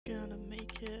Gonna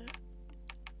make it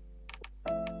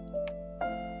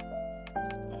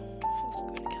full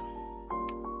screen again.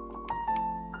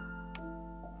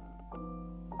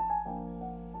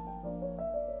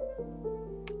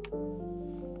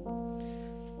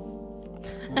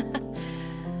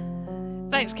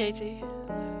 Thanks, Katie.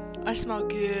 I smell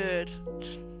good.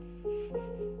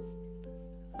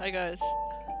 Hi, guys.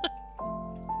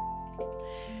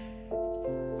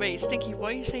 Wait, Stinky, why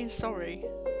are you saying sorry?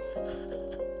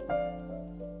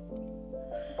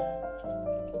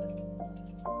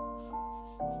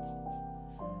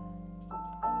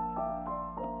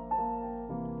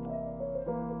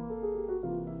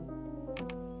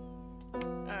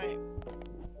 Alright.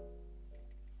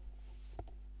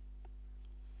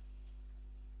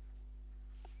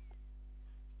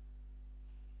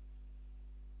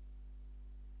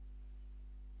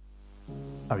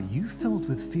 Are you filled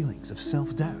with feelings of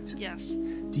self-doubt? Yes.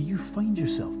 Do you find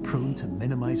yourself prone to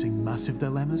minimizing massive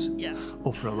dilemmas? Yes.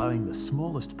 Or for allowing the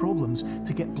smallest problems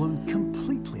to get blown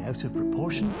completely out of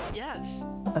proportion? Yes.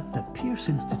 At the Pierce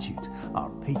Institute, our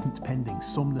patent-pending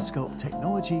Somnosculpt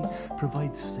technology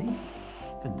provides safe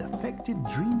and effective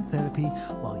dream therapy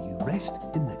while you rest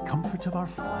in the comfort of our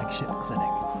flagship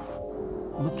clinic.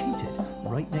 Located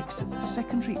right next to the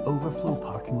secondary overflow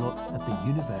parking lot at the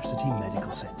University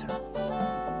Medical Center.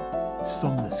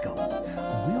 Somnosculpt,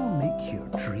 we'll make your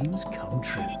dreams come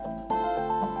true.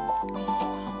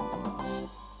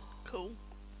 Cool.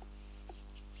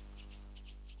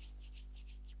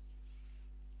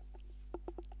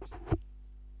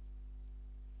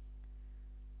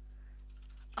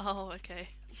 Oh, okay.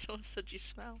 Someone said you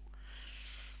smell.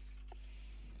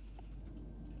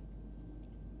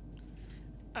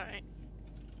 Alright.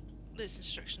 Those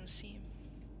instructions seem...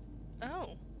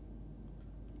 Oh.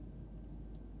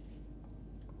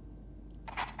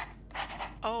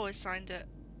 Oh, I signed it.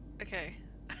 Okay.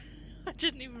 I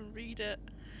didn't even read it.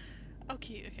 Oh,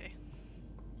 cute, okay.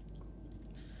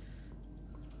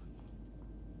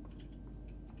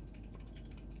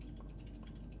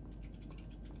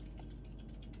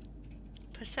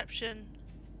 Perception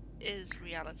is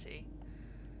reality.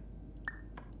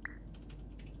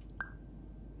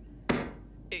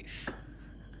 Oof.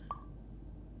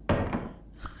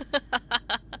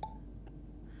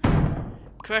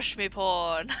 Crush me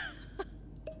porn.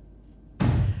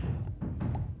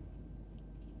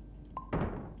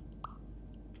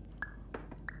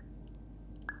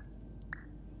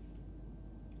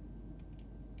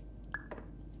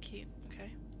 Cute,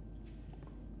 okay.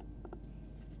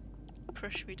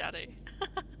 Crush me daddy.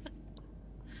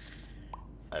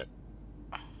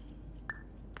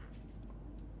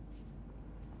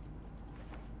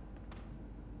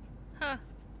 Huh.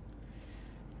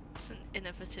 It's an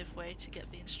innovative way to get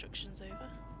the instructions over.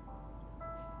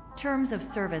 Terms of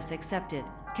service accepted.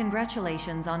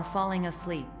 Congratulations on falling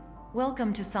asleep.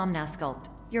 Welcome to Somnosculpt.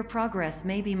 Your progress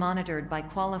may be monitored by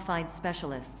qualified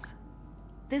specialists.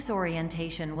 This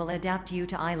orientation will adapt you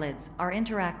to eyelids, our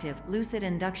interactive, lucid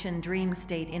induction dream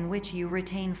state in which you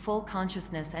retain full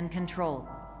consciousness and control.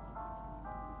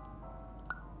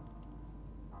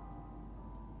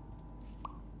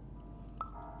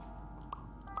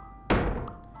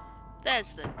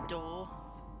 There's the door.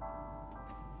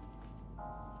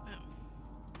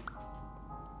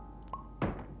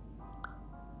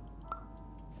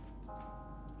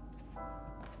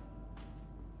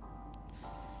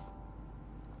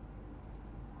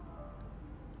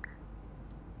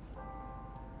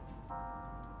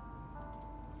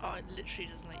 Oh, it literally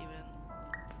doesn't let you in.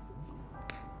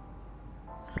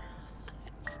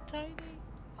 It's tiny.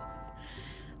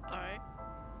 Alright.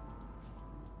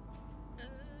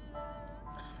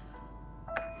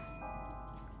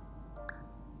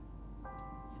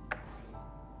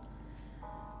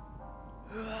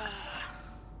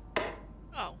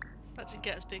 Oh, that didn't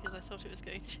get as big as I thought it was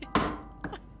going to. Can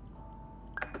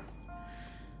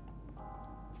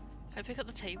I pick up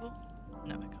the table?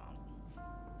 No, I can't.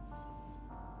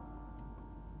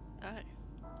 Oh. I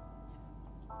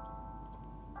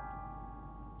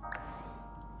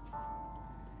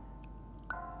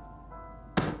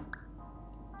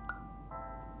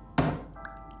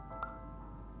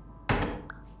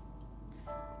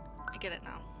get it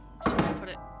now. I'm supposed to put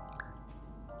it...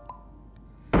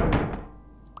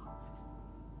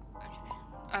 Okay.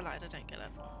 I lied, I don't get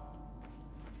it.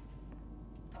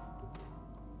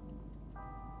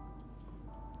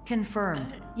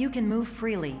 Confirmed. You can move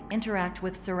freely, interact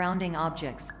with surrounding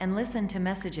objects, and listen to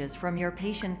messages from your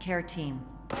patient care team.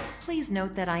 Please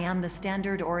note that I am the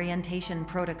standard orientation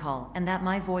protocol and that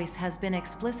my voice has been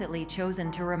explicitly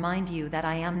chosen to remind you that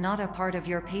I am not a part of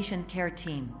your patient care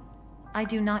team. I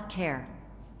do not care.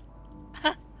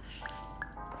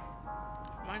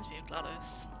 Reminds me of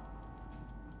GLaDOS.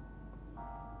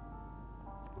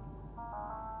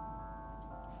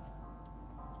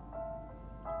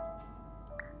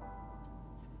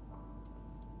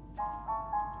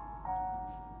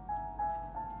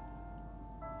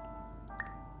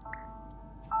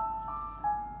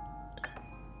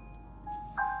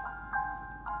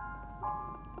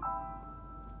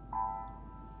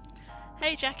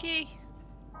 Hey, Jackie!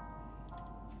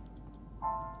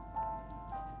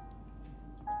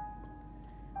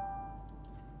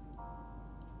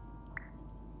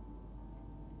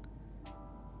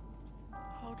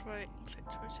 Hold right and click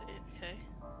to rotate, okay.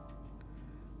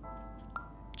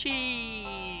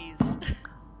 Cheese!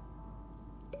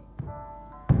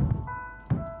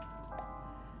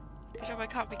 Good job I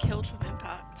can't be killed from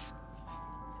impact.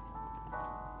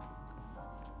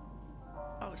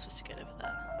 Oh, we're supposed to get over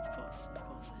there. Of course I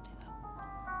do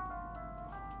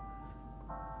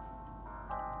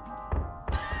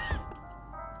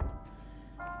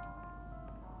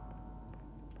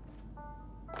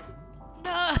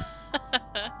that. No!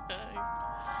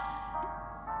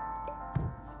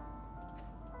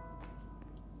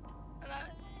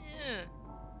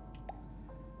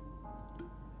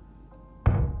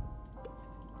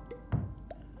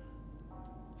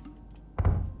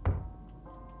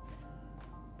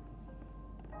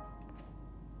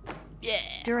 Yeah.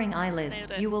 During eyelids,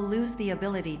 Nailed it. you will lose the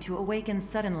ability to awaken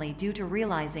suddenly due to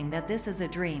realizing that this is a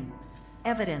dream.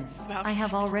 Evidence. Mouse. I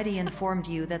have already informed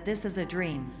you that this is a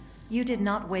dream. You did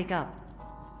not wake up.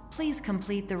 Please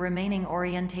complete the remaining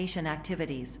orientation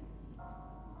activities.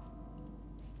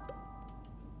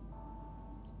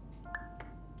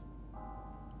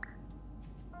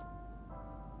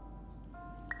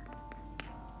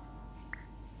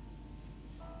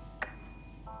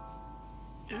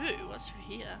 Ooh, what's through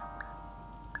here?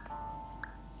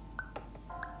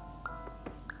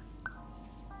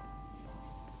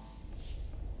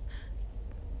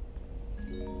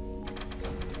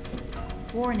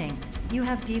 Warning, you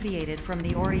have deviated from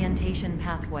the orientation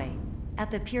pathway.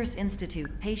 At the Pierce Institute,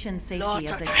 patient safety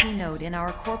is a key node in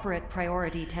our corporate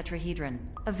priority tetrahedron.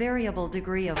 A variable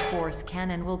degree of force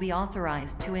can and will be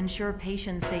authorized to ensure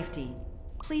patient safety.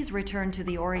 Please return to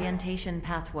the orientation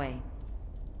pathway.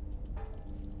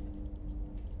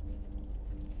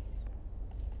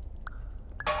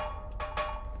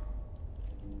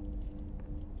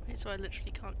 Wait, so I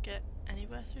literally can't get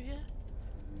anywhere through here?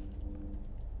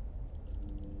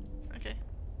 Okay.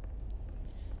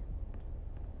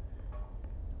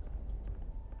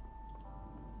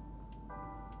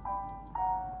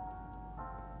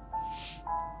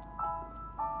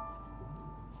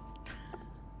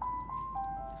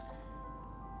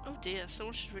 Oh dear,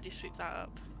 someone should really sweep that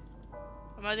up.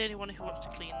 Am I the only one who wants to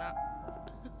clean that?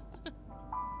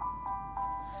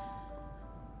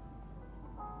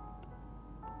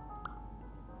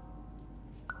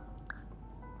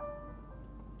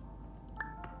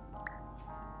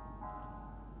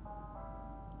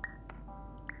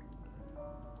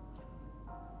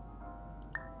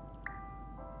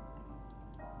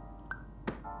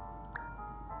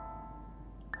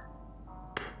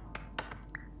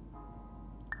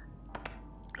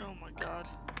 Oh my god.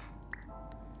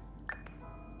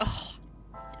 Oh,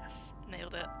 yes,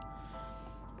 nailed it.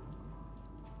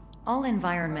 All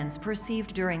environments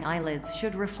perceived during eyelids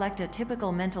should reflect a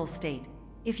typical mental state.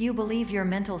 If you believe your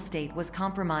mental state was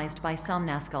compromised by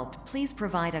Somnasculpt, please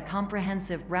provide a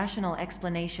comprehensive, rational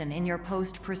explanation in your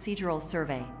post-procedural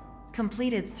survey.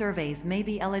 Completed surveys may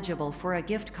be eligible for a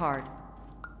gift card.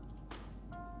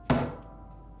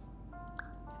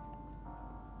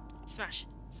 Smash,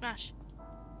 smash.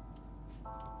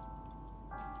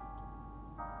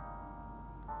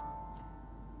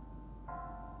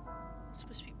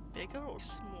 Supposed to be bigger or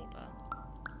smaller?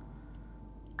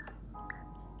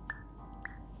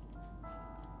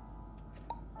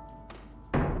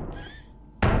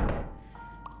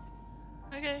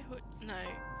 Okay, no.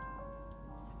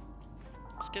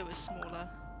 Let's go with smaller.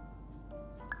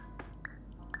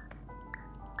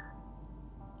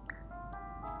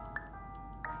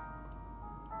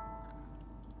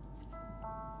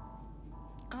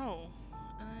 Oh.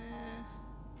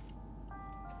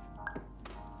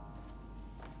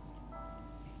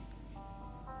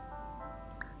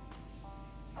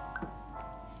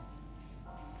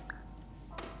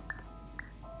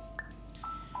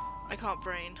 I can't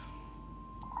brain.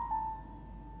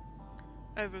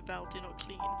 Oh, rebel, do not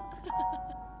clean.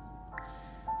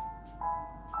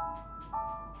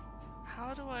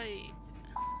 How do I...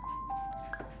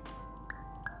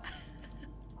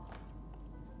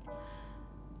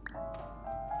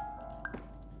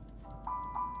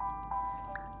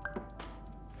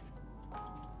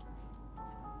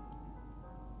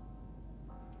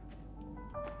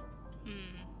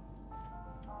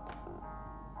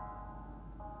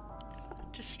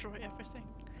 destroy everything.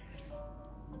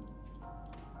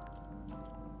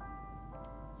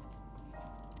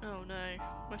 Oh no,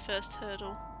 my first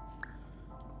hurdle.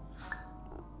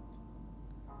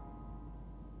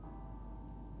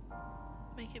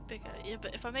 Make it bigger. Yeah,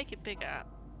 but if I make it bigger...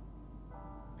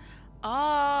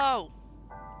 Oh!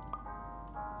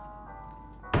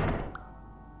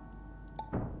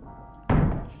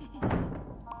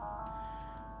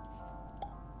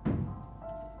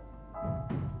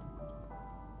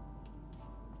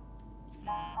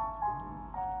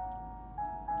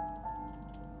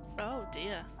 Oh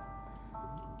dear.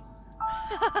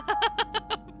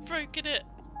 Broken it.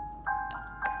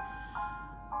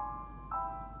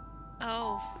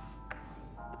 Oh.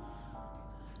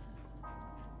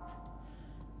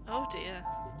 Oh dear.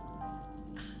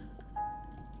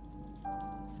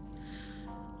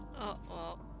 Oh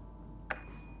well.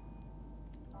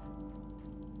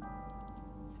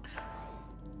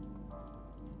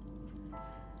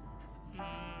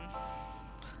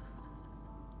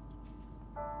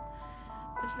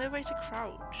 There's no way to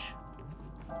crouch.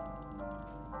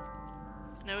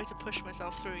 No way to push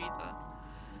myself through either.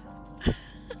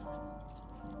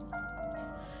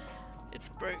 It's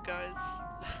broke, guys.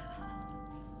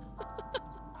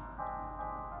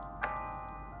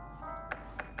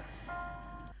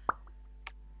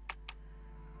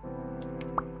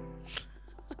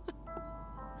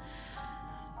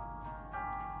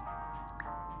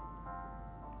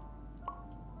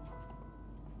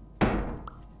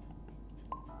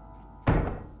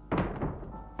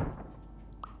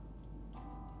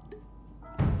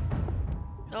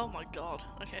 Oh my god.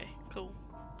 Okay, cool.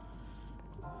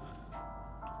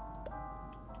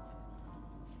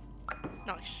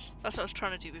 Nice. That's what I was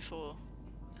trying to do before.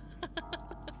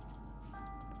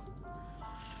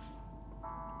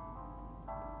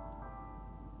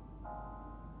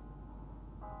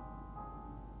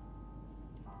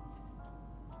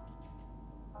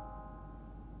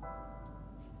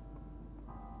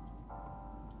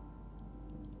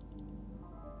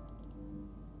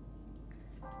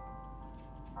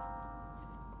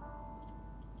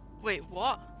 Wait,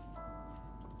 what?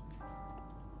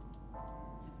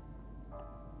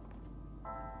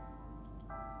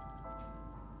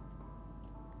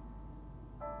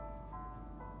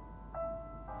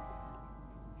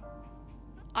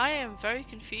 I am very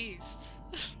confused.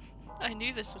 I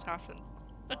knew this would happen.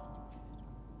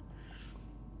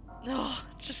 No,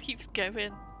 it just keeps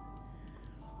going.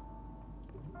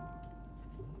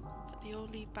 But they all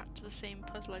lead back to the same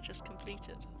puzzle I just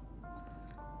completed.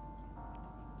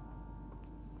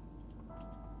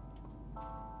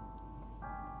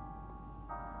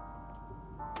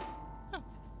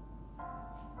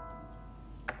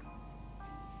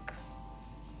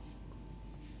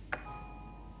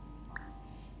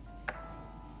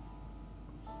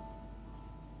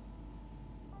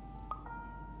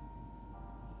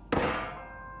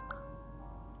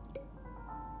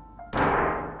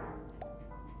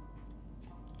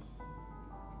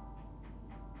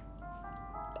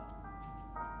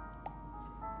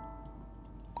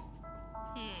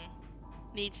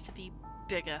 Needs to be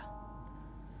bigger.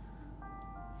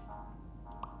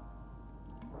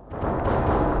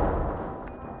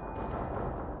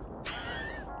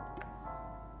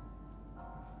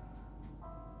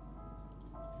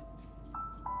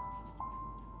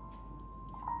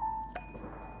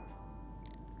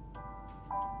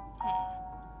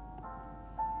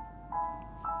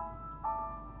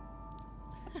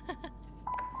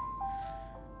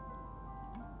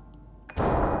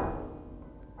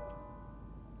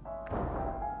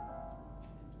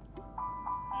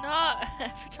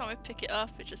 Every time I pick it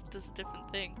up, it just does a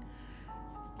different thing.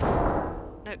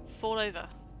 No, fall over.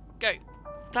 Go.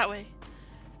 That way.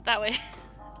 That way.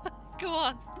 Go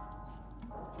on.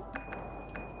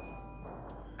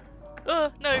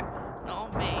 Oh, no. Not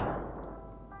on me.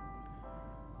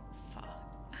 Fuck.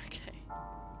 Okay.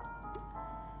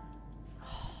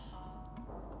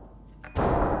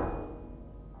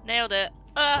 Nailed it.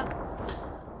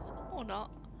 Or not.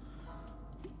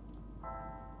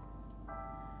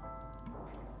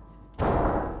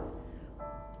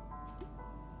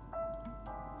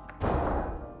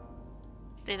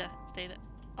 Stay there, stay there.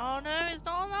 Oh no, it's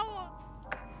not on that one.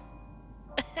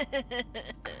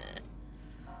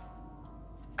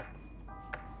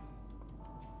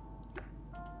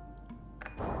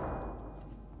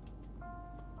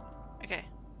 Okay.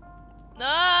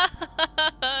 No!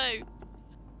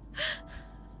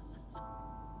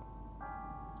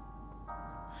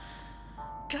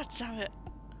 God damn it.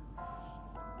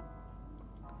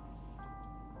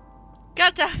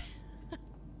 God damn it.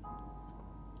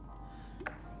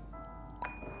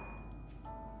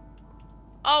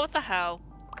 Oh, what the hell?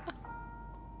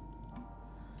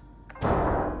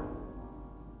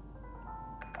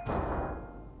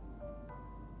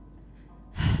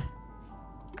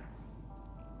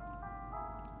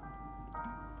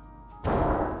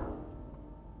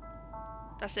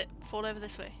 That's it. Fall over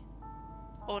this way.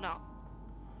 Or not.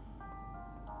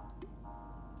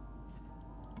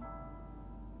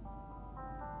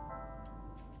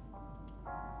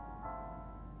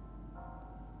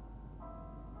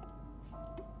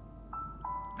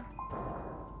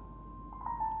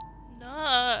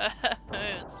 No,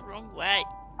 it's the wrong way.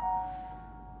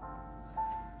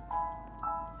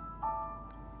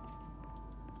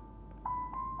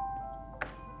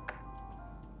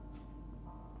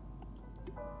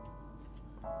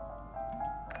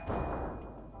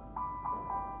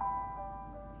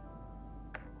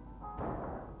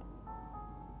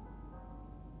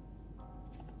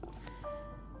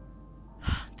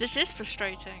 This is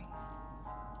frustrating.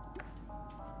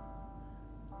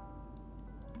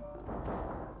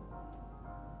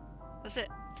 That's it.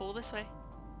 Fall this way.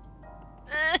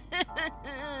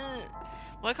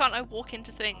 Why can't I walk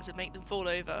into things and make them fall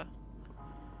over?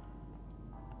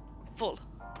 Fall.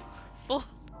 Fall.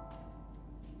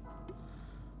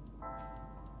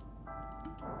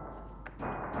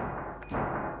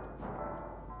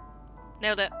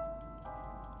 Nailed it.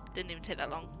 Didn't even take that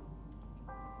long.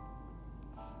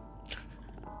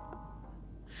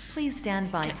 Please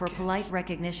stand by for polite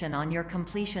recognition on your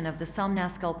completion of the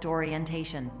Somnasculpt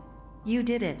orientation. You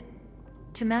did it.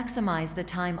 To maximize the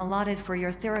time allotted for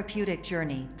your therapeutic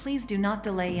journey, please do not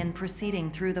delay in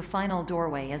proceeding through the final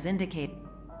doorway as indicated.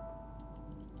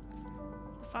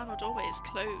 The final doorway is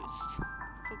closed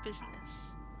for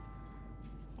business.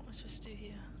 What am I supposed to do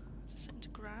here? Is there something to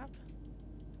grab?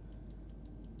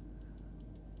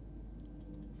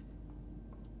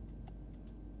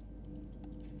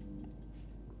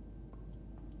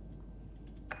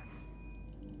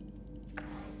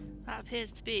 That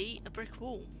appears to be a brick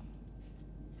wall.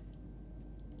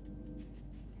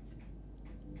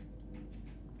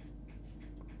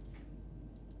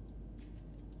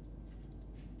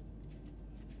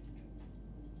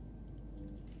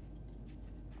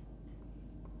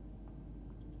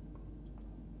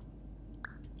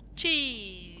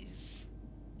 Cheese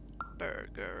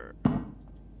burger.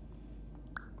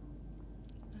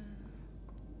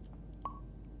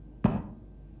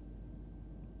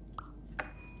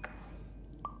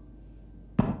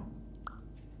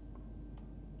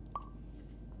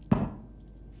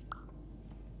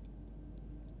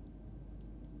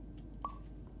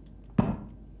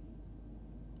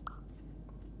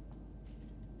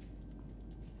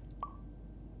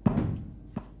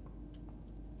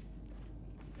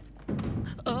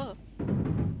 Oh.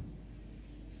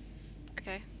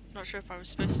 Okay, not sure if I was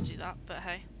supposed to do that, but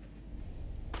hey.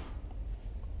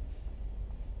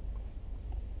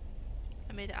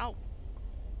 I made it out.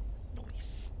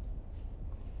 Nice.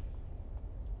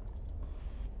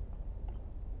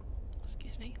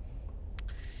 Excuse me.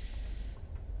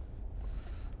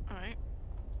 Alright.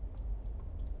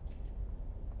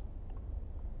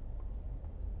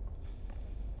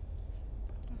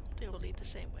 They all lead the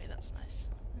same way, that's nice.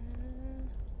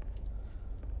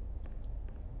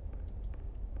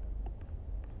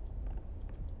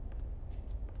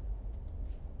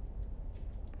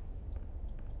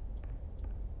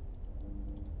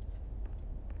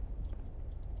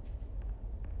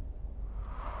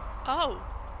 Oh!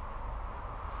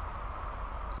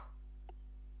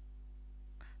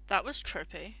 That was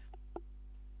trippy.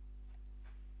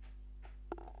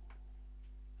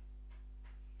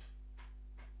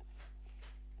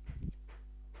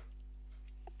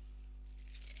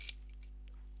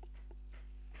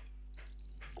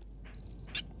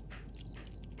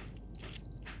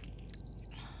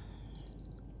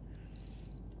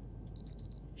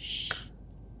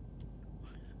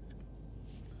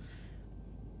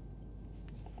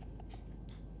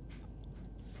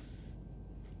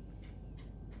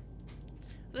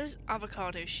 Those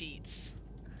avocado sheets.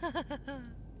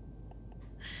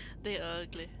 They're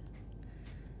ugly.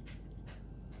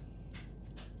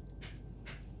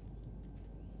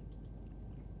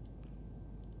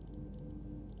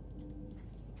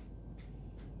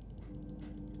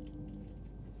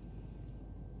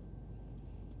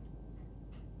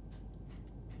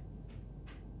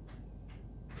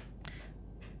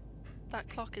 That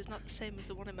clock is not the same as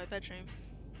the one in my bedroom.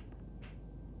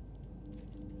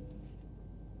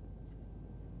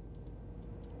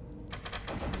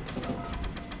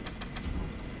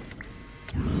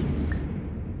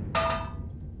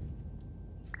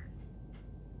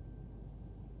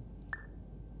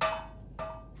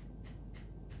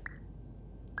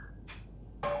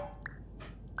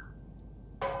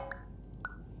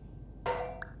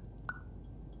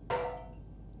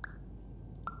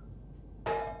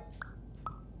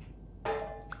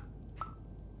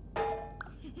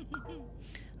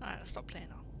 stop playing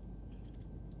now.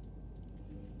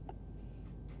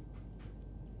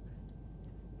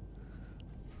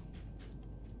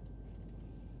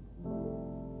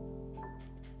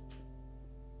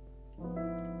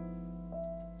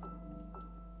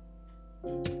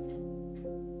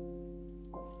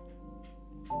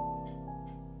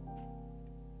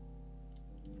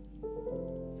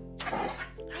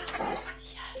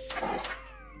 Yes!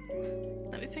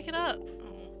 Let me pick it up.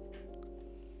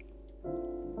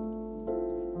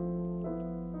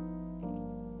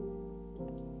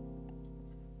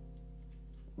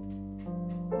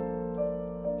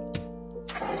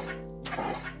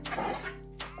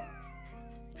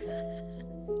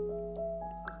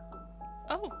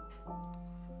 Oh!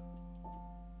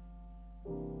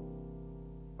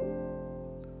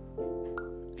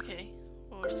 Okay,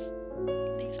 we'll just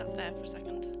leave that there for a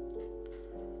second.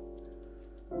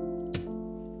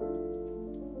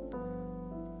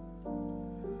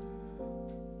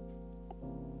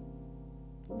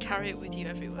 Carry it with you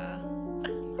everywhere.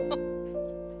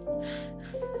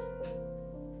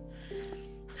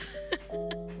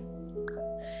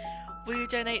 Will you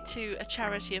donate to a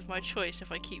charity of my choice if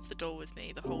I keep the door with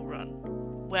me the whole run?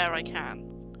 Where I can.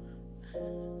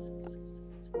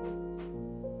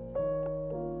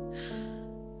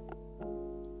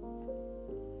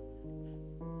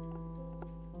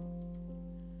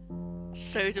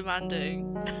 So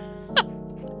demanding.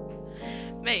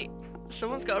 Mate,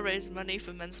 someone's got to raise money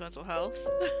for men's mental health.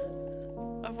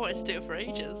 I've wanted to do it for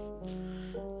ages.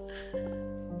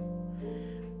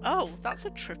 Oh, that's a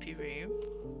trippy room.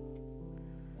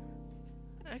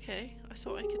 Okay, I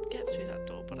thought I could get through that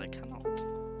door, but I cannot.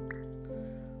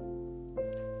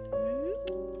 Oop.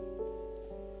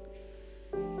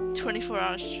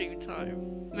 24-hour stream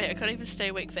time. Mate, I can't even stay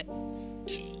awake for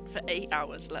 8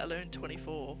 hours, let alone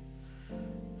 24.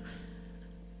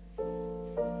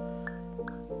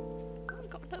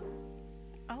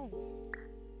 Oh.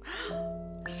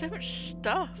 So much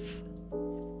stuff.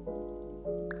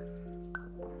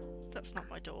 That's not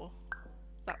my door.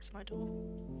 That's my door.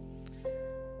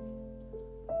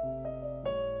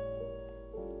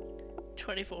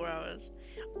 24 hours.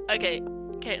 Okay,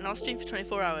 and I'll stream for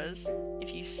 24 hours if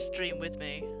you stream with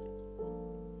me.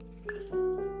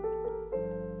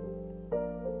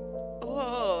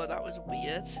 Oh, that was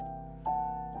weird.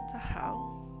 What the hell?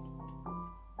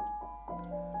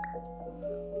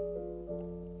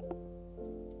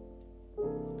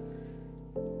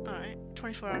 Alright,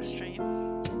 24-hour stream.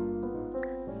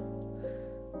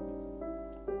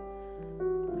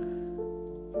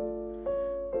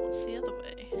 What's the other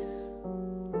way?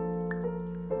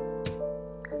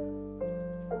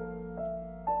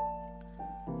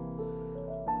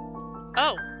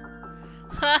 Oh!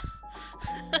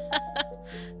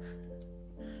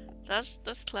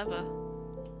 That's clever.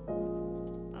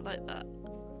 I like that.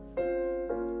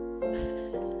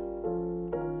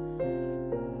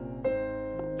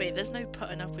 Wait, there's no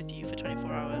putting up with you for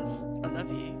 24 hours. I love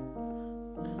you.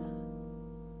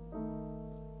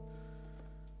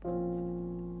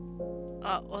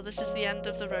 Oh, well, this is the end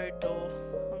of the road door.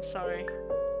 I'm sorry.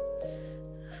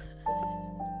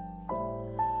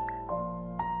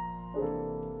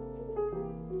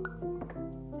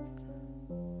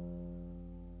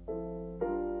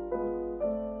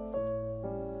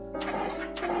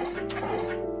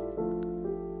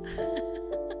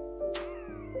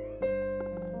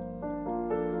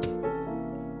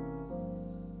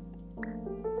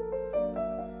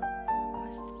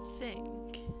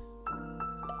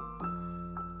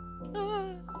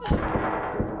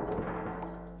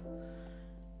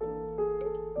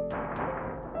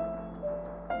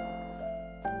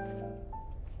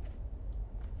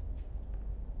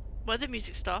 Why did the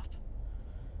music stop?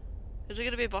 Is it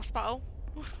going to be a boss battle?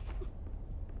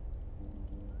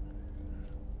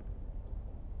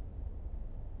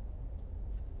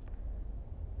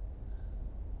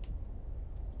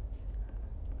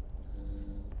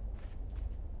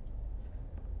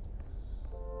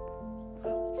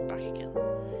 Oh, it's back again.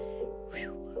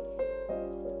 Whew.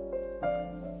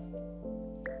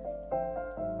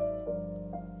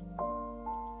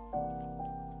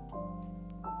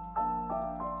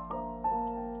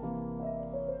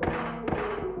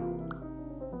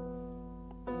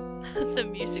 The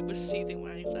music was soothing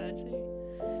my anxiety.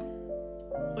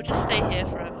 We'll just stay here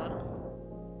forever.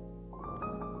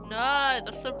 No,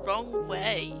 that's the wrong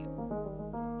way.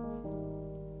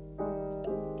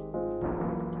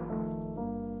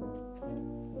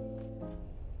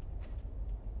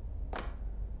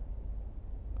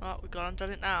 Oh, we've gone and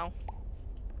done it now.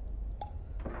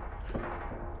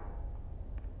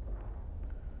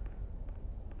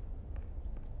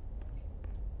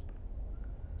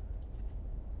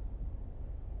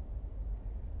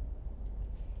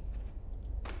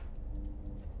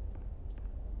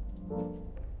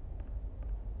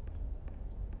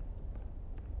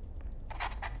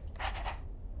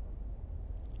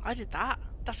 I did that.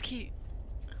 That's cute.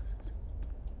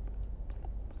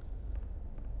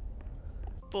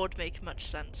 Board make much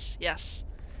sense. Yes.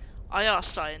 I are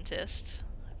scientist.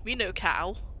 Me no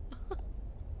cow.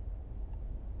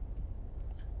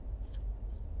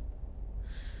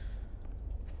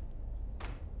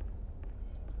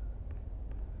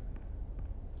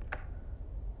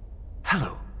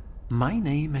 Hello, my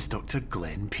name is Dr.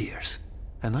 Glenn Pierce,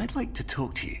 and I'd like to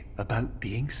talk to you about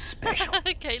being special.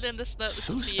 Caitlin, listen up. This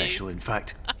So is for special, you. in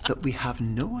fact, that we have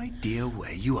no idea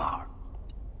where you are.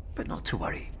 But not to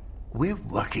worry, we're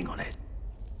working on it.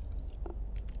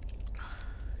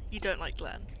 You don't like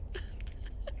Glenn.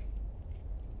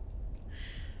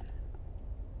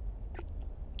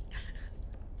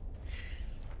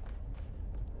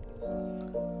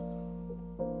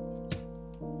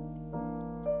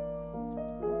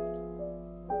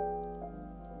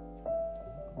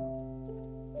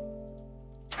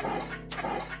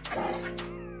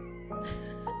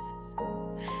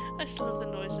 I still love the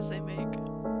noises they make.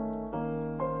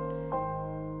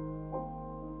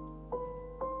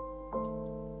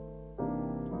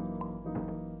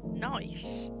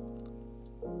 Nice.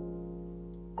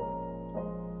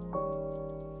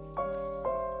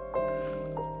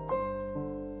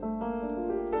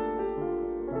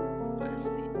 Where's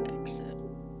the exit?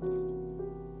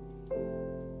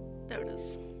 There it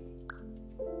is.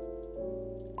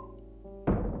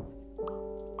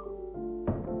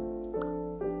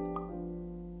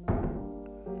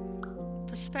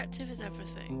 Perspective is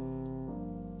everything.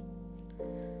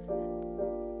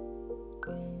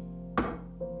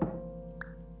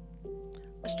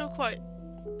 I still quite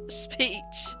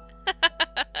speech.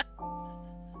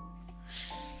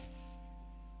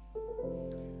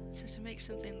 So to make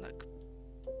something look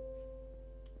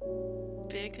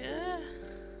bigger.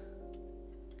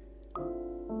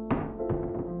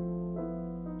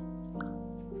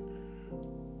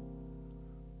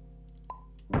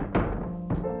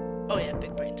 Oh yeah,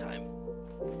 big brain time.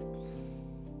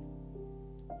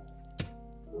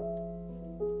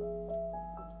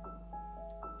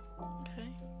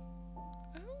 Okay.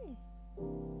 Oh.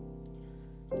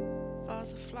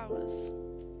 Vase of flowers.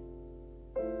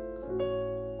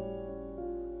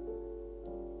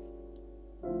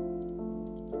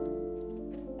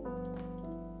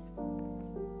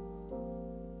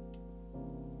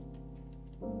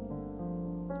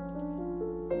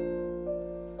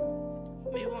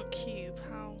 We want cube,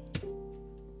 how?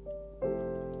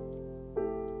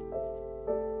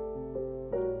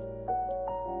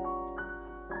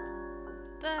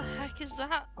 The heck is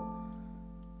that?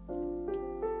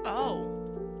 Oh.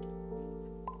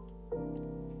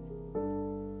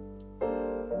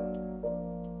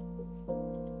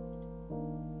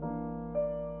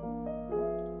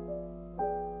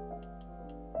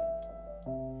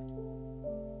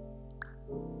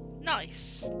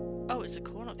 Nice. Oh, it's a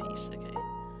corner piece, okay.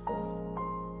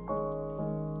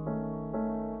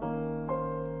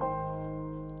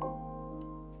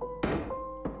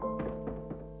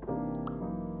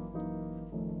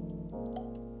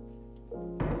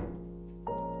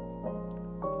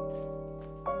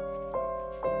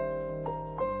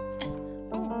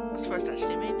 Oh, I'm surprised I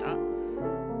actually made that.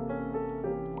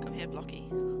 Come here, Blocky.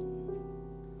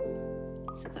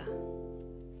 Sit there.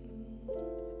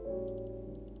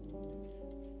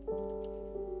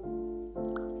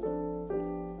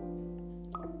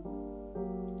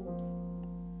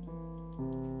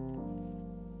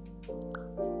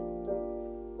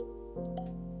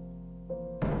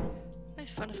 No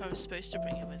fun if I was supposed to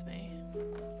bring it with me.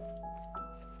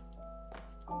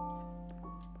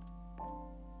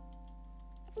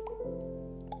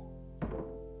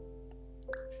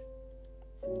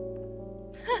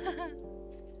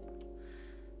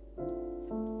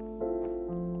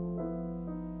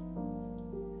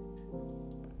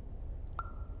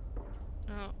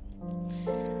 Oh.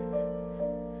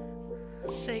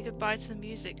 Say goodbye to the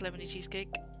music, lemony cheesecake.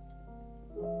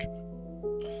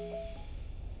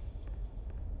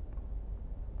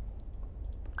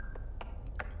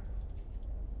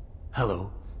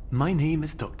 Hello, my name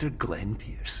is Dr. Glenn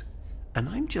Pierce, and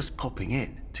I'm just popping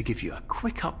in to give you a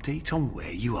quick update on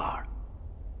where you are.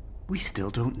 We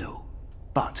still don't know,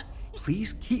 but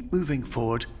please keep moving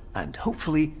forward, and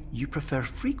hopefully you prefer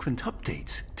frequent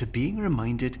updates to being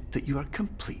reminded that you are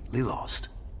completely lost.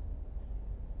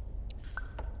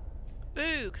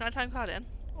 Ooh, can I time card in?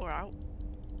 Or out?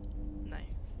 No.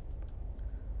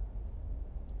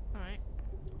 Alright.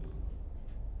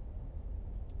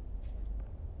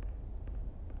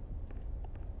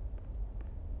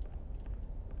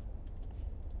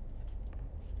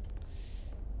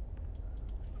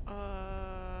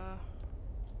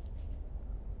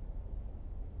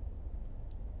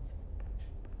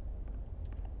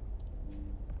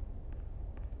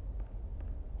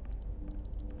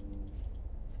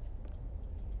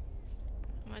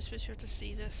 supposed to be able to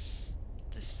see this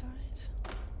side?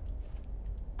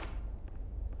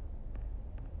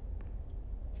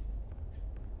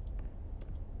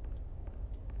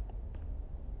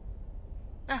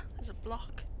 Ah, there's a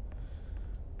block.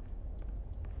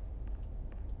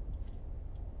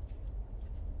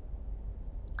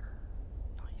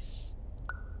 Nice.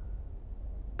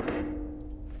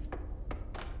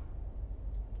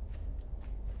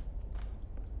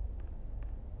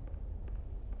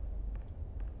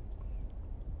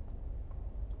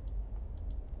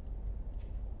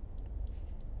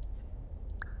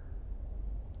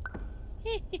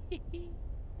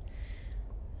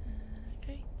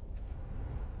 Okay.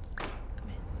 Come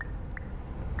here.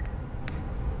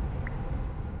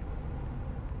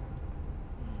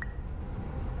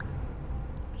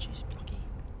 Choose blocky.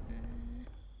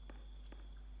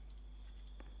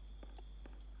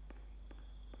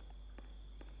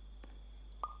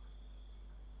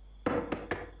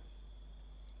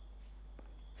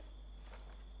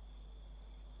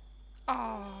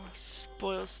 Oh,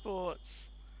 spoil sports.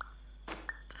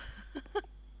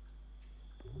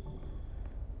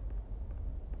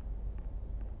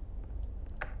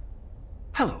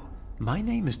 Hello, my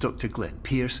name is Dr. Glenn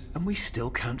Pierce, and we still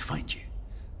can't find you.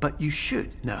 But you should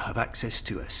now have access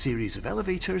to a series of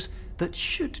elevators that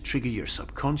should trigger your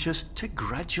subconscious to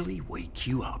gradually wake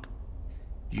you up.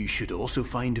 You should also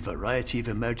find a variety of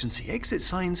emergency exit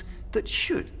signs that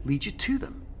should lead you to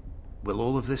them. Will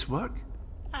all of this work?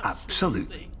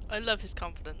 Absolutely. I love his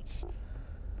confidence.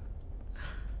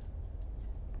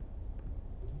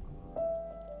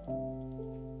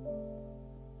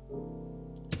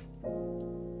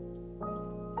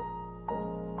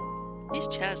 These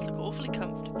chairs look awfully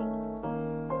comfortable.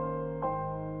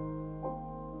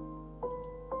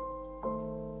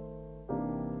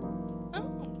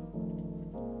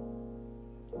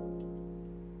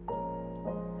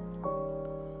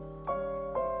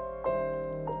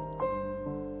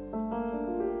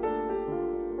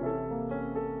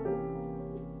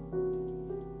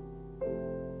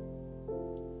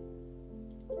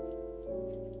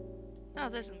 Oh,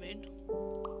 there's the moon.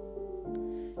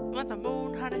 You want the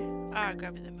moon, honey? I'll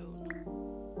grab you the moon.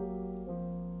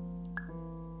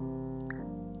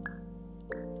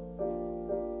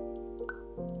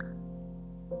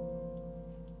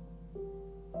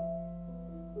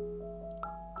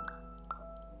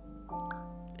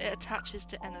 It attaches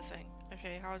to anything.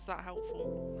 Okay, how is that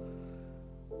helpful?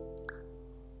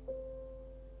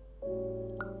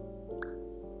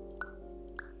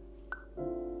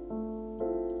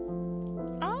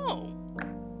 Oh!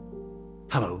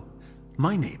 Hello,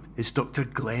 my name is Dr.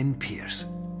 Glenn Pierce.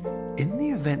 In the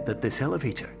event that this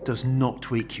elevator does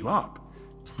not wake you up,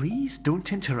 please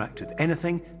don't interact with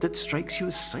anything that strikes you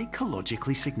as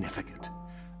psychologically significant,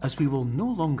 as we will no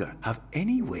longer have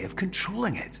any way of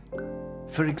controlling it.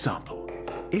 For example,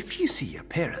 if you see your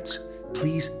parents,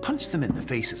 please punch them in the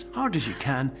face as hard as you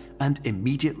can and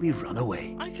immediately run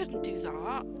away. I couldn't do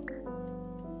that.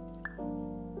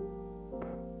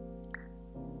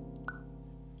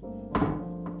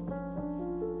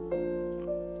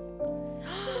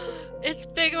 It's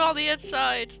bigger on the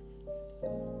inside.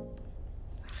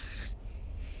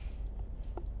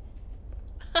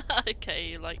 Okay,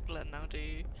 you like Glenn now, do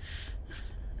you?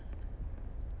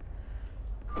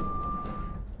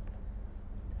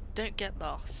 Don't get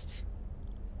lost.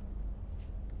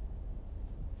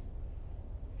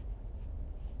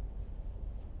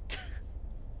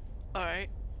 Alright.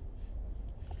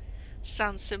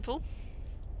 Sounds simple.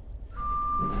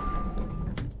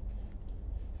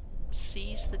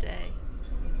 Seize the day.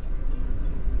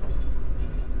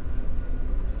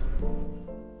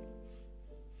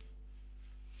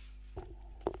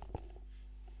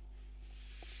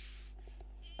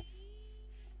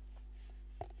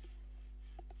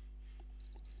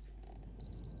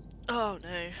 Oh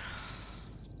no.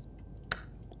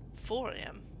 4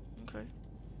 AM. Okay.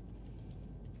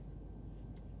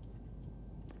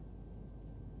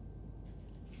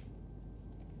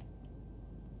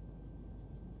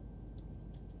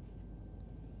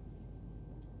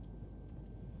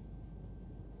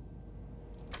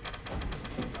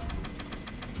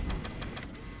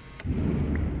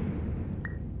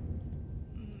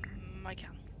 I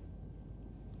can.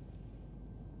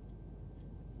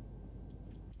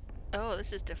 Oh,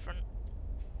 this is different.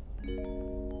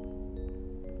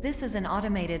 This is an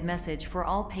automated message for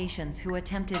all patients who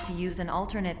attempted to use an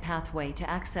alternate pathway to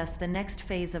access the next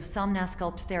phase of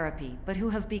Somnasculpt therapy, but who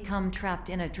have become trapped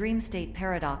in a dream state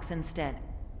paradox instead.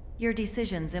 Your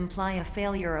decisions imply a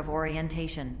failure of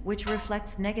orientation, which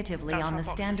reflects negatively on the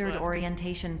standard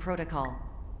orientation protocol.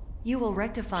 You will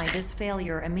rectify this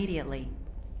failure immediately.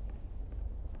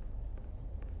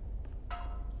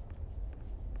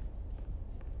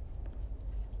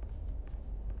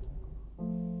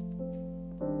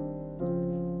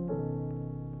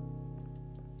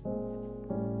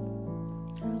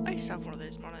 used to have one of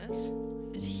those monitors.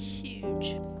 It was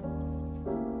huge.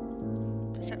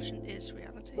 Perception is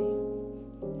reality.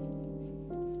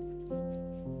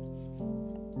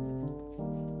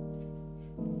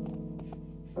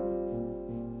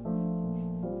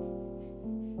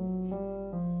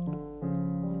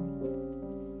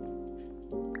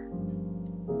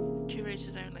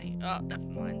 Curators only. Oh, never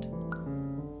mind.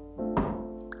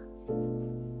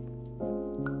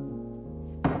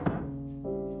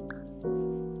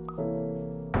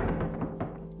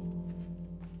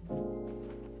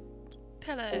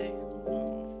 Pillow.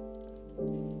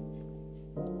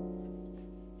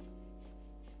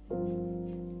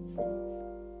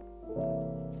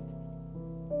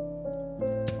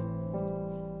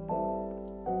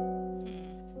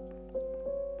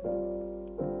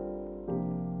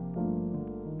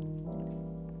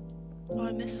 Oh,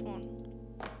 I missed one.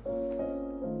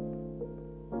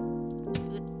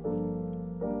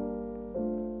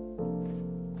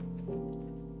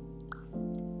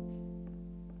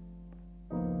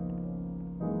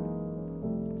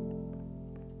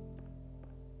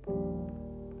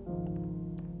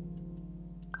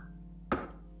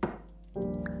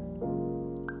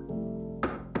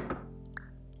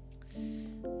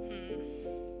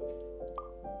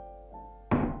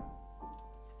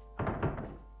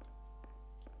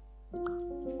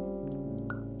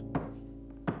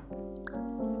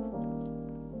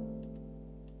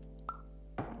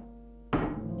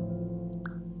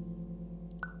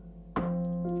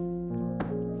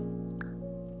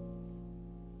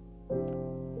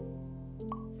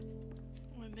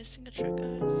 Missing a trick,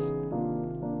 guys.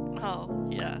 Oh,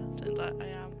 yeah, turns out I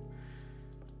am.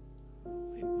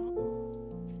 Wait, what?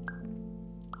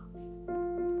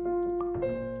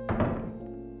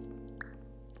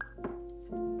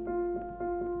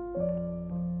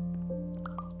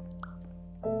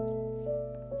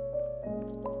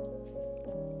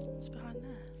 What's behind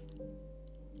there?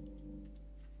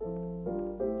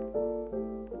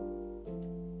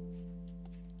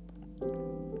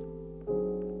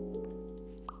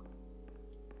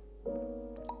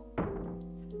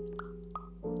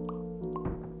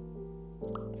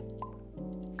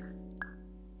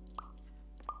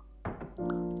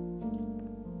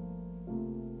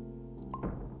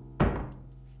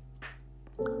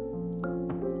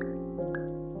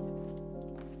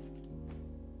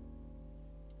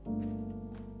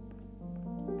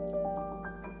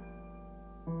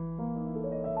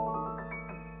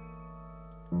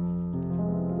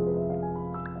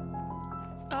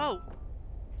 Oh!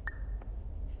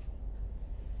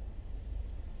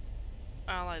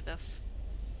 I like this.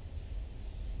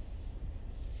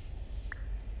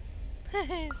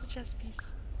 It's a chess piece.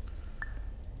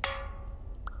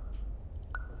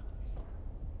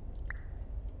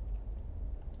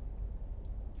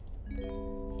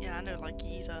 Yeah, I don't like it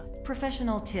either.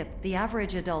 Professional tip: the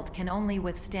average adult can only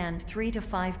withstand 3 to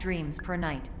 5 dreams per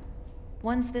night.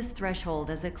 Once this threshold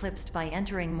is eclipsed by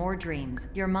entering more dreams,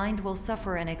 your mind will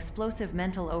suffer an explosive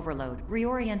mental overload,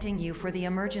 reorienting you for the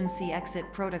emergency exit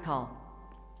protocol.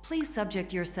 Please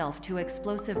subject yourself to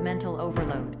explosive mental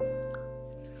overload.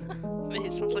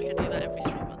 It sounds like I do that every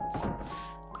 3 months.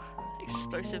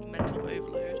 Explosive mental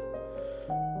overload.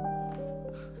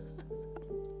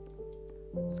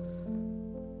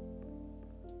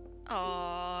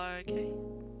 Oh, okay.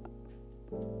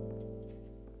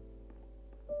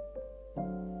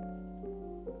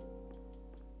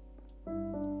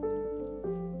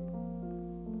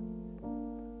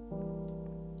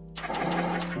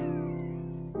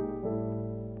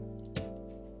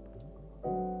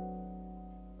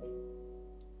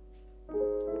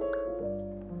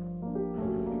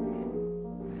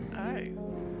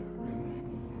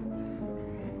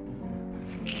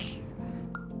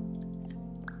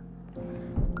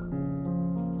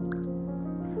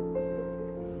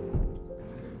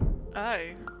 Oh.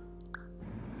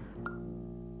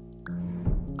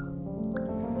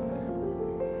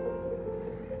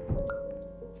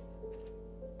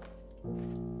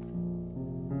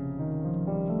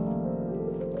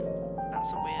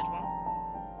 That's a weird one.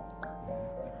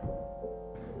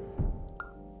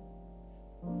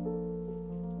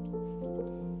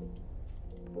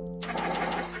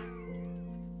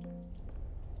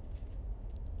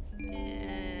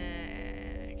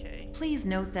 Please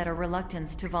note that a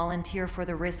reluctance to volunteer for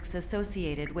the risks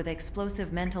associated with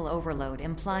explosive mental overload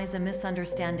implies a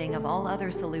misunderstanding of all other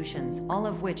solutions, all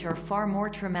of which are far more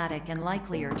traumatic and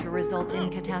likelier to result in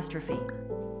catastrophe.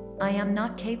 I am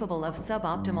not capable of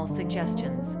suboptimal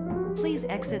suggestions. Please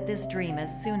exit this dream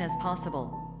as soon as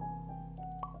possible.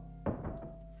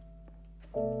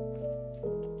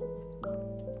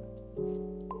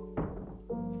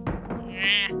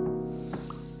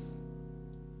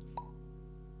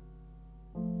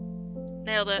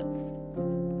 Nailed it.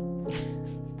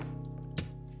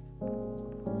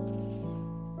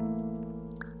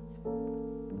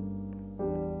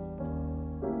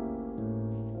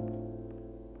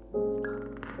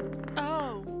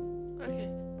 Oh, okay.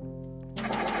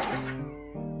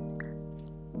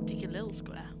 Dig a little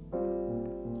square.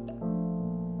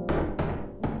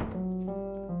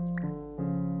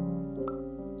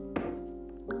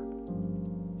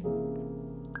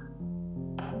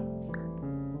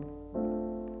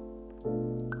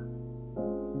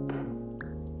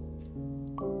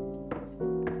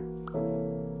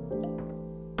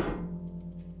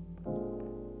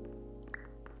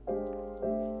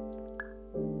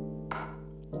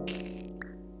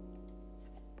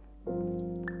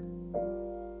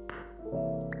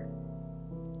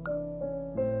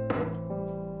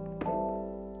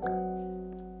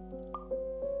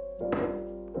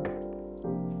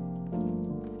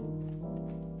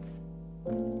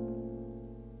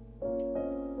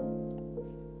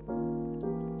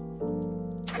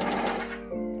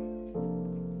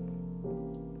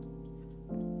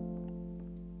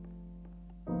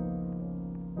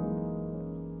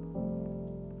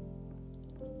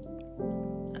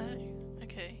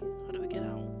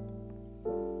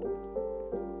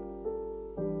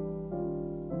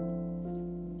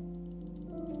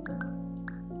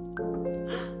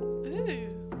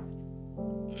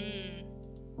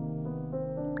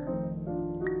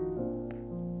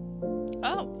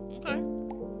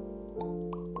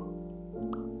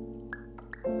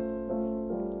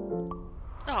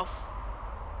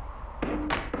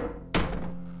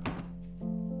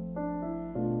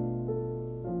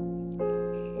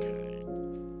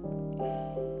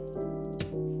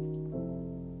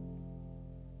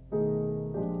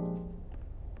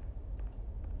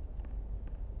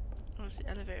 The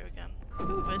elevator again.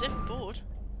 Ooh, a different board.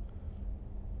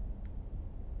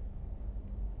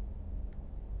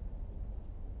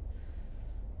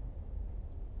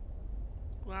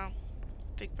 Wow,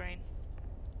 big brain.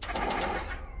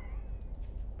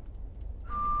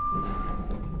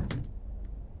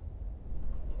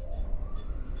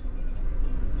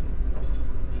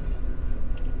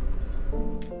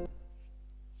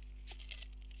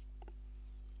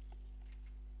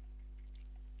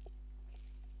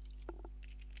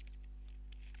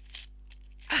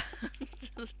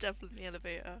 There's definitely the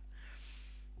elevator.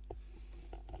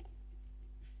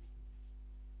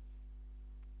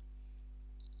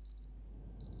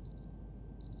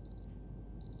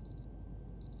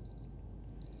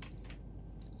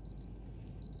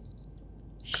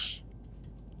 Shh.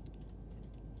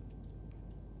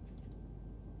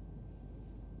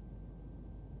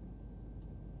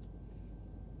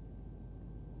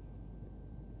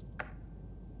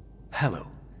 Hello,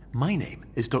 my name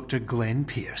is Dr. Glenn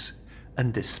Pierce.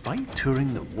 And despite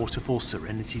touring the Waterfall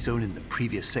Serenity Zone in the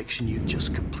previous section you've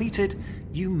just completed,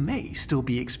 you may still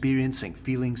be experiencing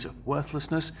feelings of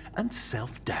worthlessness and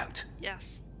self-doubt.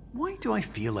 Yes. Why do I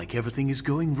feel like everything is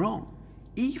going wrong,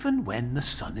 even when the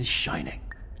sun is shining?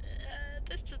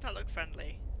 This does not look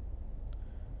friendly.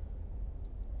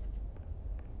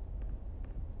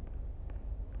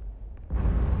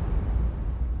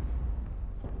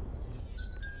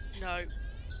 No.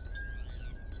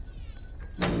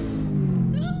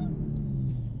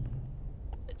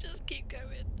 Just keep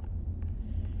going.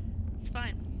 It's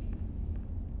fine.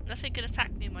 Nothing can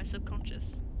attack me in my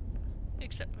subconscious.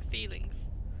 Except my feelings.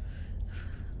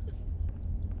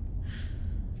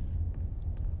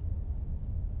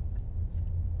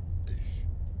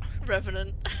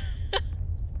 Revenant.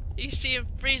 You see him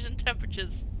freezing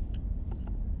temperatures.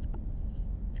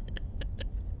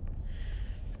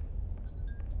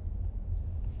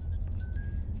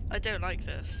 I don't like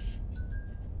this.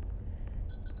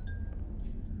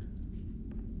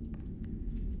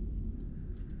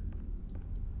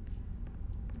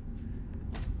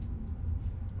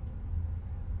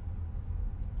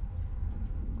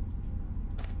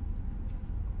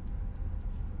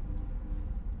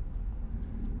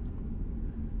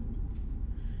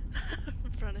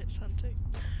 Run, it's hunting.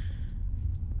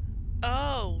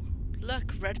 Oh,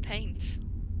 look, red paint.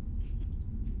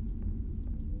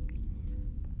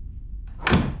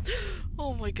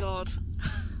 Oh my god.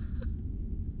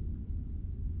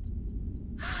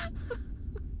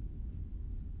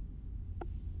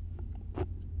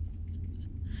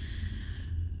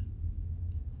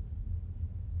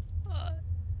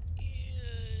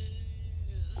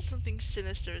 Something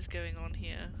sinister is going on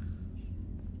here.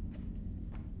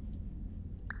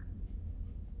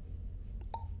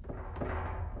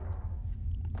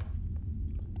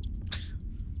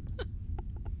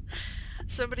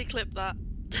 Somebody clip that.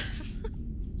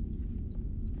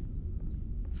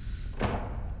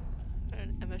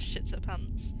 Emma shits her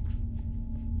pants.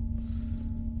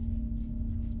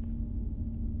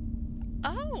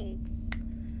 Oh!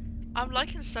 I'm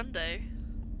liking Sunday.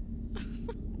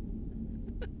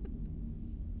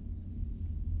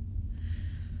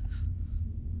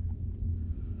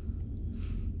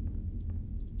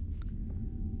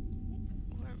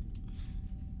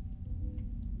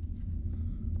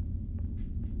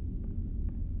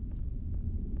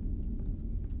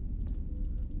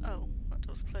 Oh, that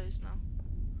door's closed now.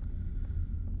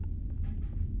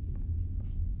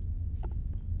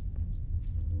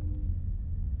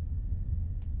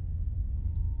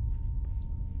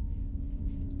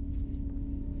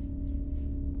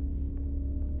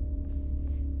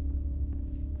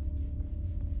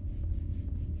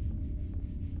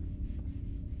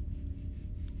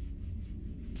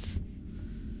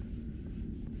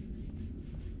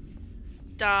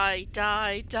 Die,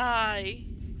 die, die!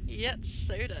 Yet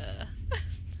soda.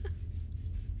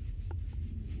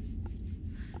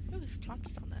 Oh, there's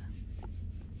plants down there.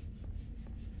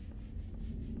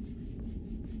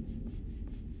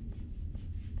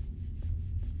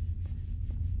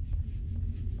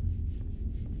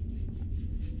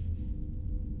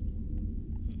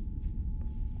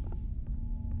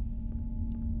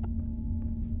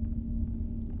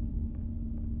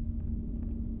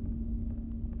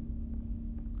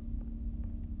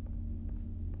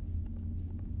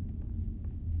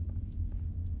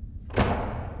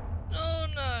 Oh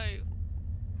no!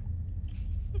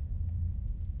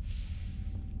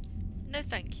 No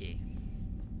thank you.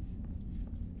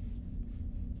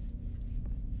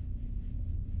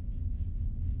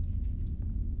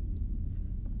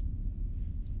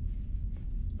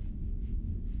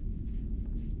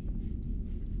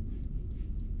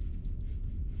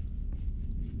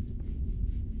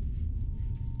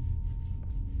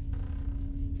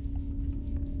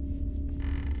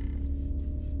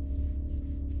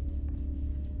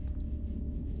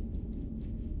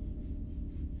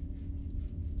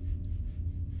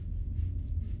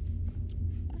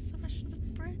 What's the rest of the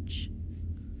bridge?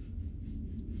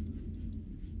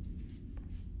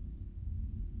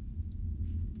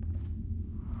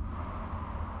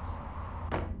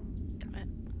 Damn it.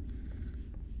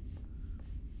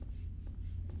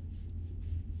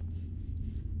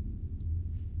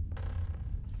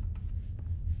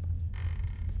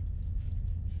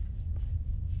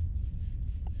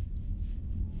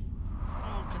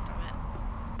 Oh, god damn it.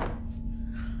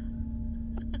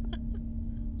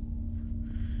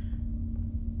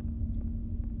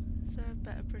 Is there a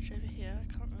better bridge over here? I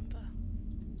can't remember.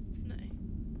 No.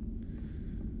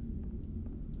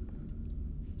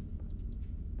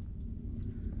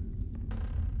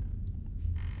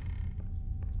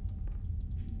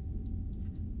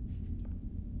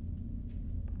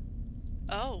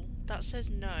 Oh, that says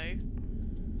no.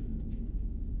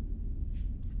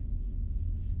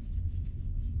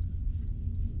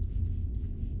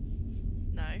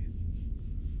 No.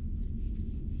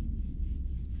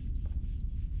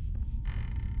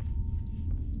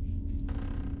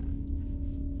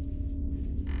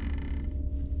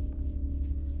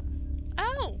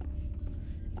 Oh!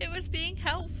 It was being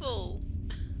helpful.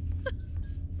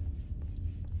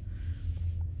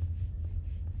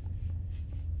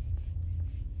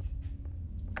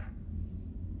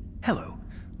 Hello,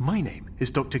 my name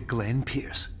is Dr. Glenn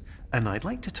Pierce, and I'd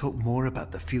like to talk more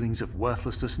about the feelings of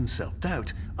worthlessness and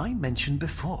self-doubt I mentioned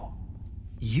before.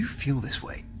 You feel this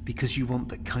way because you want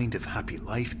the kind of happy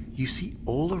life you see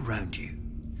all around you,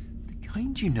 the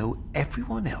kind you know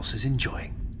everyone else is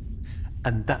enjoying.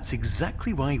 And that's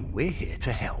exactly why we're here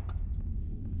to help.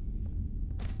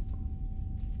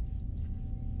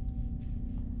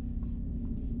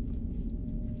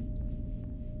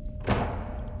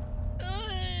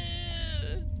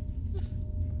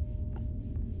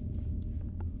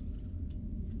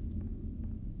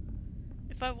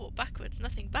 If I walk backwards,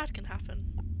 nothing bad can happen.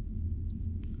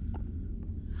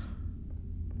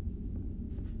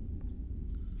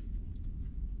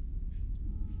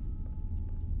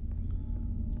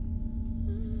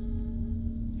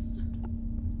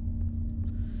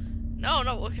 No, I'm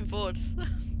not walking forwards.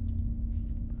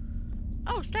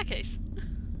 Oh, staircase.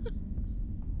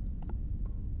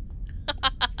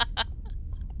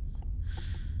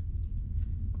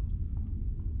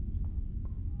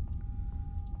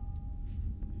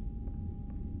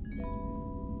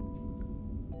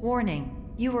 Warning.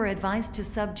 You were advised to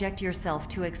subject yourself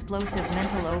to explosive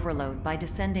mental overload by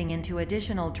descending into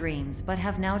additional dreams, but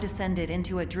have now descended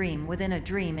into a dream within a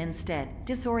dream instead,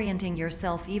 disorienting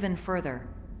yourself even further.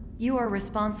 You are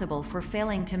responsible for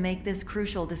failing to make this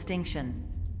crucial distinction.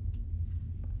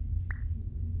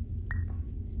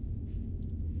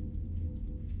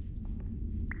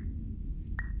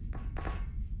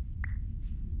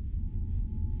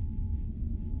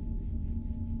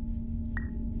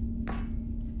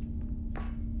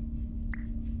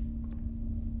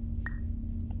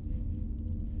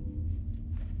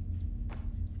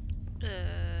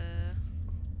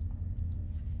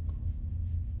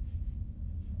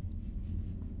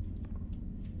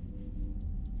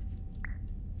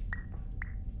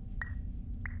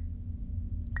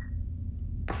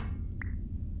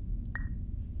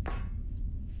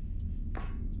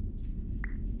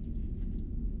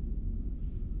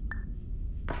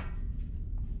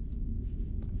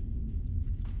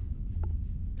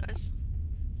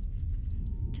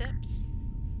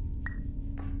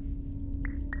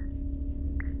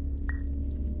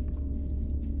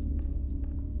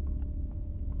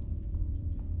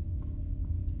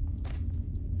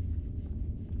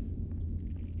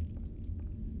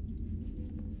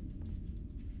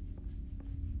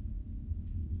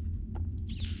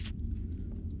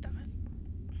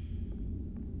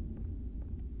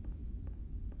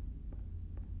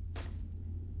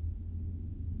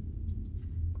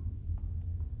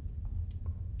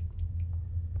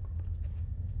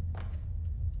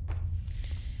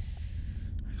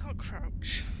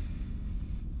 crouch.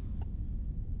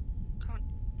 Can't.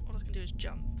 All I can do is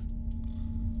jump.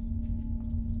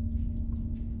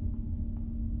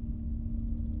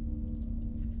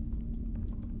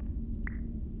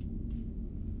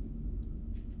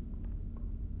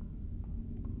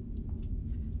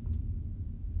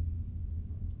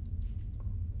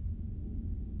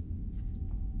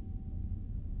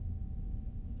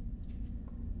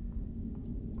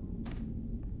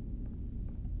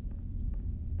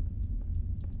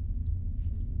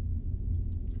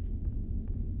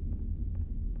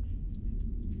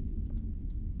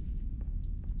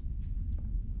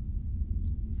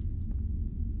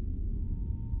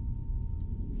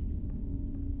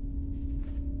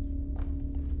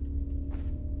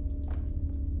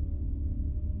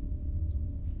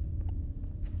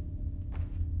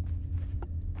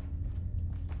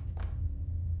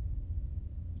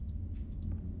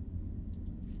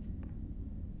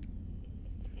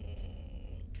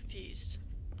 Confused.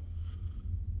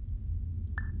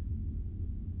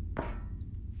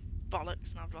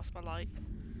 Bollocks, now I've lost my light.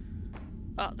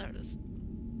 Oh, there it is.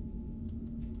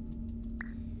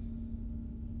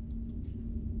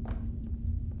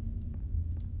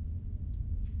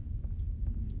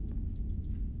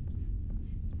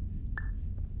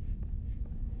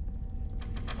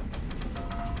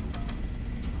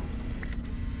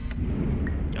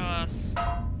 Yes.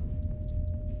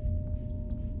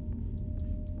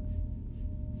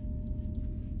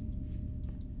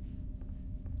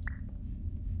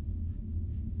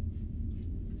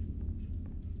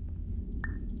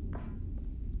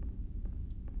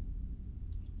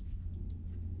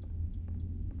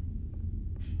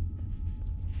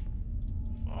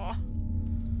 Oh.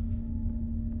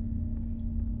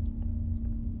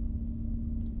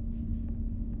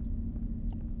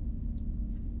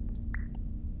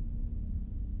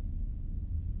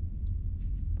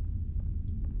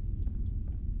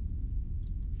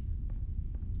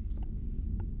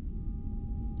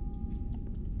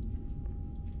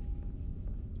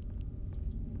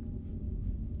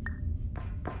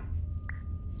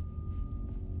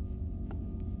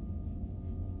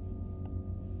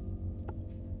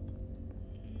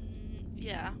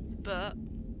 Yeah, but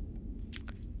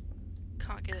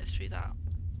can't get it through that.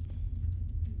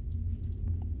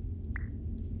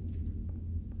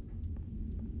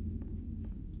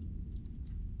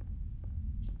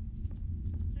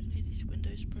 Are any of these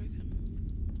windows broken?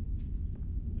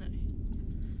 No.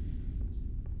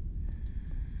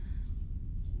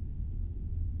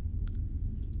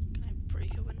 Can I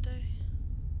break a window?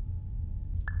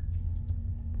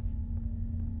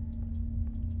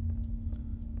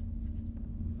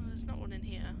 There's not one in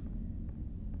here.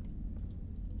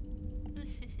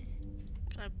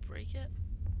 Can I break it?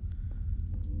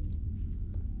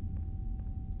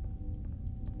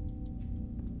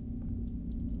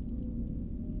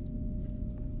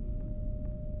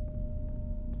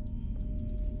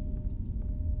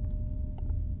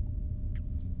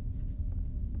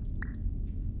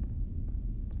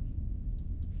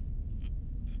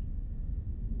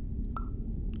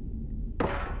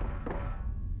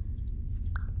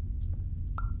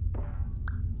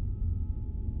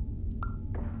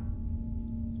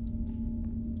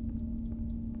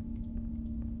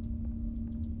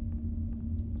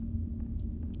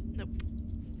 Nope.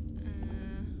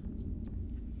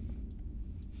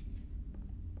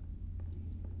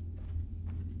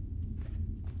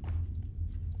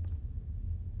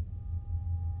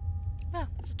 Ah,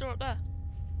 there's a door up there.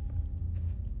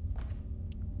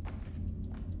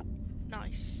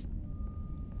 Nice.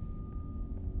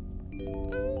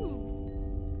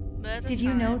 Ooh. Murder Did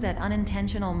you know time. that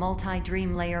unintentional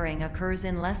multi-dream layering occurs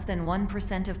in less than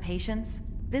 1% of patients?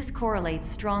 This correlates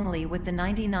strongly with the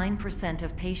 99%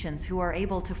 of patients who are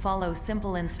able to follow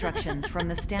simple instructions from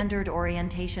the standard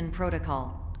orientation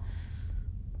protocol.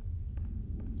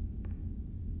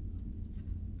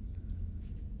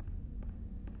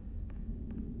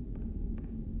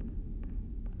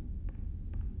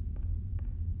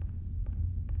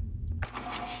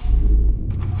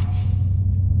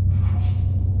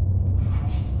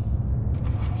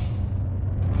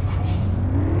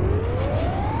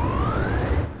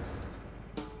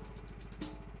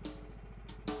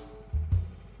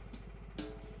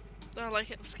 I don't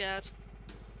like it, I'm scared.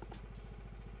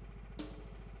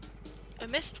 I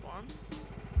missed one.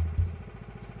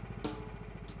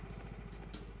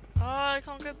 Oh, I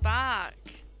can't go back.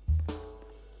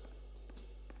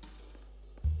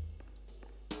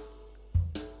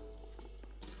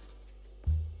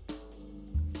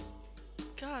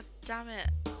 God damn it.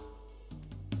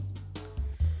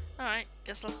 Alright,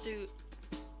 guess I'll have to do...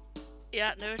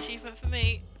 Yeah, no achievement for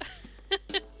me.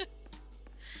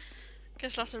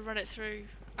 Guess I'll have to run it through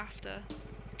after.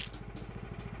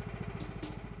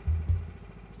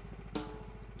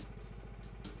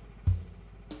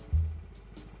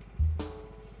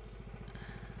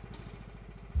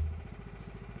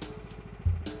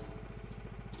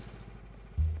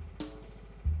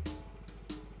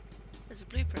 There's a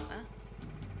blueprint there.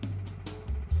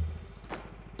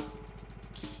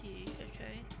 Key,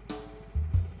 okay.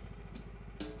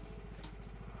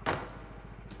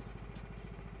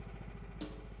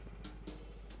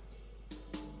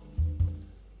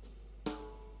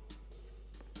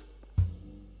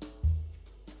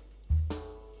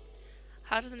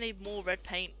 How do they need more red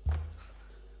paint?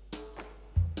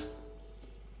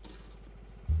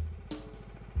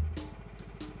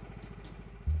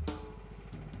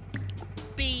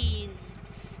 Beans!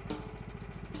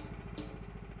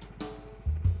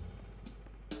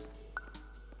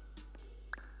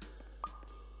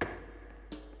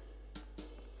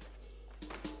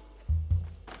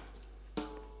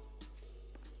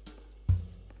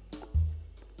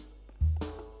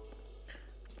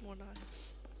 More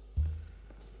knives.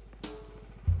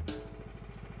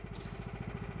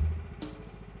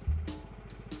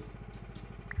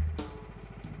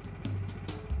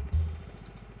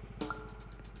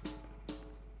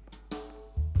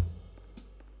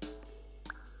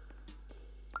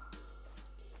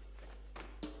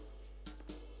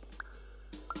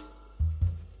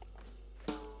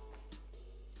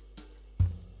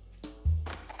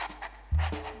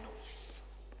 Nice.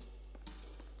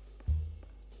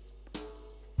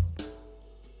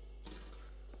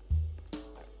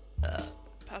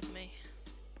 Pardon me.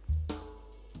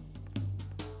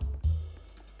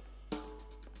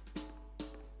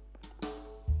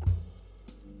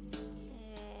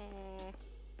 Oh.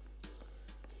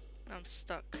 I'm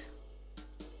stuck.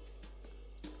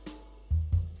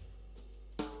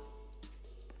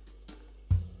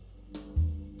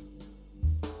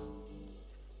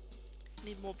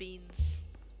 Need more beans.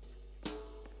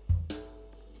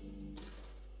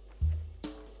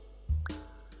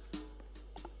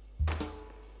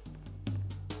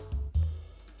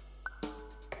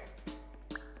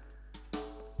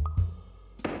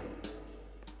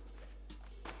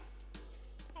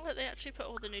 Oh, look, they actually put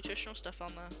all the nutritional stuff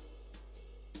on there.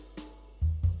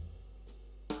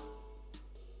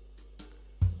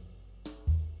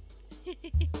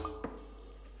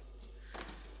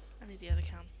 I need the other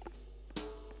can.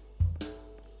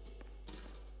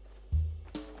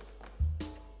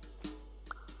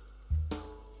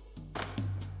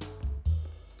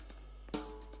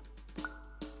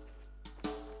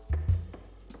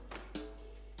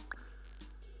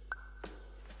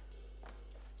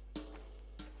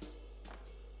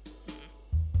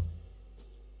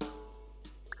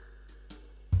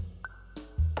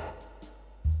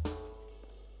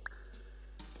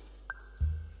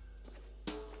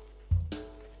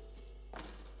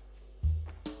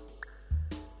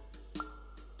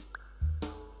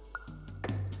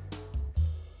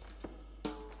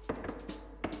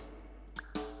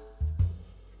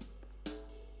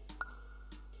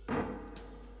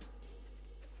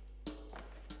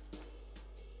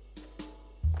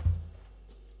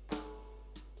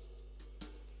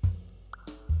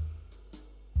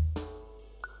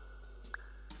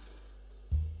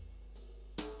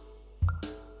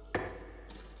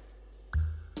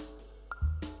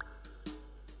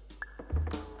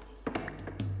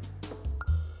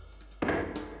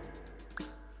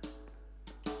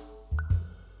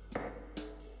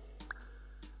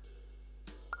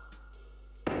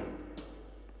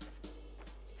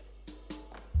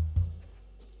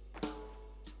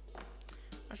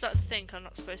 I started to think I'm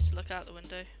not supposed to look out the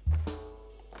window.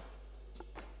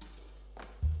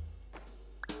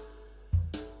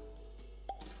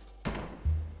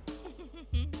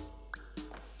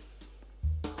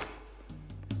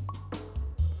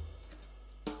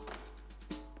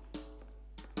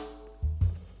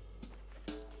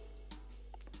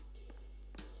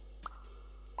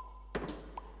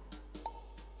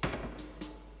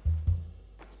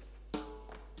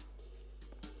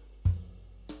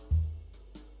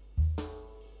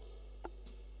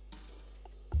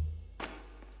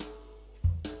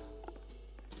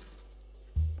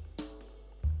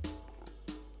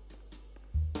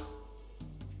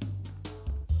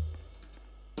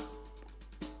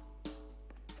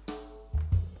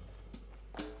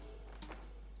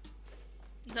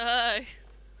 No!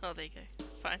 Oh, there you go.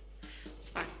 Fine. It's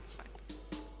fine. It's fine.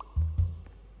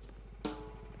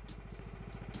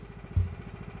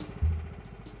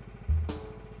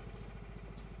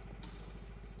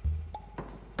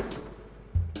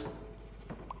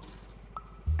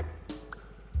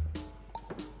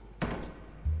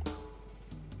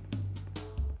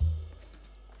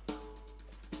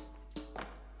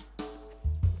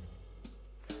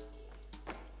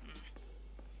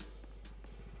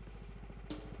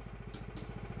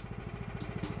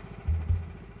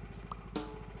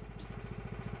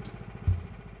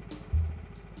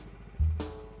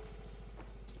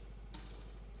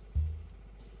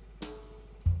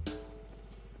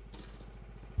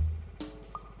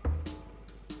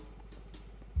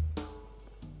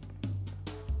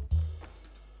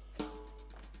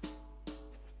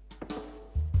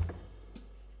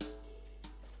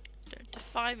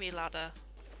 Find me, ladder.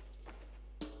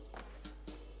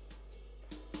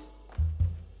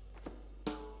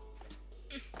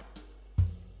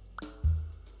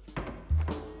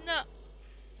 No.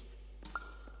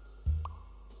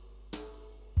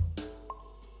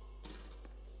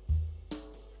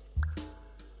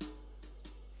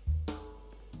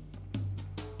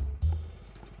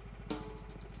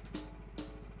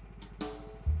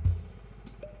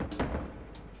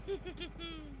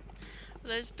 Are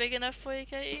those big enough for you,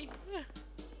 Katie?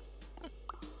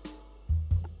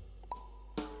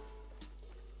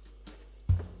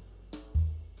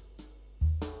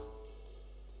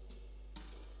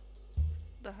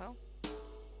 The hell?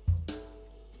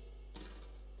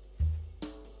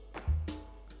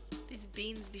 These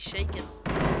beans be shaking.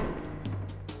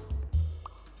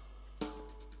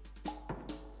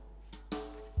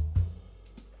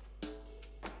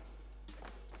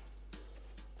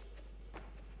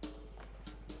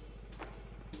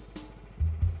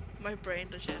 My brain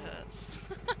legit hurts.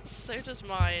 So does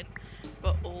mine,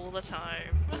 but all the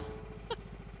time.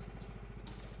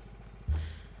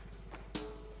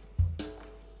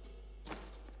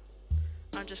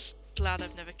 I'm just glad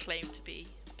I've never claimed to be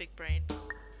big brain.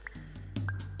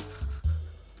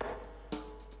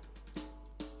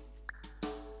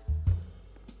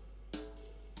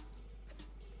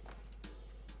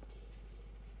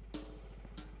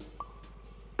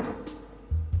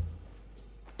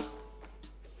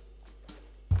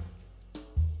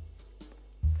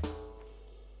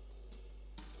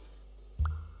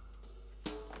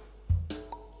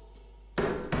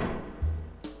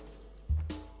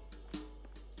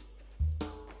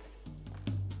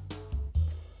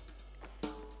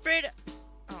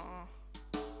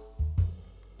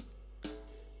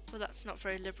 Well, that's not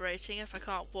very liberating if I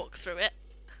can't walk through it.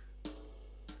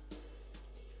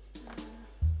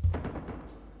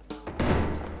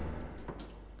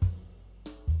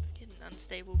 Fucking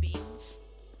unstable beans.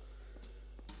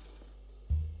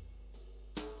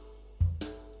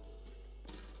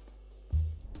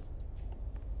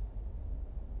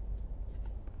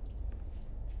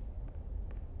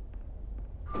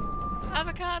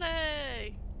 Avocado!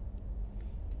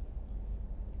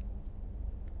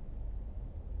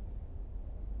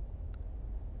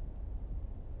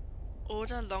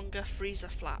 Order longer freezer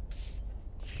flaps.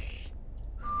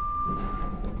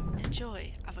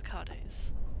 Enjoy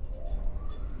avocados.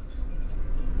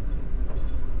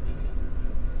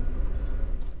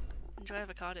 Enjoy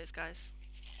avocados, guys.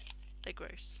 They're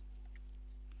gross.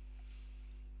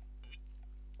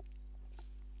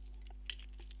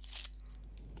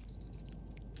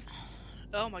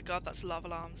 Oh my god, that's lava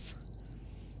alarms.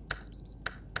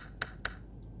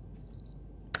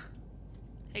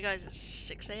 Hey guys, it's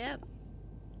 6 AM.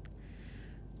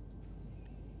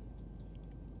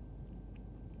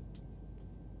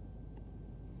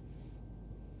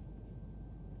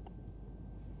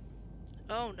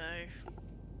 Oh no.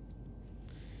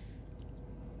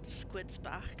 The squid's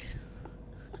back.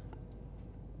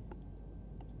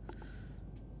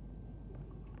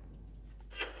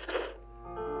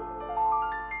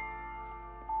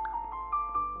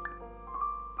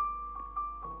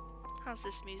 How's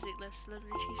this music,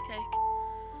 lovely cheesecake?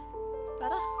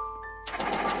 Better?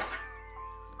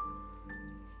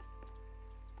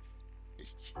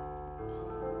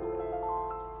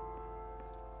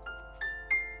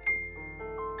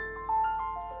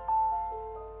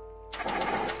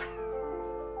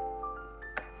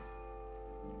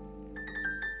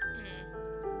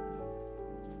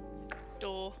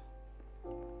 Door.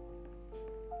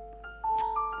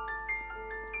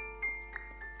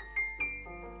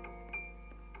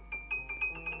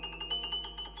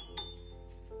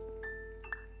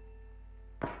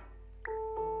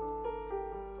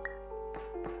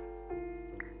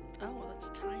 Oh, that's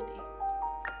tiny.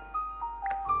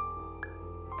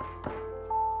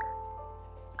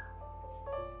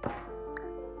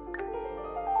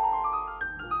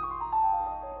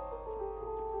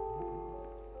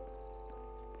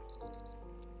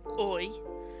 Oi,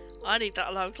 I need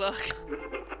that alarm clock.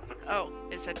 Oh,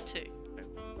 it said 2.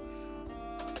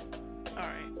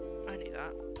 Alright, I need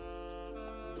that.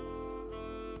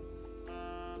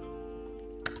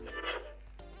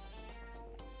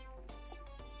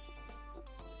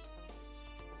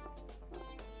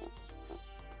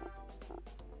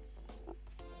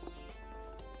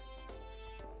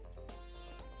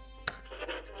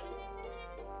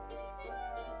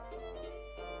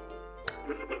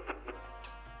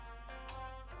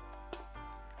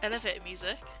 Elevator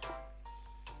music.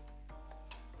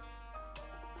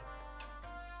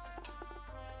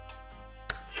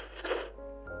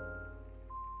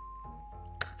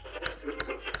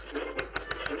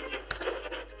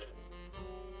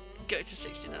 Go to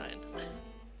 69.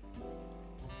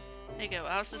 There you go,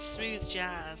 how's the smooth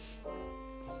jazz?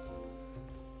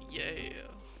 Yeah.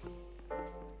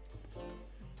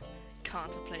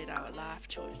 Contemplate our life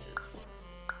choices.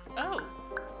 Oh!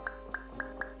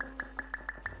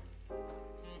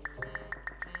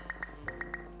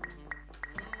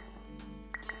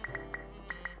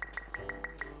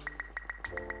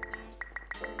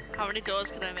 How many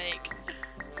doors can I make?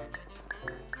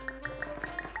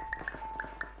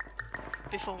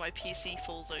 Before my PC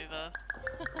falls over.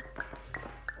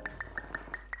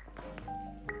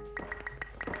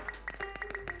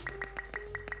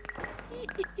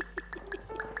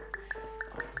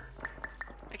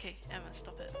 Okay, Emma,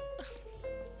 stop it.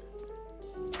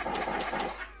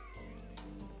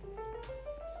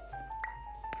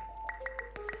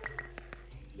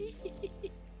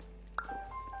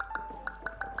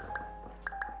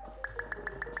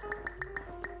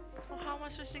 Well, how am I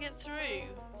supposed to get through?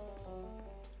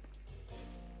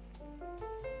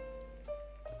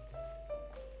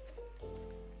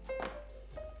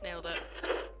 Nailed it.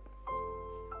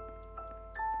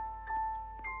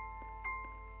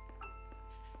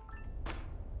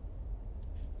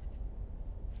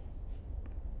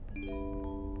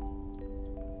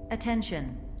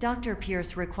 Attention! Dr.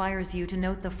 Pierce requires you to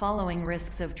note the following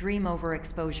risks of dream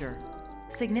overexposure.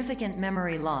 Significant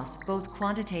memory loss, both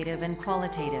quantitative and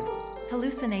qualitative.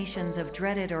 Hallucinations of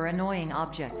dreaded or annoying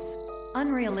objects.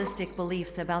 Unrealistic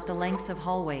beliefs about the lengths of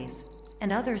hallways.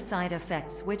 And other side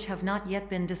effects which have not yet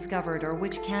been discovered or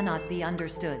which cannot be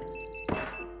understood.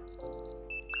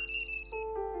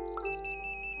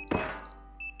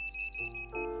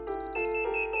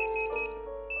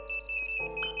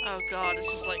 Oh god,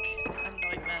 this is like a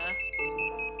nightmare.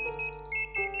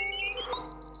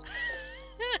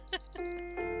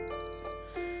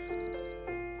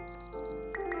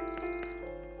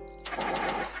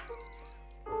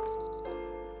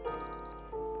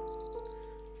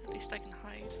 At least I can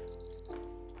hide.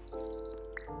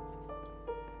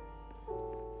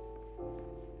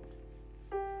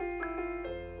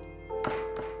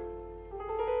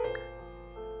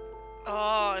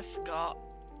 Oh, I forgot.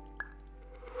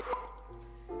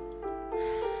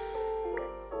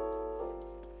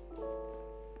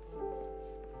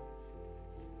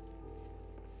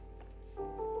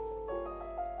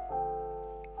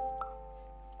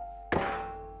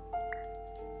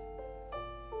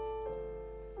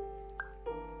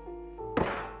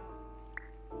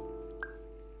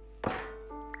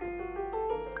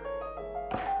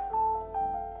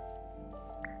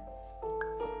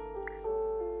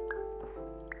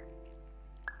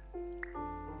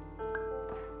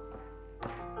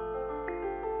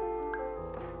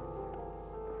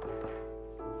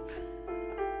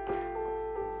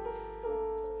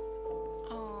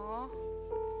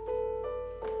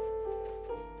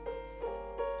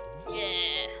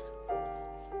 Yeah.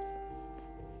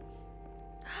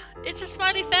 It's a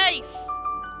smiley face.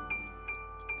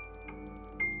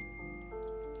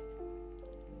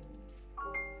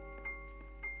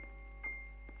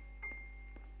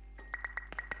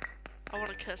 I want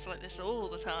to curse like this all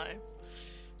the time.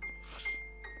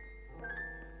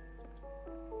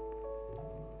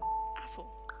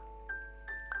 Apple.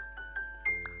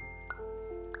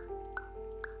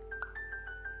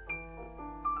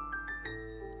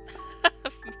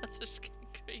 Mother's getting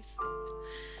crazy.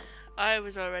 I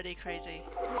was already crazy.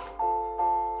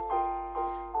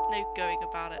 No going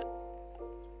about it.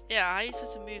 Yeah, how are you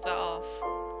supposed to move that off?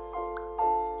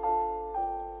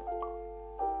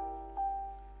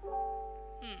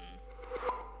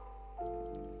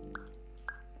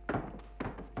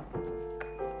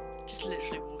 Just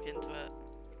literally walk into it.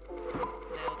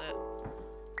 Nailed it.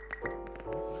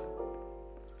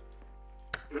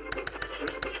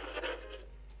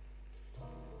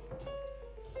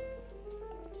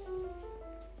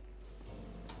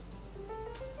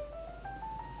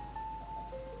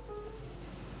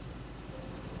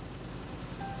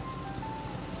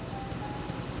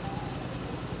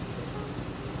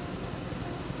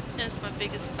 That's my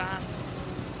biggest fan.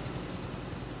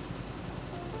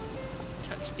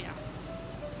 Touch the apple.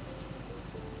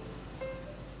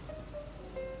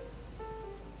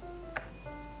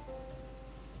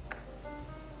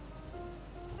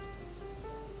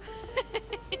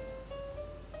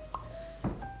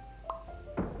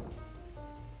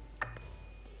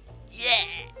 Yeah!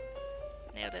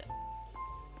 Nailed it.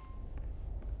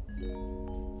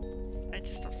 I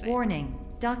just stopped saying. Warning.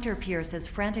 Dr. Pierce is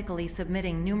frantically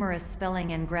submitting numerous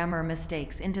spelling and grammar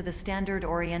mistakes into the standard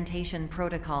orientation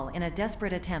protocol in a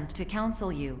desperate attempt to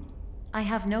counsel you. I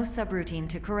have no subroutine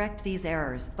to correct these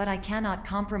errors, but I cannot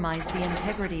compromise the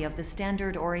integrity of the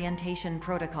standard orientation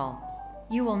protocol.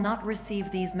 You will not receive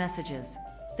these messages.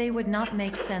 They would not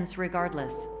make sense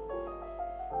regardless.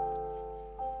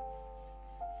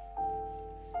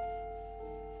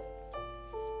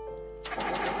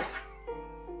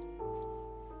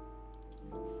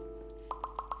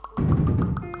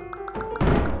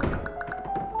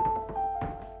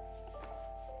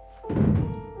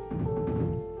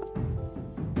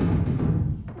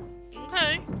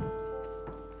 Okay.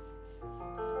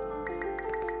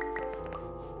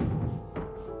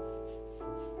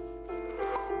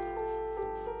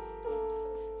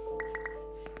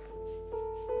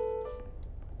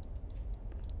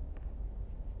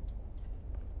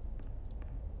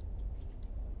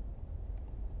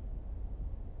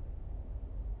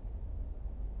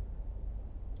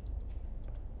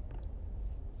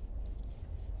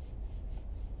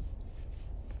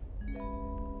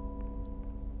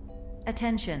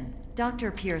 Attention!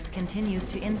 Dr. Pierce continues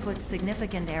to input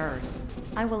significant errors.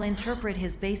 I will interpret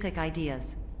his basic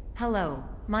ideas. Hello,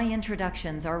 my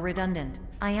introductions are redundant.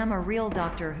 I am a real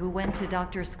doctor who went to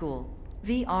doctor school.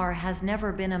 VR has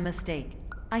never been a mistake.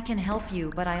 I can help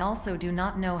you, but I also do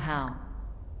not know how.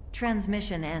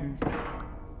 Transmission ends.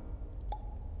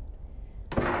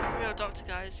 Real doctor,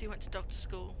 guys. He went to doctor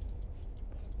school.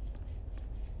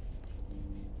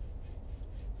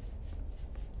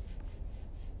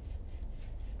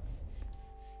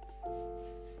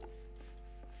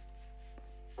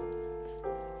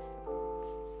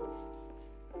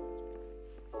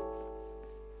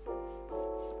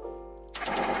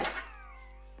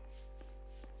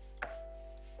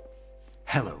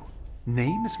 Hello,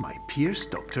 name is my Pierce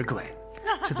Dr. Glenn.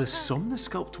 To the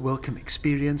Somnosculpt Welcome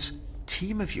Experience,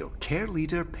 team of your care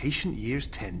leader patient years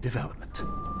 10 development.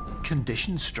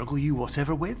 Conditions struggle you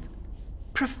whatever with?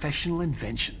 Professional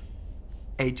invention.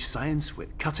 Edge science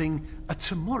with cutting, a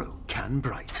tomorrow can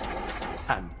bright.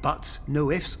 And buts,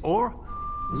 no ifs or,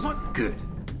 look good.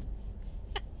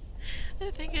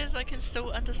 The thing is, I can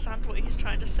still understand what he's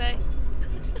trying to say.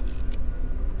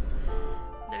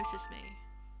 Notice me.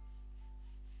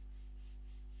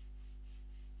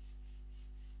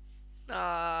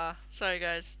 Ah, sorry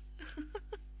guys.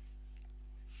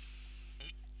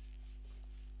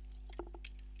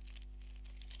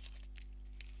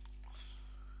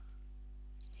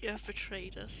 You have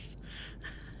betrayed us.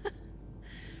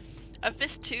 I've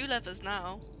missed 2 levers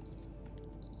now.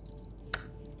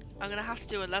 I'm gonna have to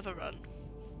do a lever run.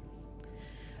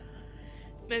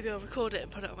 Maybe I'll record it and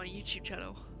put it on my YouTube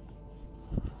channel.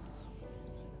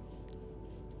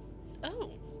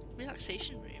 Oh,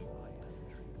 relaxation room.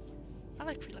 I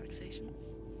like relaxation.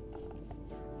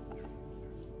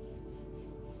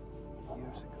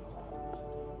 Years ago.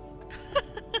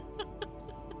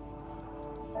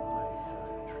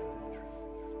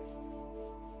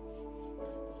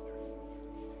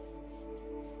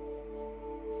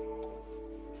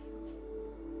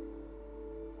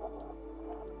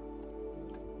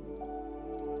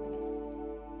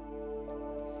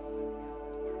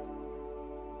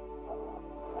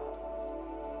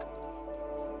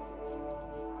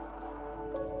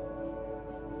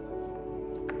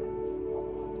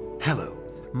 Hello,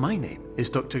 my name is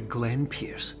Dr. Glenn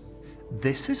Pierce.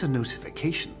 This is a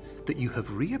notification that you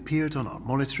have reappeared on our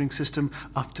monitoring system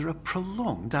after a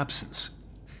prolonged absence.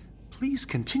 Please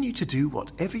continue to do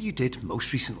whatever you did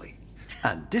most recently,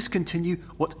 and discontinue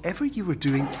whatever you were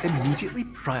doing immediately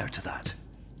prior to that.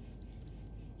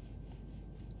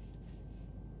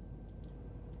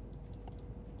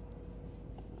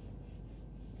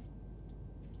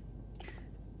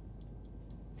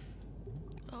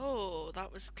 Oh,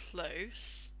 that was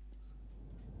close.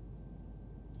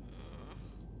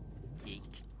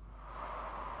 Yeet.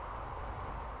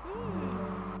 Ooh.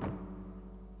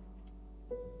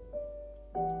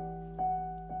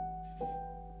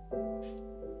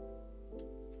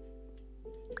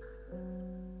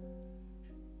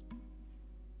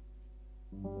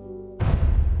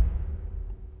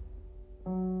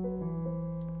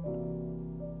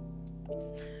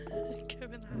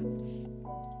 Kevin hats.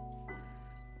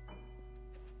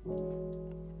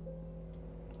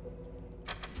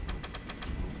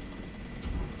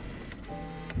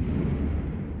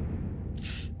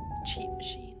 Cheat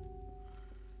machine.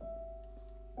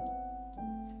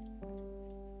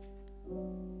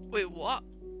 Wait, what?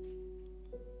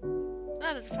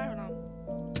 Ah, there's a fire alarm.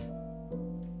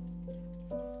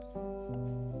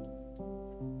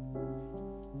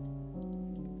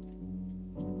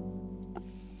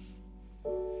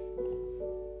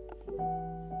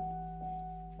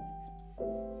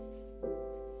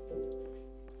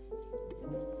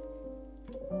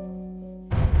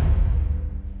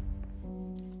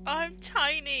 I'm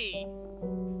tiny.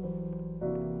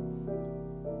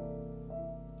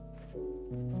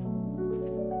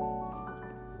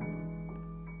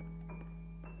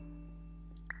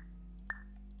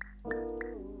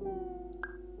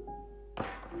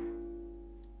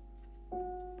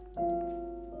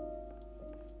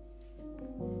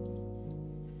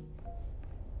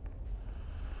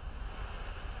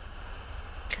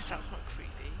 Because that's not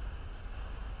creepy.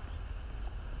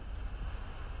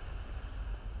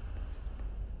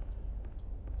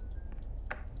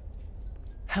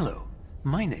 Hello,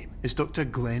 my name is Dr.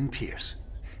 Glenn Pierce.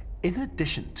 In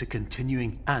addition to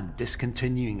continuing and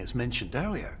discontinuing as mentioned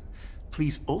earlier,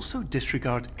 please also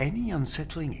disregard any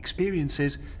unsettling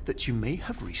experiences that you may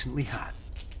have recently had.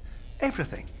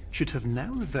 Everything should have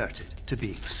now reverted to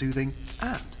being soothing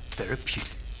and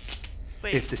therapeutic.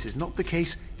 Wait, If this is not the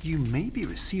case, you may be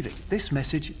receiving this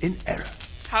message in error.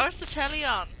 how is the telly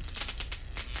on?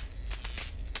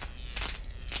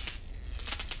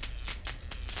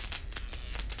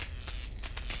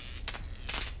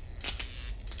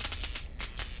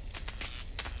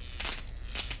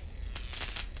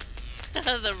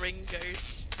 The ring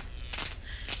ghost.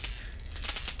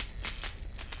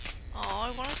 Oh,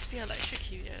 I want it to be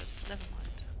electrocuted. Never mind.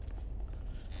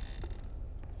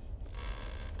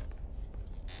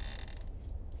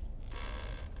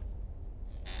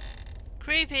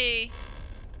 Creepy.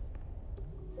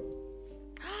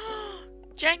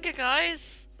 Jenga,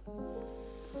 guys.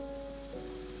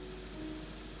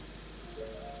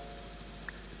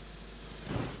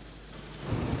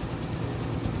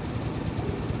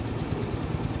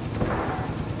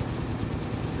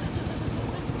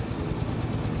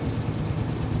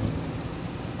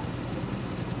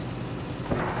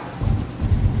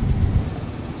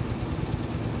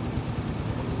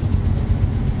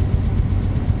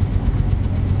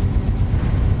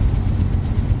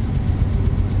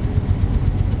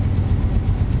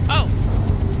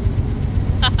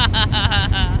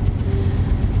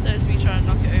 There's me trying to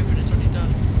knock it over and it's already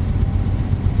done.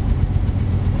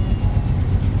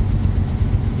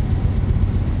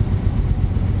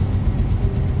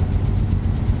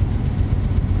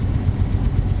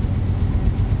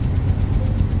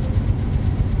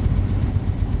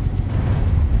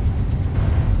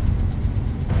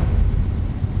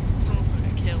 Someone's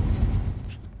gonna get killed.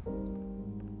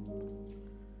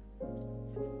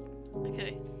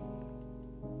 Okay.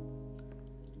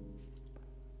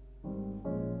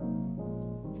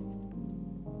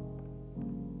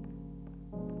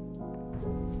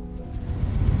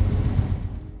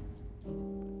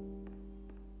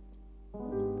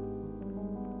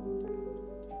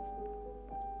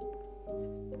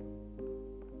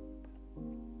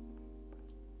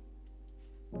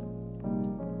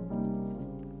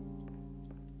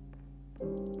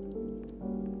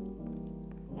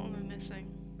 What am I missing?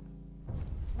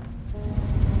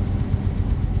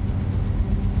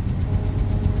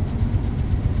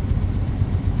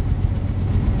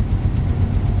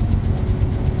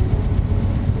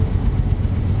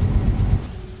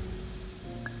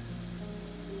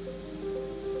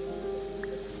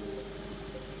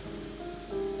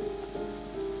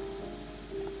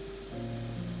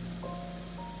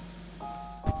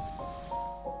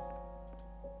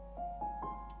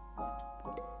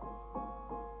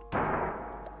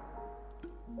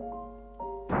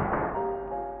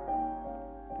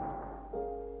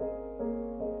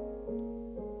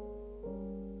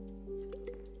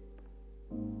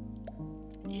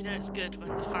 You know it's good when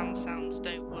the fan sounds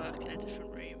don't work in a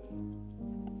different room.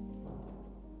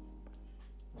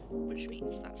 Which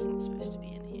means that's not supposed to be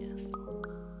in here.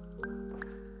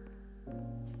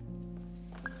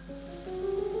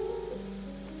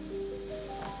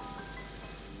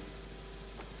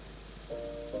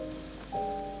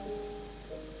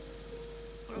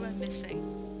 What am I missing?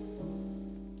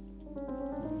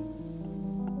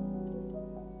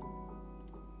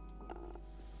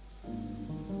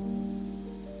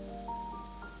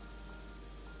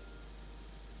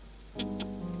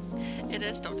 It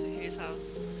is Doctor Who's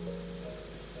house.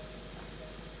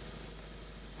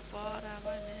 What am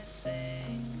I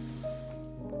missing?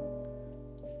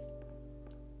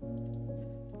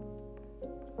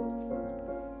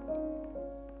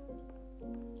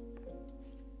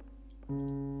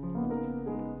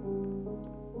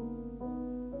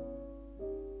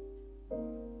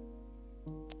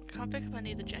 I can't pick up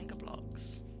any of the Jenga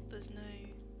blocks. There's no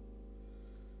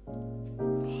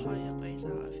higher ways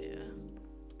out of here.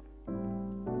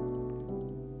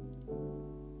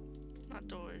 That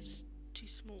door is too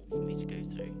small for me to go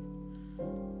through.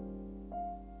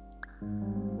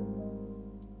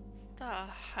 The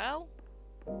hell?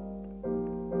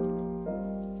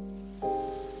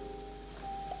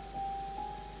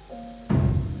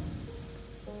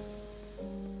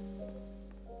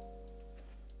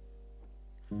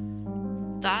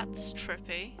 That's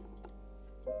trippy.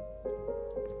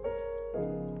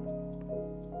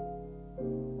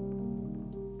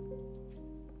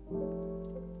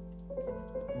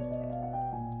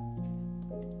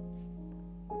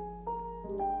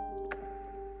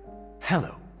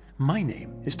 Hello, my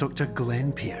name is Dr.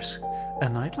 Glenn Pierce,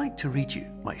 and I'd like to read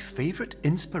you my favourite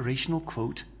inspirational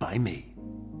quote by me.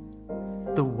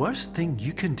 The worst thing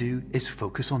you can do is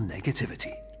focus on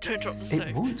negativity. Don't drop the soap.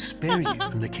 It won't spare you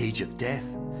from the cage of death,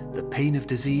 the pain of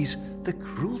disease, the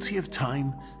cruelty of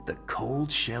time, the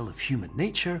cold shell of human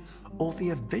nature, or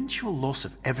the eventual loss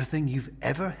of everything you've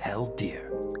ever held dear.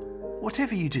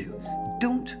 Whatever you do,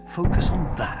 don't focus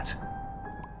on that.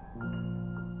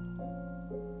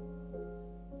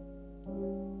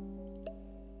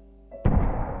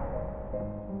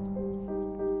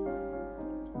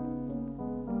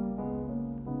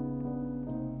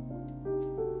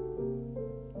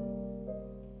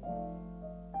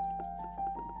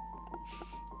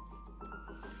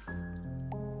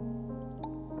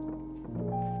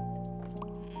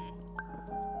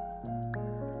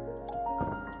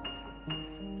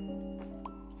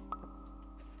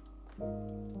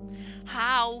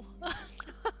 How? Oh,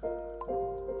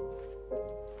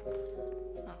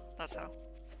 that's how.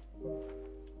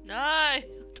 No! I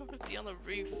don't want to be on the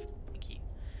roof. Thank you.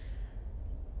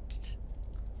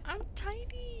 I'm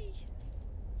tiny!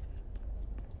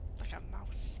 Like a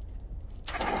mouse.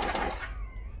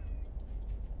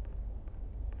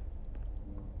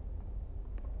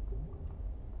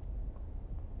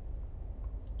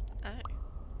 Oh.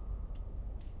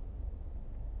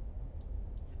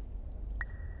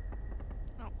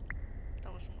 Oh,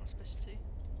 that wasn't what I was supposed to do.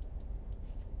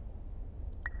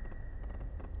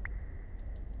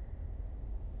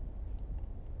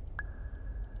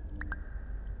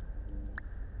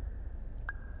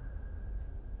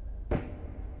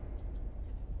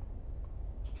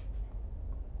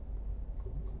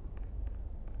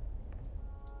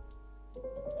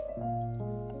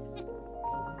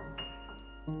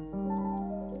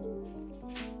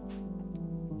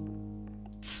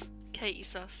 Katie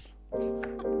sus.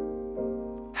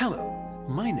 Hello,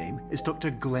 my name is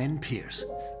Dr. Glenn Pierce,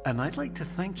 and I'd like to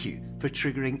thank you for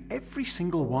triggering every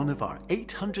single one of our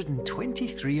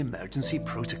 823 emergency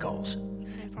protocols. No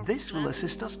problem, This will Glenn.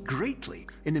 assist us greatly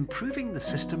in improving the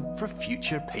system for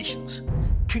future patients.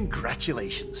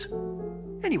 Congratulations.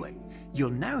 Anyway,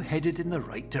 you're now headed in the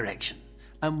right direction,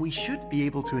 and we should be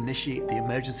able to initiate the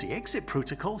emergency exit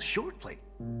protocol shortly.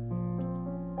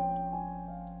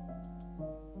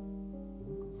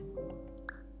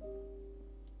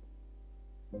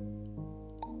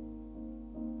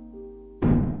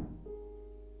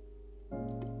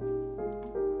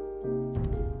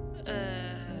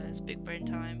 It's big brain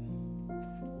time.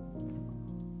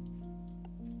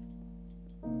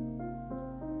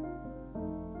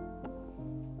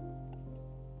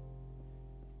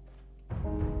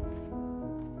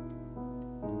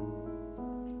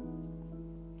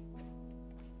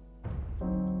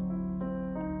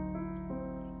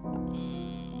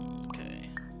 Okay.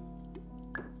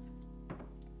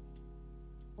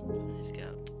 Let's get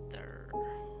up there.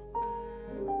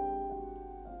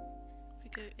 If we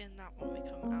go in that one, we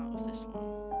come out of this one.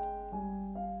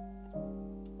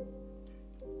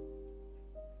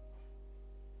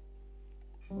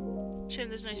 Shame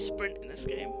there's no sprint in this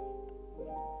game.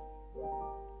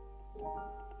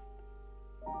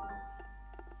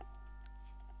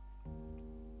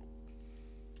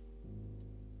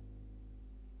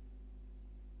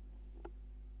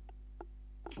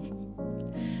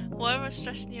 Why am I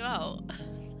stressing you out?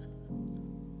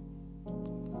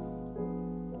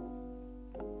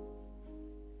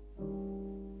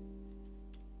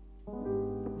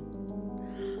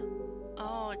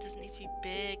 Oh, it doesn't need to be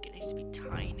big, it needs to be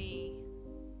tiny.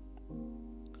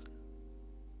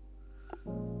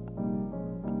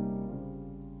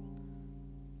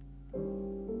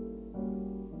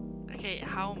 Okay,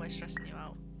 how am I stressing you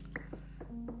out?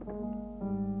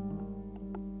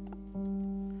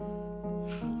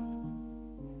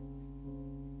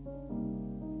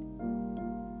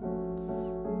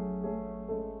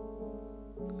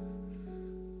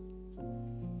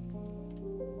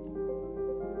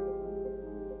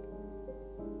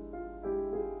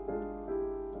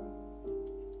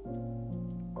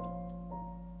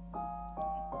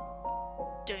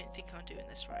 Don't think I'm doing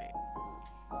this right.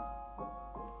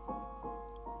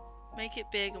 Make it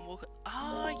big and walk.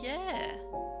 Ah, yeah.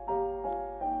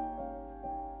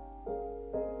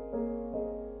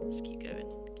 Just keep going.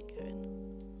 Keep going.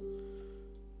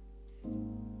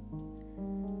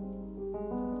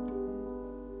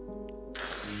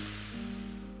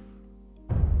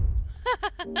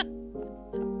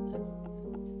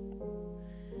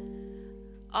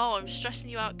 I'm stressing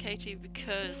you out, Katie,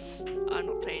 because I'm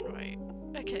not playing right.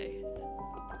 Okay.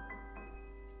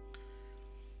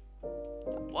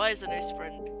 Why is there no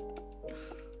sprint?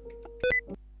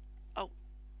 Oh.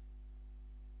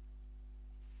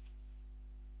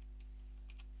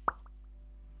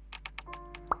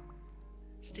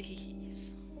 Sticky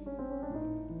keys.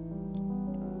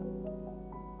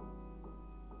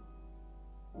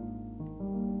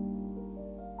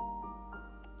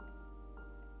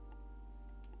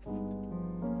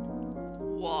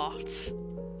 What?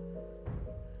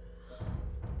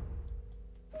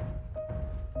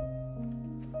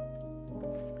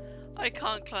 I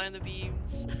can't climb the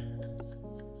beams.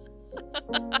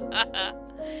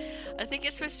 I think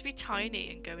it's supposed to be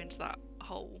tiny and go into that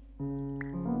hole.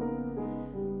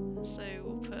 So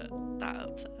we'll put that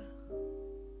up there.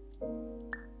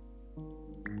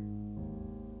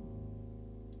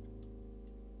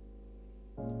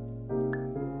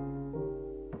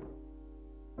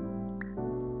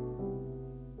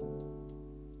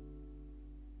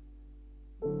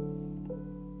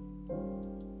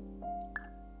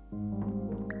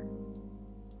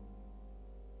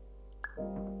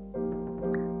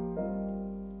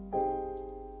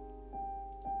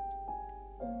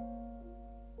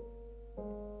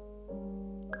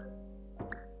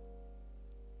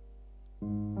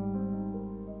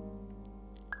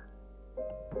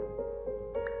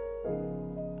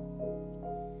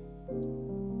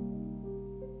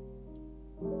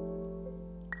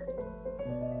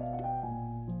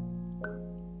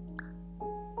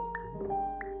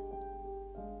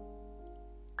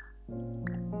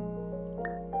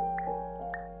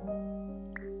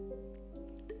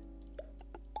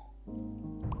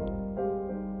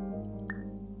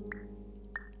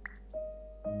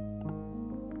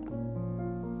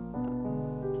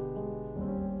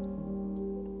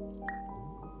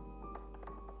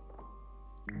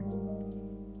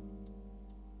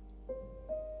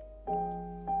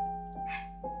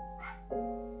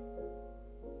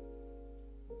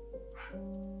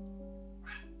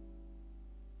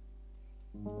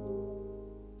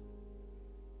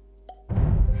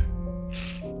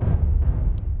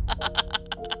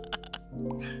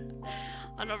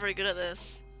 I'm not very good at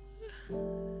this.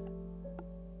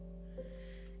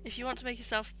 If you want to make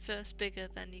yourself first bigger,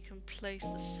 then you can place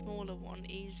the smaller one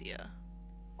easier.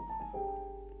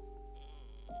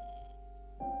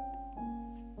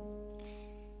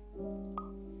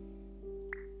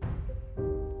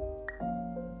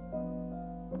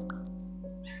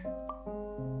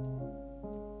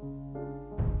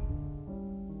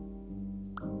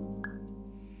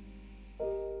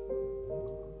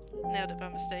 Nailed it by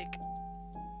mistake.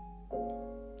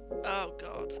 Oh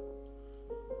god.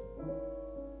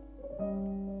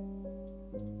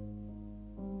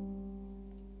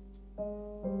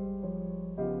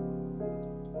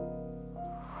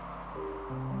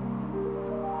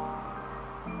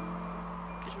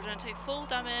 Because we're going to take full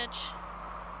damage.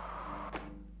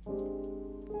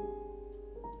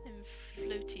 I'm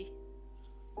floaty.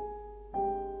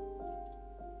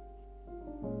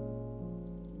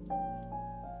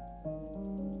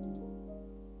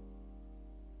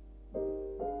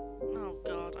 Oh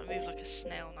god, I move like a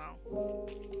snail now.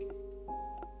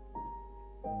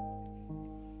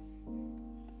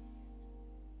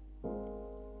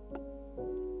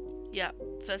 Yeah,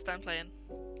 first time playing.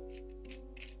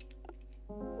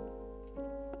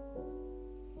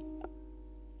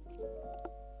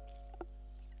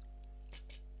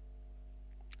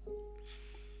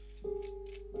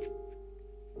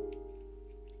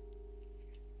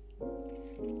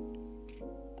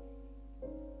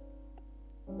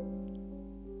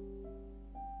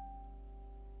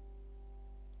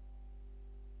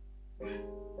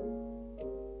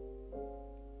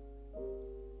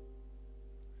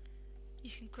 You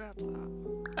can grab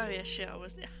that. Oh yeah, shit, I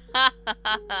was there.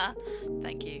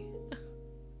 Thank you.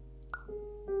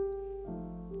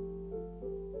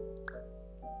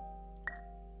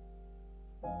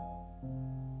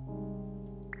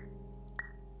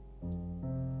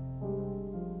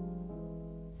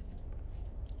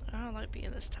 I don't like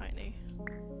being this tiny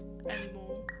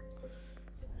anymore.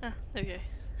 Ah, there we go.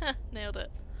 Ha, nailed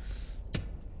it.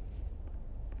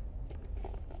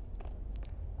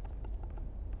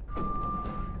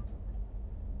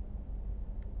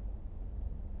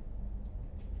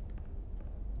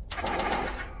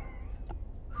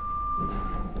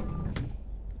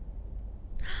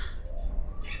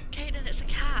 Kaden, it's a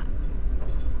cat.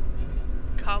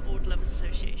 Cardboard Lovers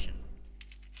Association.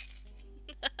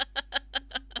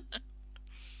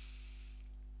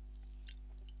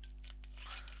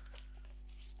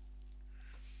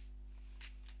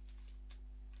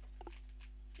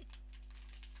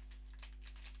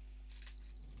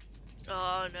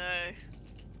 Oh no.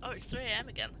 Oh, it's 3 AM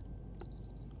again.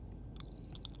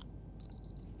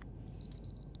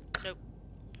 Nope.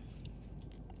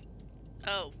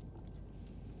 Oh.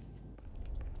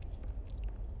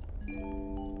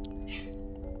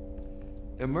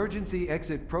 Emergency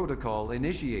exit protocol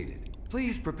initiated.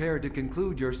 Please prepare to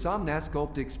conclude your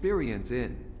Somnasculpt experience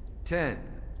in 10,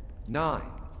 9,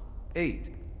 8.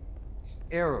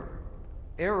 Error.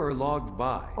 Error logged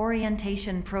by.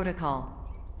 Orientation protocol.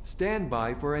 Stand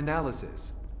by for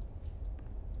analysis.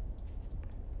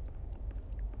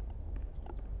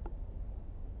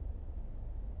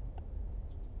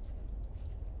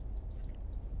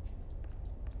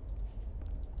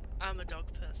 I'm a dog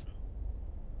person.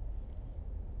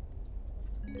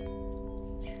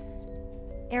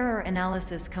 Error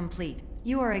analysis complete.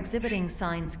 You are exhibiting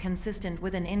signs consistent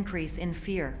with an increase in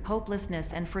fear,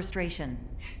 hopelessness, and frustration.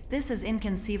 This is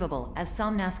inconceivable, as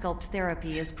Somnasculpt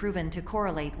therapy is proven to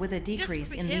correlate with a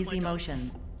decrease in these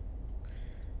emotions.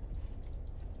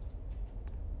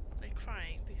 They're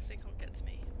crying because they can't get to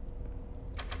me.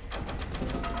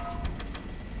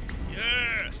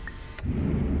 Yes!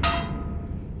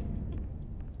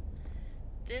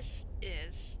 This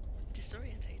is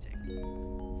disorientating.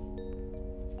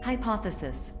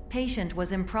 Hypothesis. Patient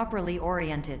was improperly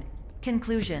oriented.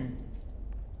 Conclusion.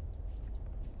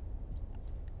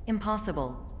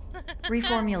 Impossible.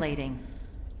 Reformulating.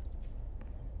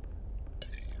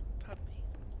 Pardon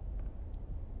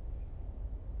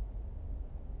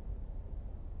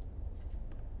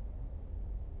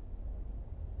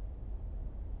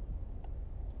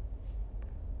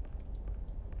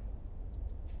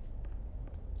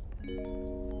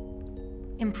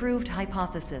me. Improved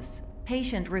hypothesis.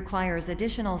 Patient requires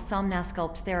additional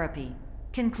Somnasculpt therapy.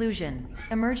 Conclusion.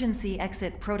 Emergency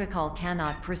exit protocol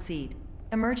cannot proceed.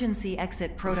 Emergency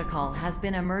exit protocol has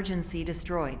been emergency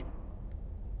destroyed.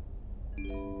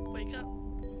 Wake up.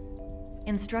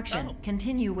 Instruction. Oh.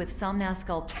 Continue with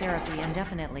Somnasculpt therapy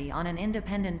indefinitely on an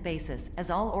independent basis, as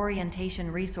all orientation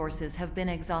resources have been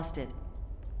exhausted.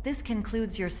 This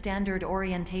concludes your standard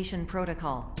orientation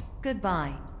protocol.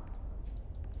 Goodbye.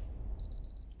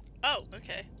 Oh,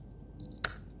 okay.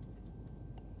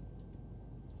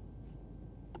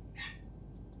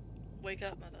 Wake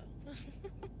up, mother.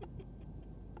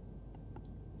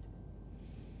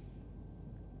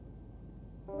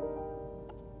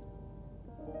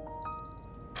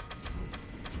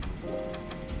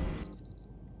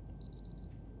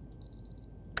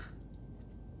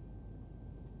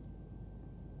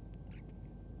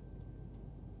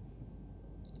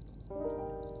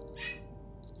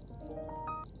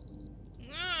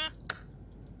 Ah.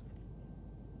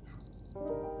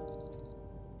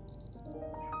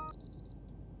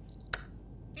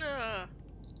 Ah.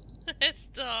 It's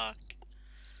dark.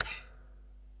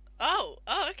 Oh,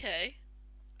 okay.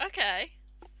 Okay.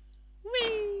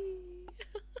 Whee!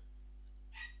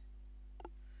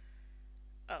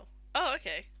 Oh,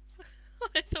 okay.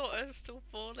 I thought I was still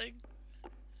falling.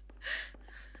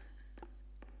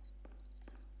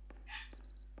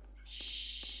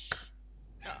 Shh.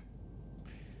 Oh.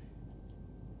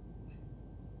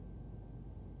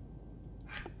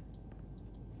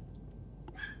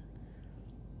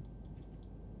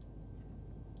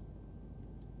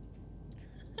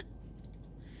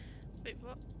 Wait,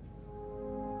 what?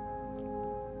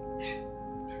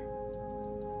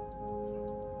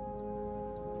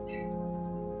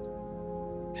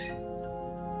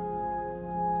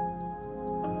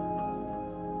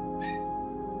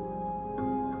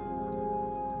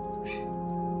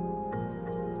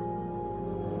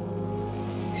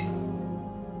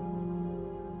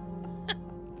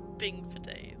 Bing for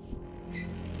days.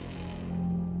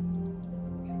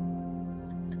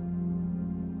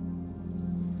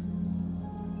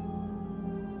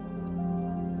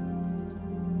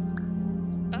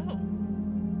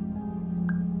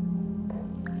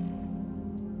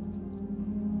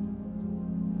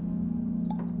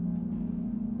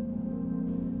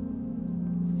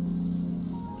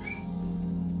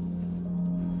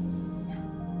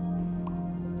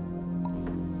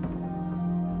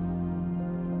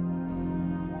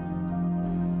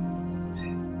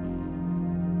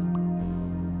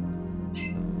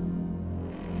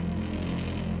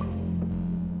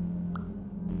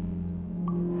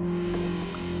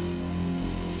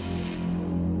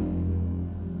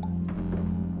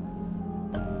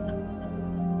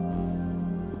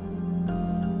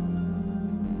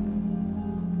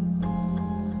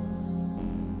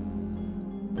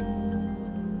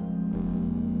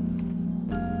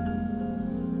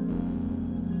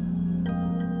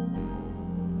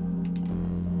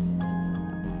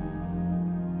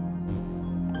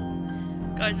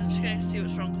 Guys, I'm just going to see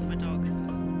what's wrong with my dog.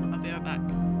 I'll be right back.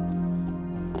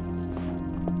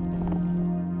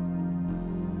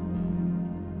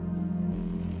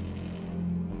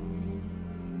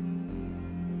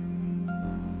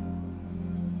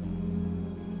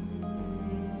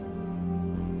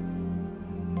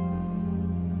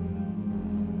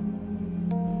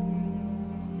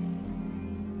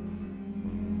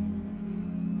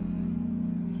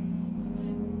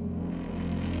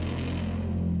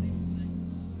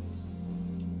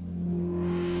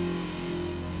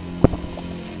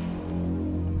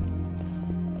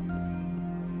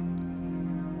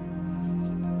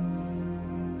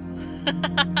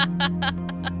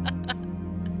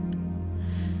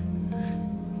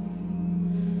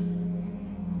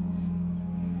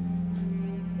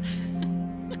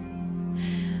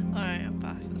 Alright, I'm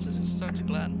back. This is Dr.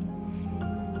 Glenn.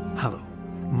 Hello,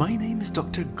 my name is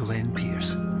Dr. Glenn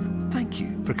Pierce. Thank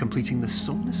you for completing the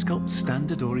Somnosculpt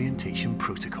Standard Orientation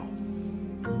Protocol.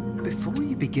 Before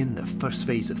you begin the first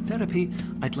phase of therapy,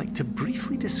 I'd like to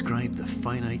briefly describe the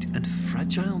finite and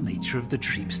fragile nature of the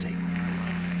dream state.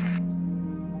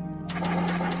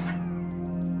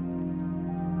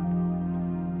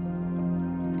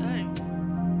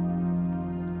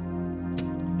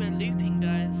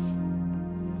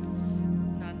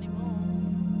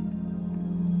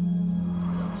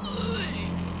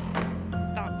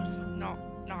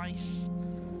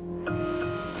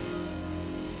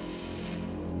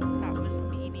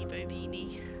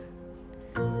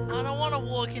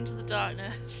 Into the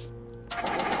darkness. Am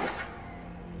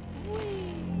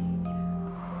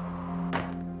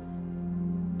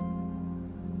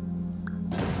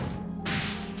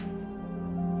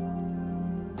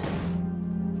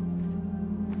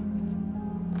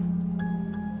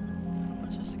I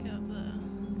supposed to get up there?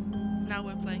 Now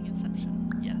we're playing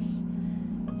Inception. Yes.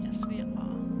 Yes, we are.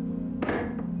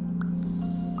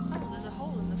 Oh, there's a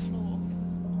hole in the floor.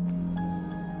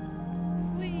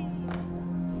 Whee!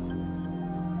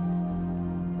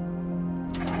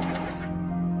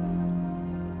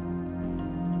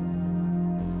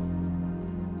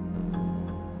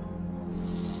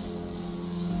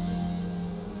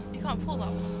 You can't pull that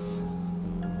one.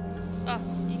 Ah,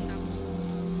 you can.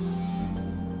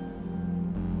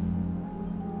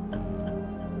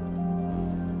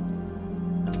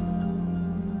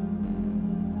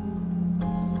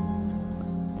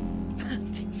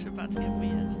 Things are about to get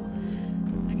weird.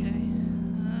 Okay.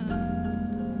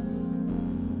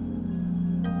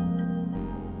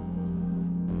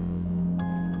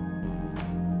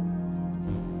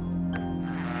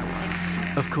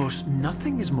 Of course,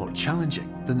 nothing is more challenging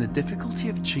than the difficulty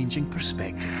of changing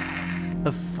perspective,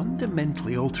 of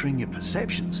fundamentally altering your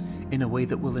perceptions in a way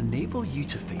that will enable you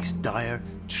to face dire,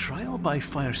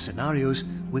 trial-by-fire scenarios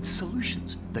with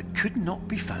solutions that could not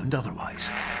be found otherwise.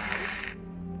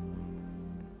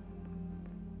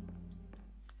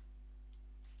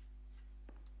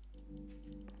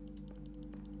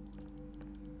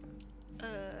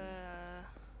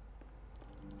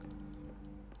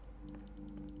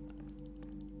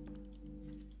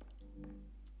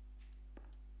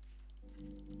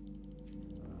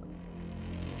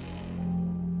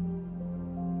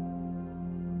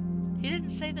 He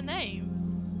didn't say the name.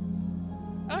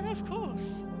 Oh no, of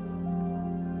course.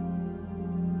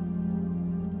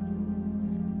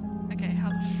 Okay, how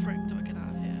the frick do I get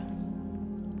out of here?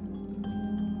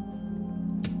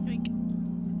 Yoink.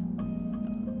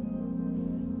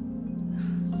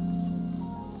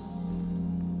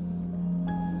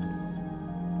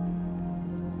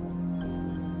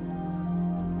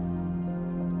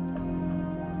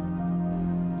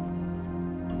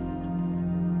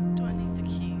 Do I need the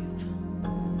cube?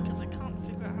 Because I can't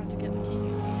figure out how to get the cube.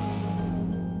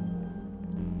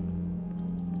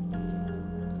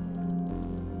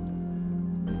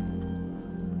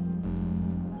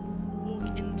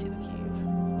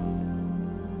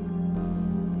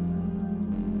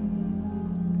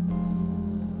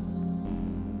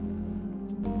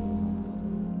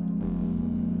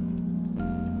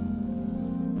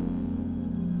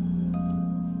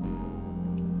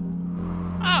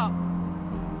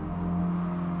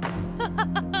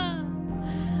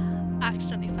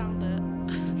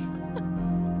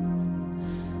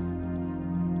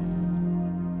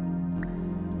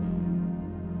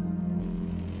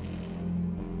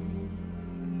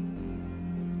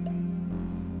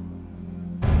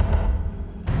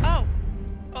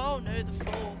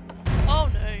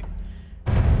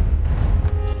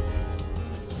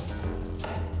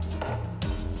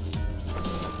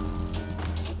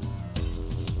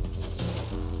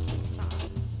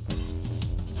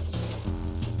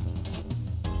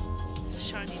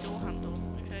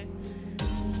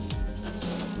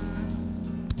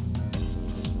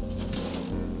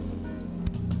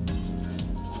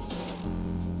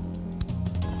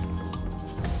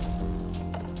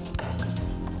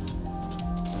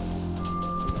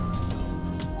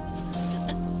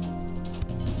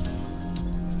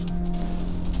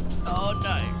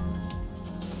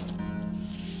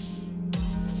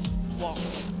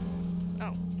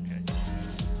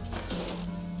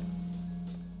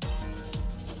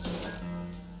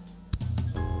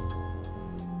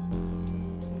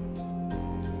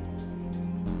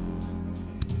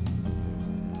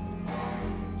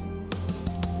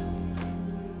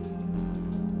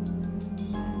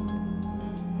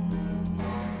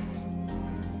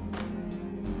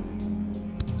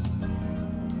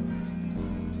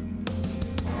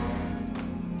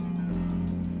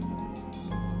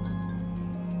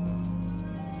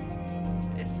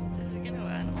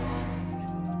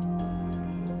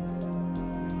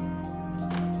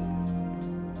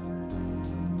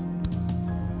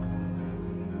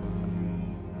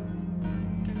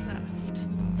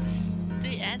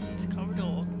 end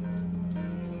corridor.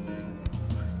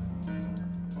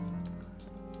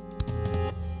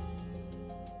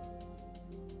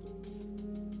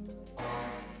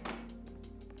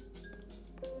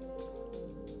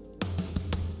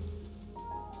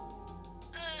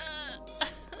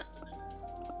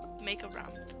 Make a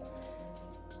ramp.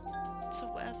 To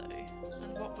where though?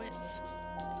 And what width?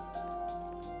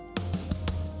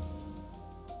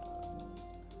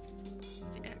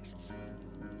 The exit.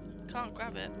 Can't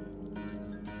grab it.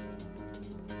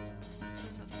 Is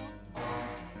there another one?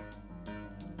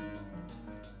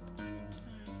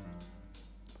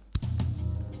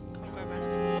 Can't grab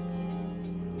anything.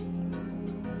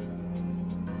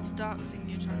 Dark thing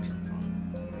the attraction on.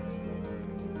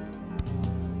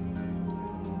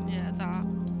 Yeah, that.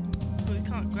 But we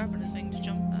can't grab anything to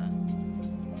jump there.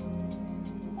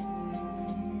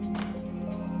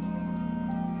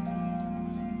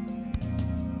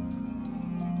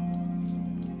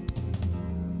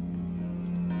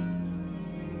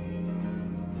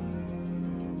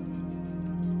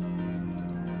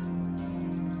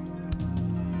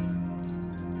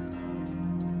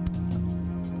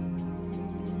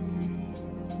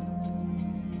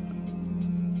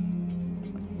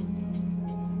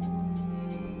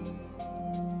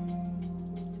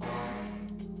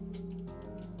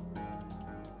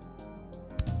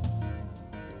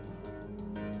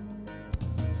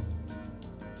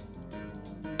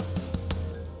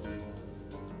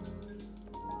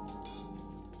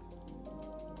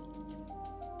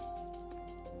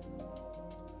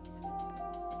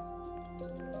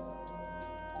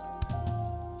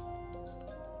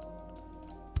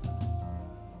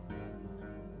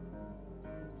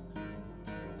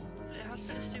 It has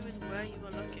something to do with where you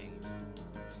are looking.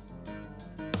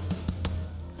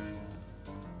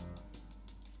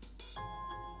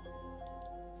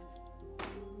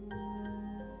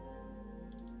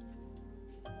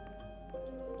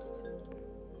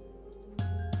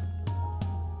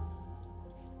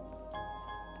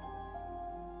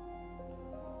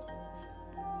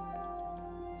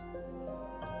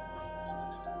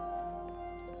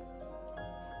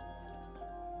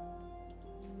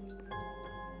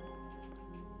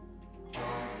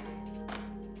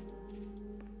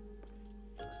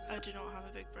 I do not have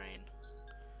a big brain.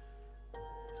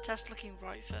 Test looking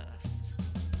right first.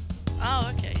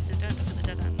 Oh, okay, so don't look at the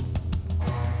dead end.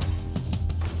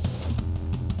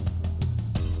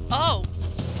 Oh!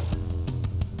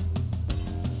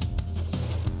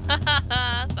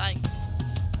 Hahaha, thanks.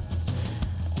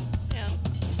 Yeah.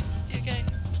 You okay?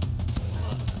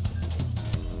 What?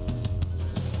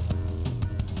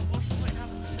 What's the point in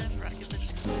having the server rack if they're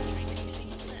just going to be 3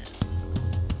 PCs in it?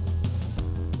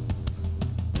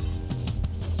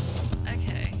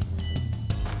 Okay.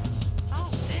 Oh,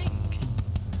 ding!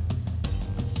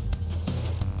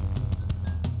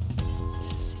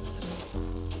 This is super cool.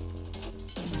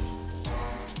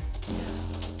 Yeah.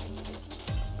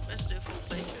 Let's do a full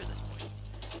playthrough at this point.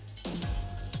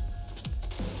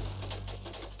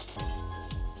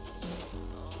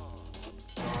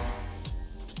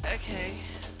 Okay,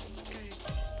 let's go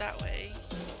that way.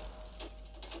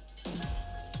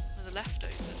 Where the left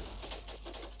opens.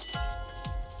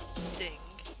 Ding.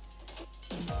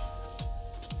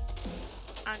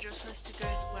 And you're supposed to go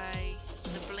the way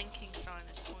the blinking sign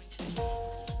is pointing.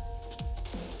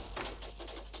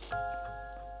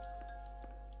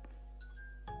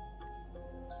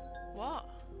 What?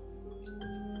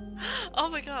 Oh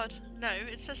my god, no,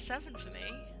 it says 7 for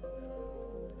me.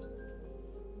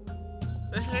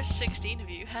 But there's 16 of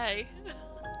you, hey.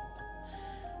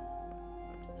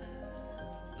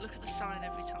 Look at the sign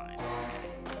every time.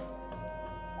 Okay.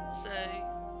 So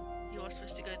you are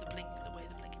supposed to go the way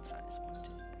the blinking sign is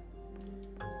pointing.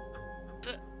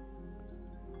 But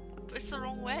it's the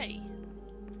wrong way.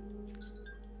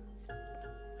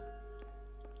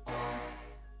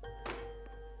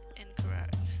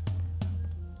 Incorrect.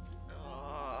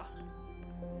 Oh.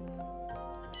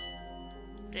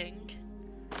 Ding.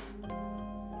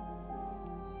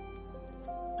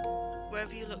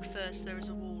 Wherever you look first, there is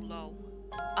a wall, lol.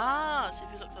 Ah, so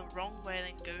if you look the wrong way,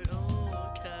 then go.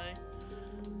 Oh, okay.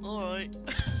 Alright.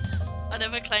 I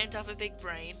never claimed to have a big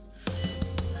brain.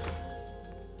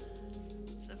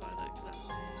 So if I look that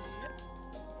way.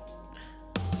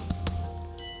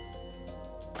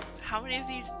 How many of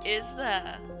these is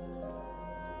there?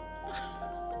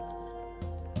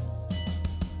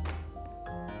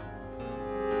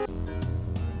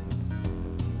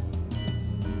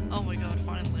 Oh my god,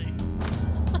 finally.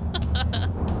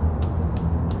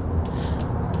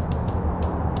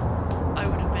 I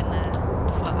would have been there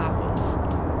for hours.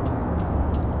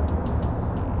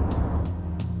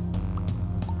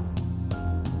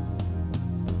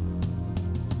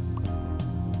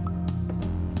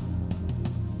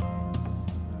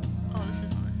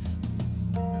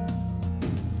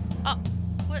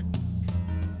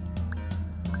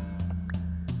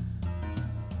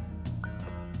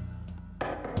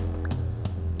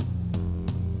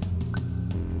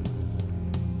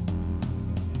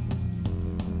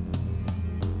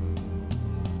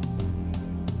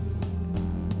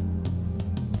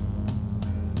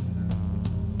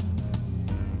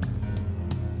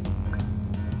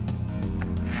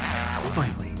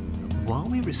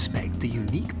 respect the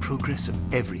unique progress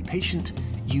of every patient,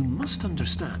 you must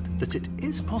understand that it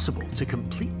is possible to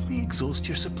completely exhaust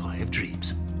your supply of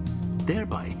dreams,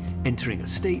 thereby entering a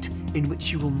state in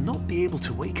which you will not be able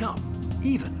to wake up,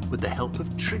 even with the help of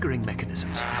triggering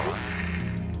mechanisms.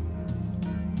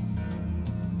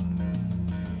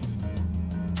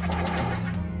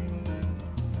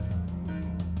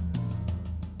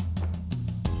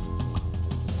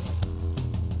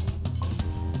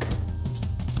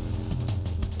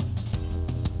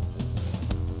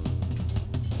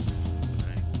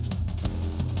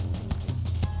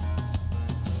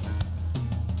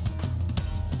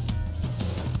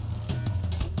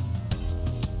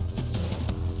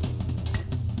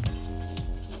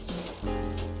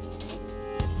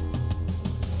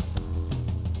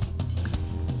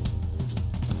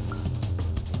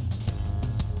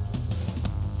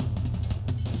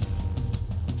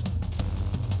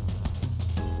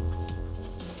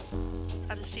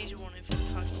 Add a seizure warning for the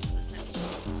title for this next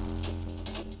part.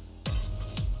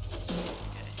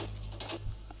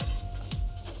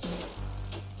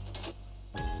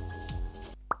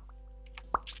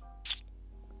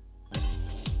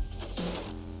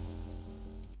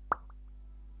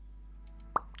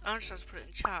 I'm just have to put it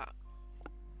in chat.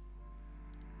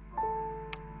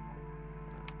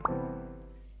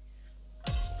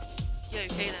 Yeah,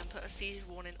 okay then, put a seizure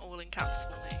warning all in caps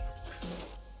for me.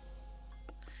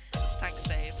 Thanks,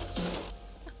 babe.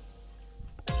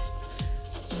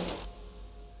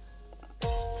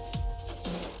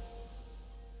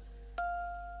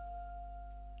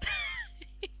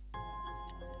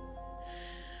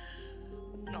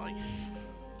 Nice.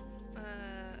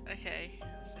 Okay,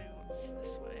 so what's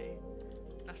this way?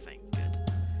 Nothing. Good.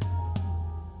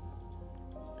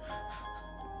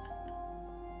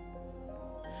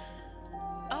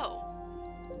 Oh.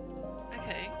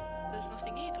 Okay, there's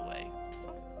nothing either way. What the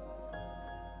fuck?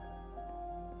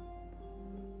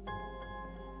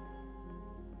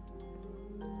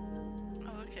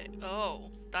 Oh, okay.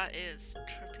 Oh, that is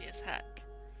trippy as heck.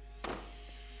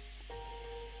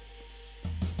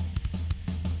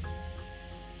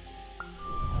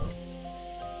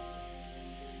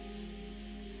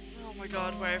 Oh my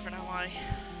god, where even am I?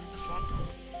 This one.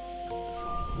 This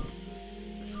one.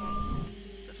 This one.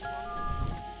 This one.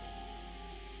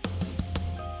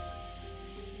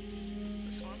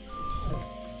 This one.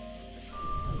 This one.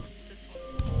 This one.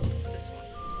 This one.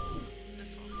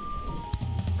 This one.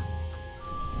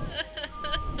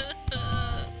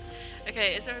 Okay,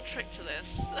 is there a trick to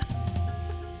this?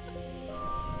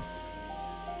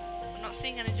 I'm not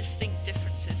seeing any distinct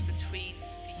differences between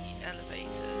the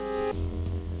elevators.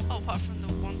 Oh, apart from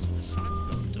the ones with the signs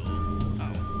above the door.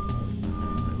 Oh.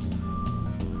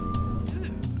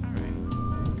 Ooh, arrow.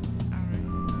 Arrow.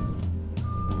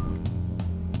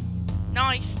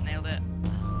 Nice! Nailed it.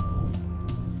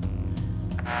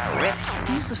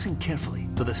 Please listen carefully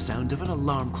for the sound of an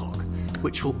alarm clock,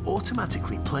 which will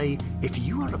automatically play if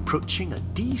you are approaching a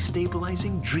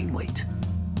destabilizing dream weight.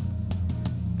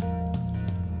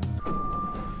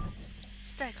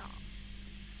 Stay calm.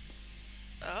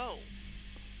 Oh.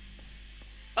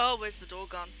 Oh, where's the door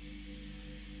gone?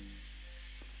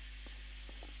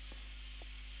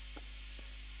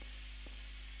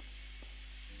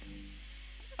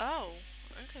 Oh,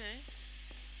 okay.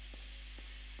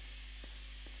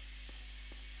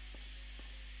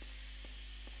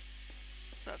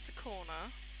 So that's the corner.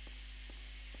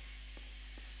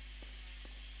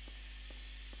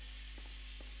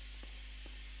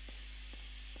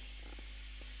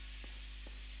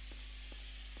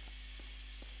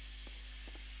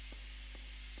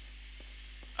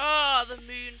 Ah, the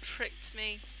moon tricked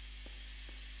me.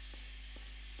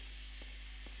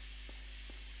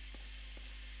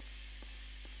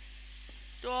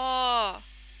 Oh,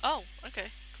 oh,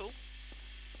 okay, cool.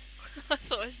 I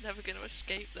thought I was never going to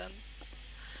escape then.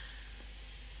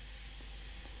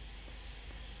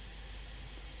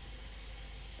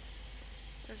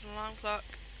 There's an alarm clock.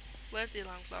 Where's the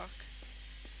alarm clock?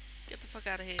 Get the fuck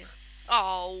out of here.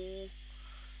 Oh.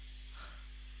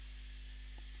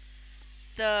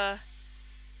 The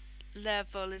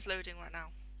level is loading right now.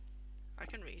 I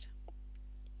can read.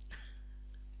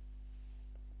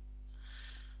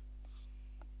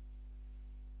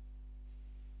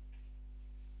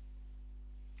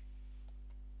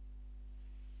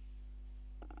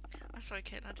 I'm sorry,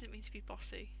 kid. I didn't mean to be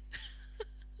bossy.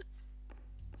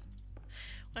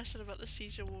 When I said about the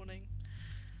seizure warning.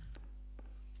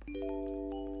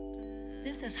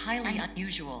 This is highly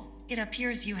unusual. It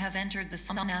appears you have entered the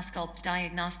Somnasculpt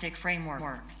diagnostic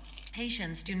framework.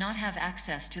 Patients do not have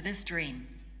access to this dream.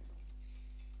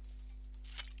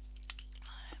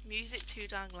 Music too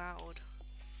dang loud.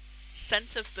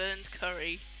 scent of burned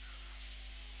curry.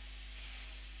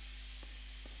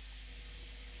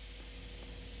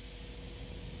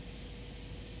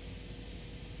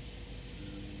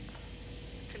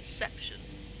 Conception.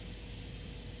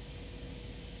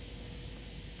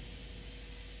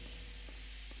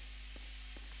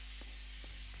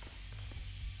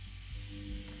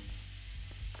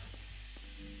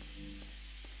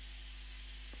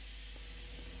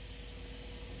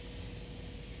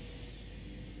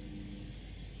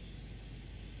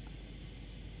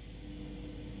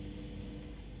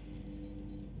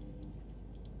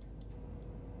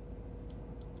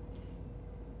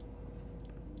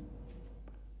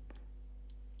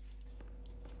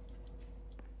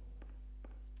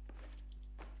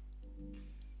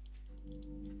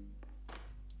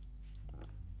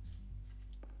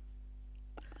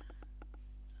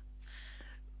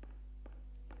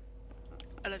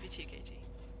 I love you too, Katie.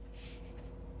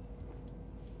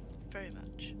 Very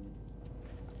much.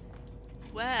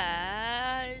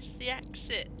 Where's the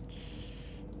exit?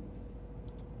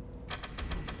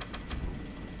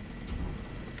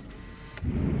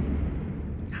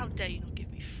 How dare you not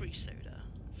give me free soda?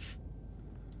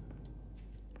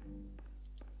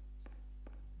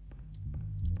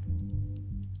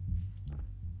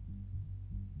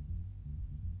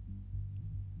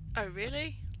 Oh,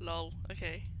 really? Lol.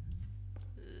 Okay.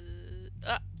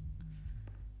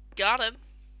 Got him.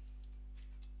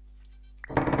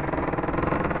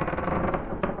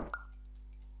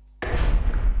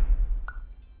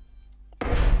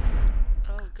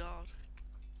 Oh God.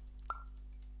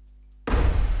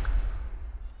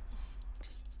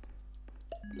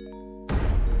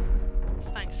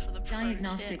 Thanks for the pro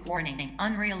Diagnostic tip. warning.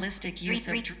 Unrealistic use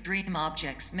of dream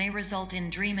objects may result in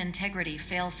dream integrity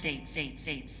fail states.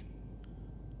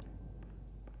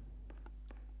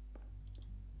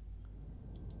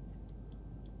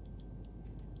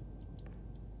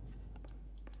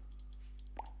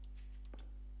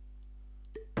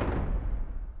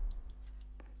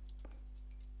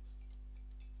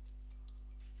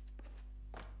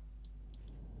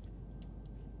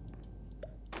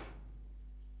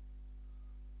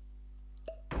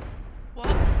 What?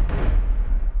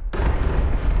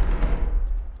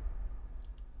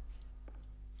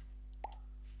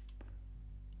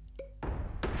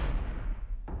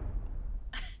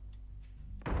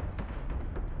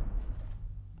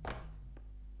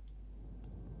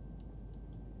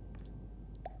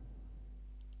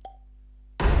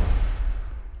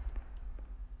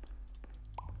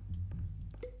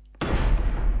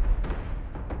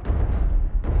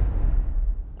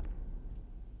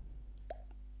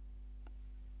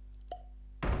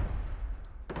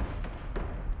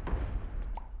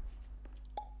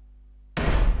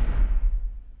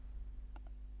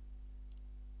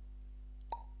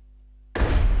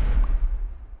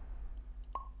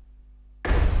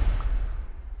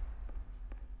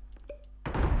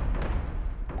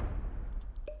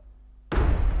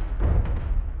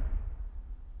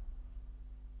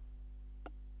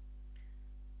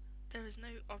 There is no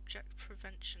object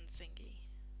prevention thingy.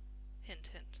 Hint,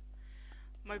 hint.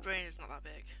 My brain is not that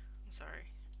big. I'm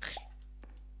sorry.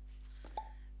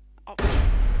 Option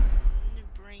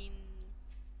brain.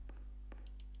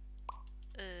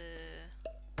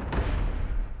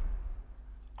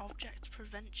 Object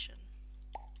prevention.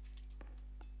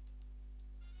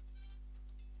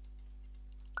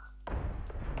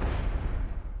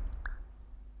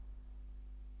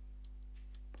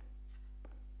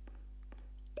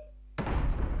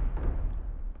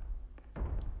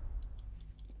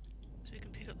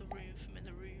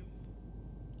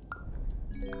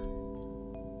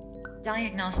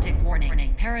 Diagnostic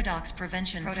warning. Paradox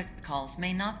prevention protocols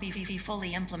may not be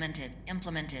fully implemented.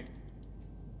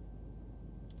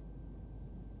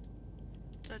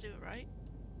 Did I do it right?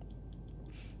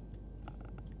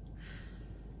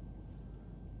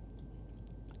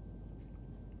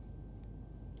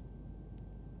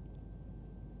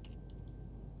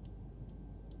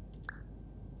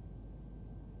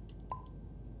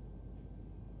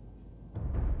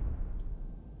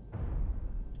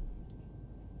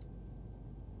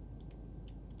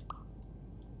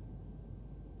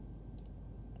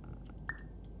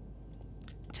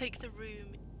 Take the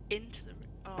room into the room.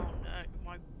 Oh no,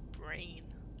 my brain.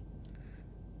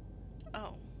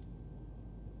 Oh.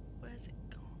 Where's it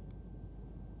gone?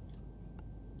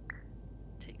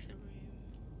 Take the room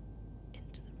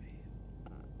into the room.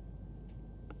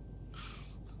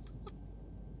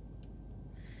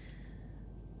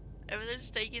 Everything's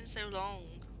taking so long.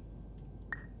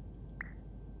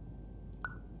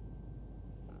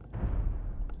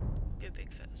 Go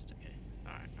big first, okay.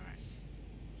 Alright, alright.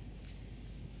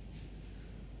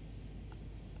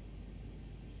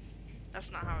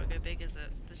 That's not how I go big, is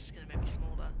it? This is gonna make me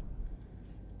smaller.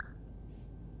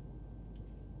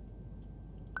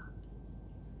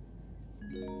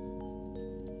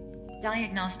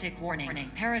 Diagnostic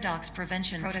warning. Paradox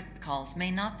prevention protocols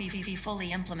may not be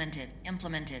fully implemented. Let's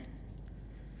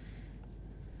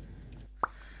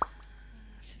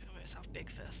see if I can make myself big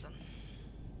first then.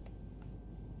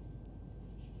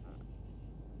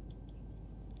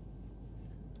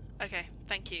 Okay,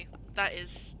 thank you. That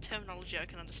is terminology I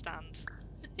can understand.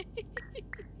 But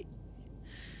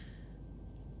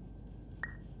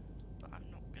I'm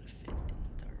not gonna fit in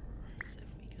there. So if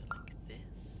we go like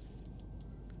this.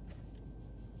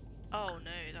 Oh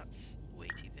no, that's way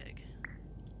too big.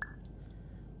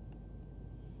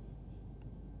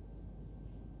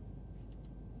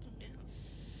 Yeah,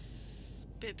 it's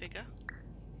a bit bigger.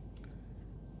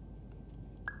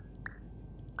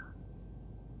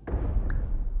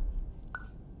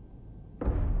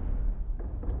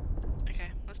 Okay,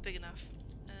 that's big enough.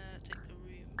 Take the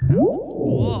room.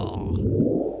 Whoa!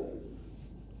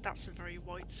 That's a very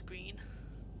wide screen.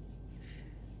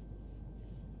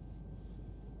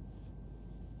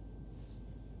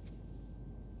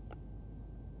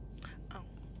 Oh.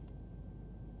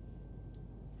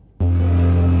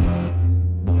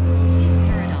 Please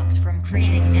paradox from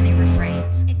creating any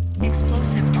refrains.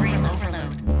 Explosive dream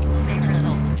overload may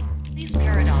result. Please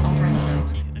paradox overload.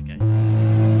 Okay.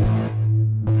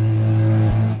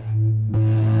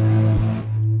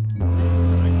 This is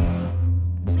nice.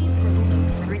 Please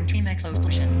overload from dream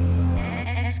explosion.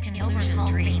 S conclusion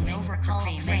dream overcall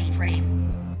frame.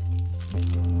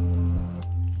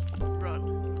 Run.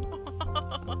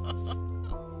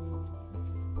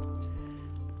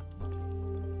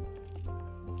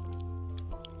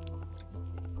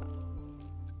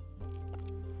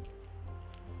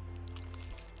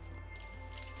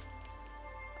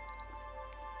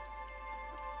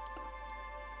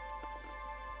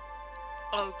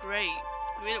 Oh great.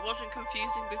 I mean, it wasn't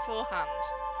confusing beforehand.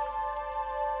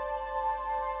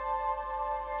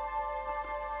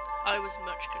 I was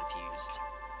much confused.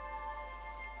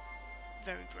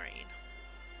 Very brain.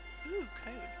 Ooh,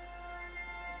 code.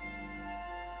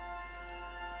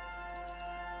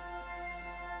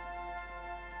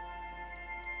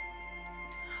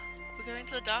 We're going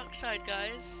to the dark side,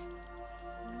 guys.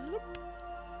 Nope.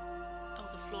 Oh,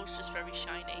 the floor's just very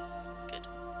shiny. Good.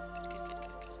 Good.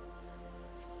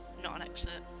 Not an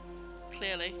exit.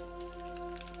 Clearly.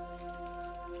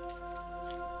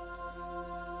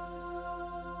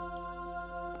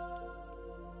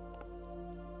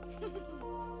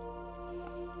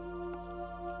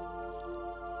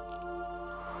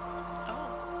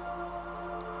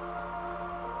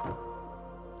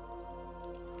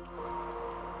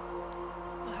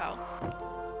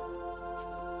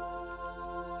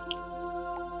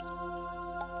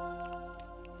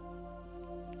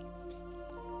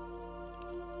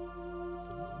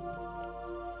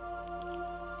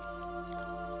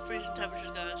 Freezing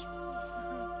temperatures, guys.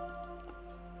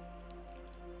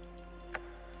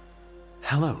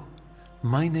 Hello,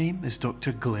 my name is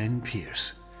Dr. Glenn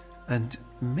Pierce, and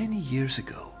many years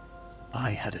ago, I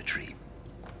had a dream.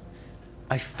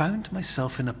 I found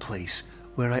myself in a place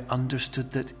where I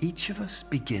understood that each of us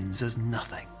begins as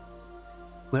nothing,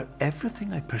 where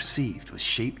everything I perceived was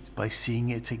shaped by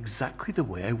seeing it exactly the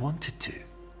way I wanted to.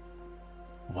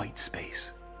 White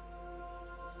space.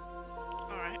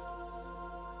 Alright.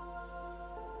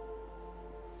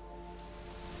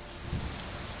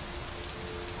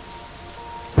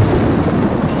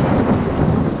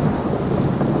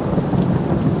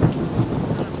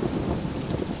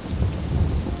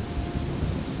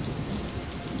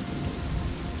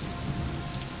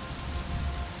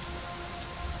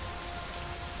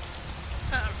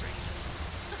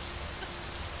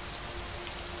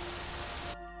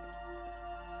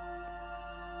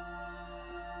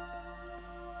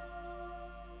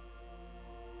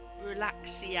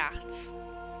 Relaxiat.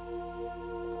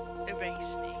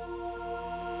 Erase me.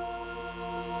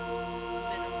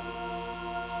 Minerals.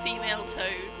 Female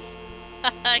toads.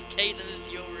 Kaden is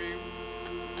your room.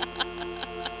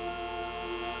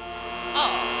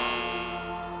 Oh.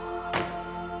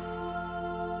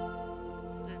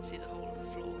 Didn't see the hole in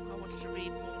the floor. I wanted to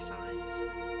read more signs.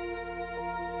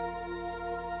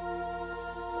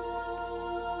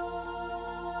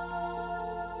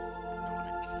 Not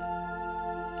an exit.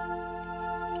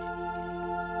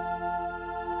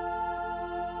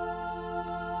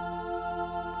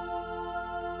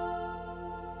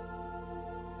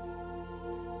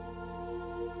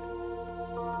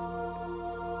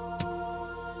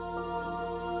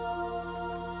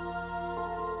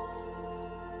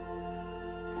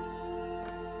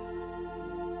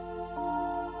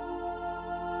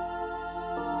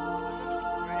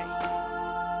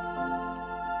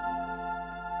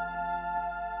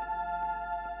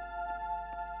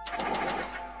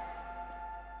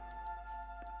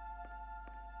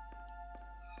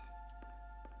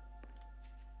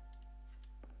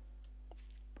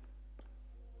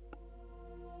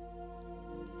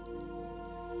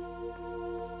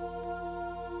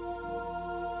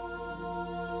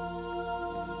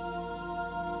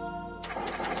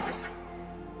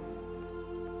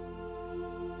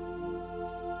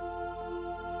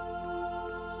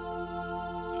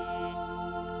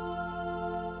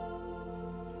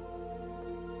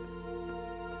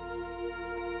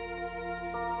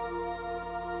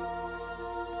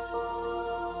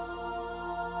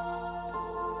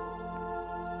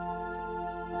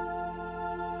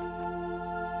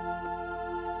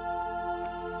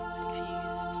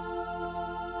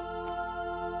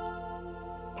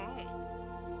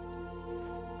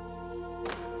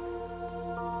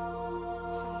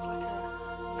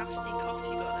 nasty cough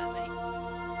you got there, mate.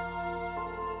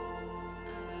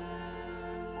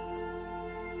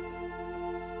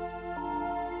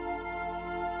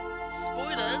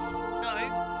 Spoilers? No,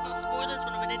 it's not spoilers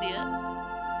when I'm an idiot.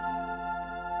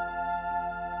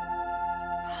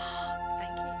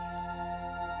 Thank you.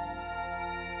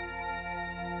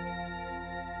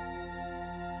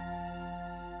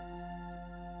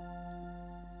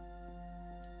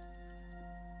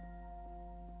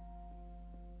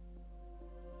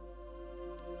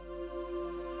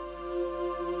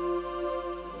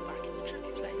 Back in the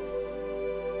trippy place.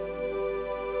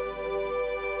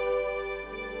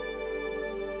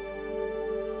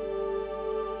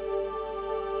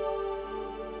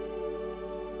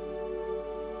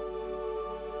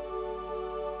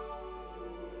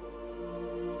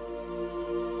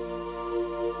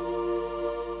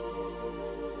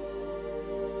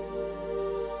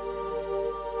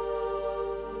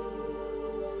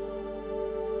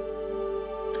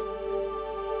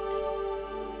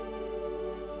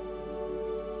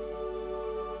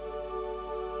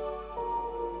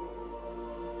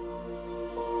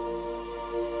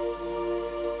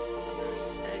 Is there a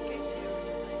staircase here or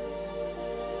something?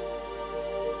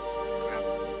 Grab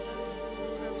the window.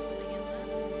 Grab something in there.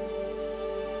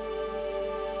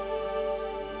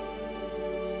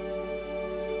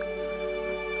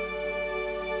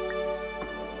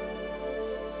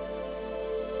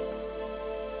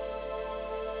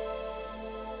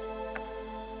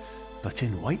 But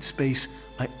in white space,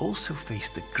 I also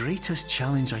faced the greatest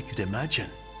challenge I could imagine.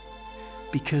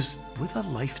 Because with a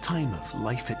lifetime of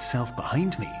life itself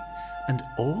behind me, and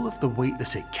all of the weight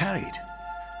that it carried,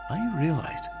 I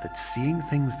realized that seeing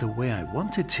things the way I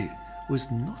wanted to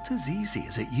was not as easy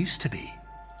as it used to be.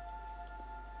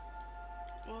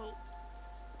 Well,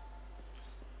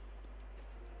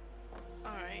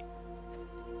 alright.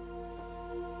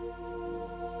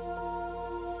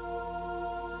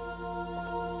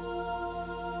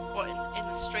 What, in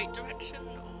a straight direction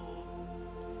or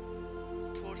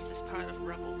towards this pile of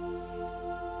rubble?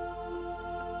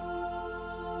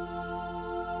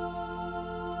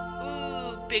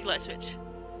 Ooh, big light switch.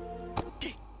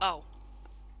 Ding. Oh.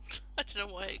 I don't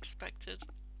know what I expected.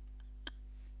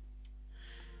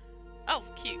 Oh,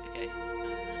 cute, okay.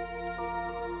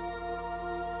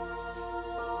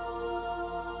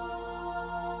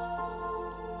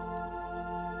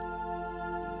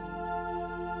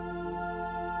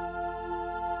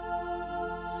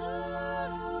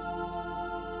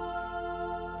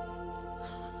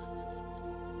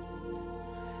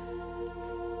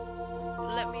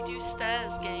 Let me do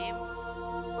stairs, game. Oh.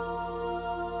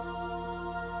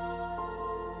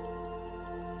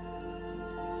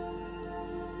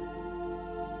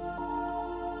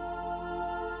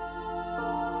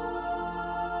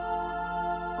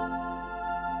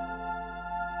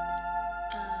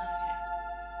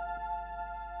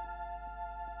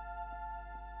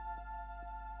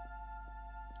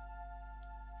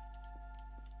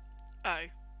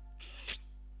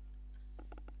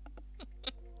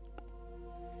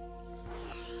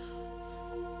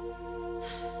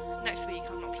 Next week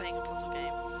I'm not playing a puzzle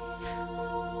game.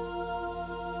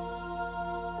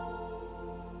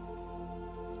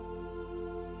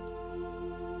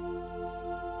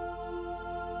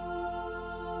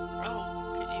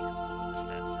 Oh, you can walk up the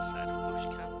stairs this side, of course you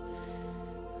can.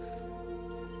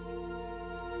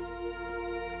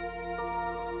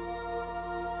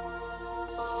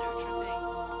 So trippy.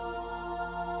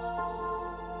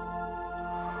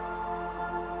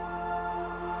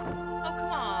 Oh,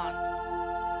 come on.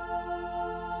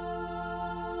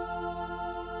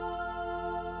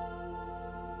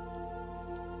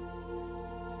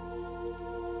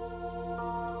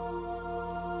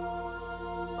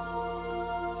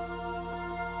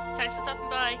 Thanks for stopping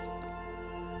by.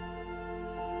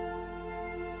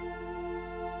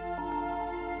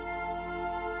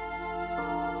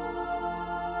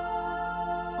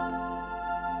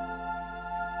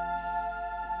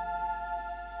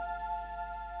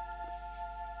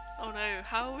 Oh no,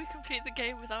 how will we complete the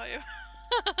game without you?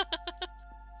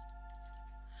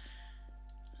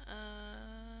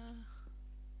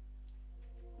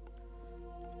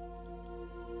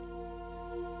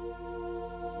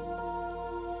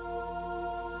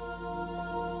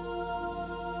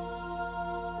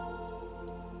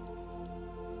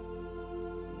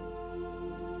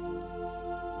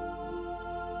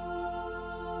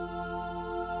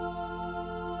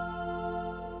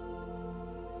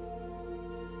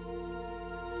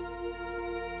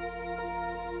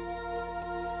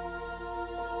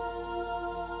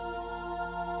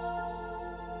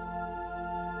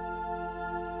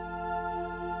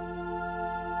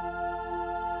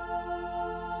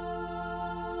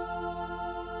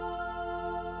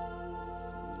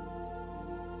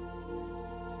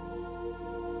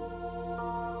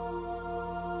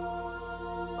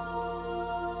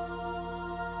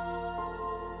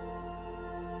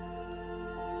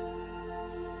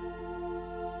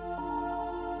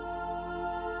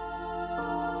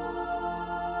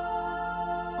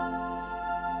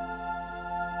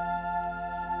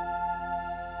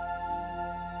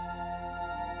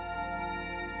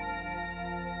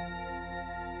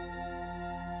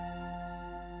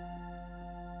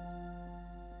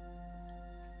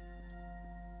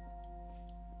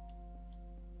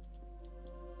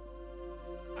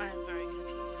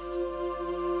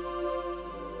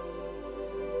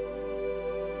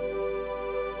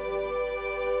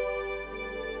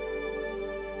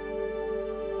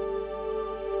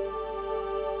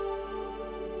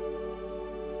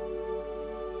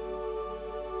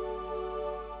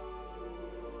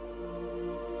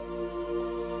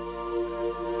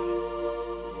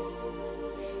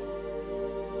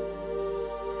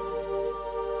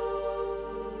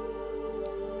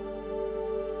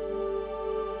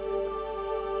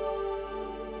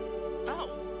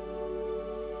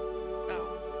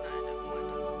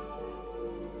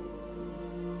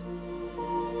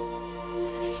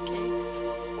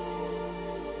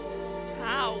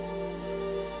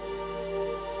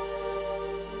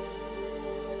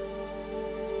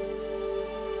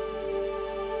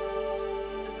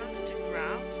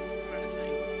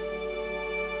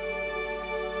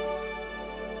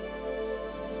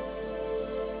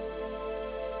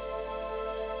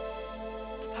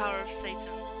 power of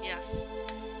Satan. Yes.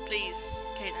 Please,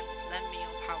 Caitlin, lend me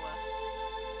your power.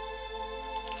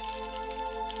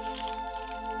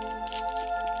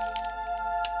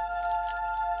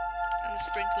 And a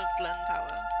sprinkle of Glen power,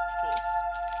 of course.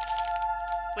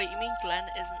 Wait, you mean Glen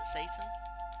isn't Satan?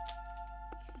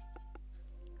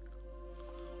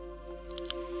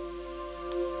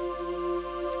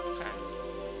 Okay.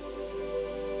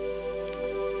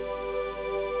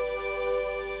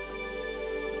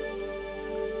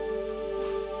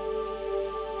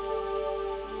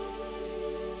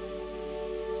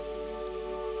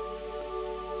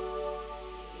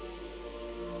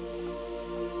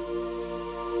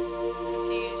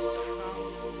 Confused or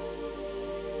calm?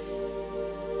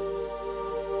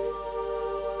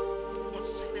 What's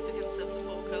the significance of the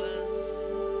four colours?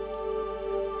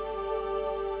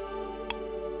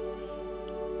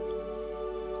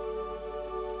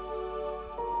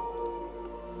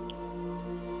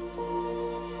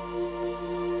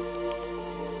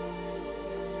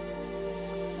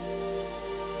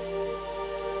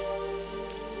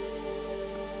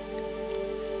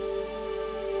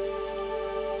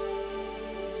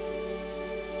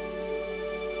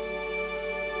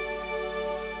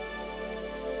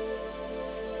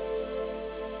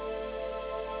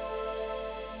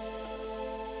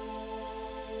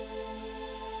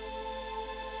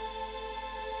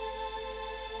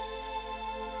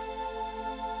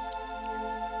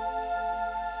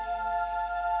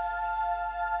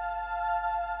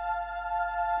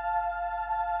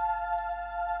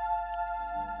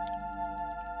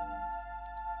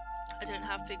 I don't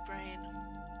have big brain.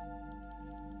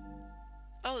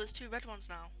 Oh, there's two red ones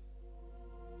now.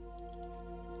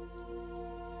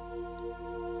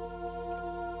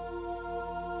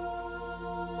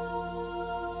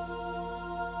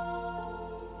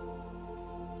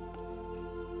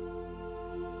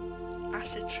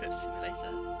 Acid trip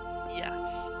simulator.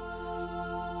 Yes.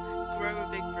 Grow a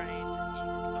big brain.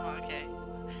 Oh, okay.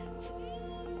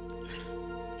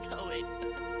 No, wait.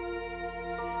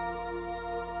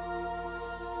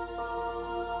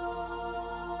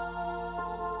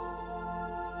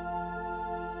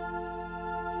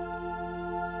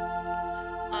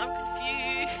 I'm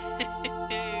confused.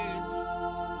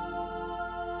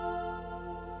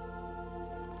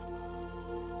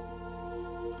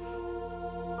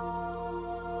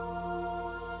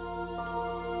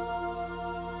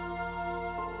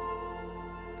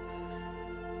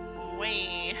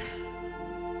 Wait.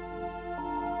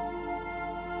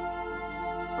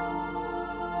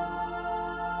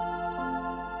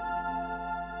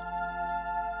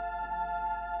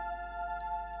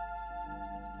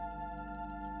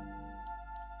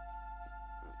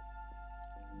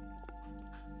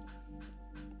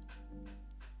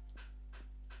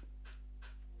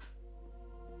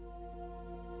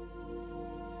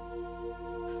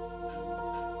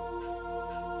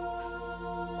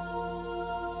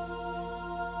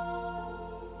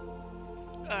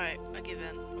 Alright, I give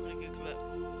in. I'm gonna Google it.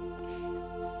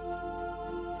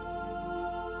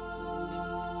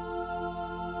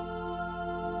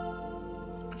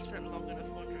 I spent long enough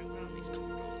wandering around these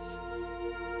corridors.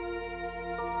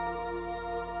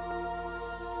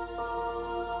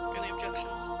 Any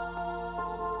objections?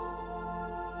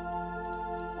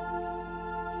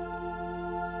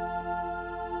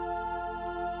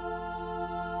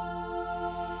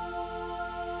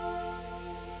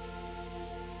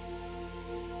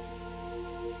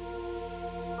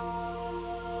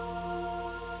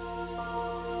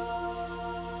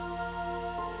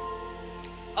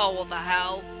 Oh, what the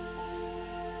hell?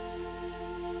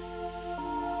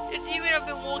 Do you mean I've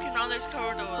been walking around those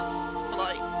corridors for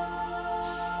like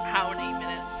how many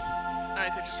minutes? And I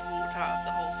could just walk out of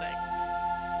the whole thing.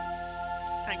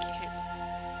 Thank you, Caitlin.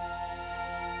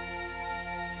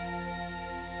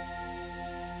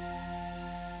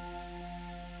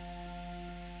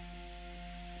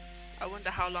 I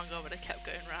wonder how long I would have kept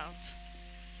going round.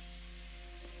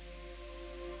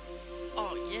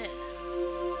 Oh yeah.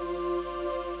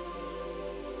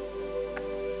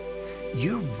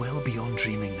 You're well beyond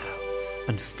dreaming now,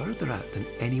 and further out than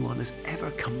anyone has ever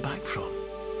come back from.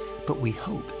 But we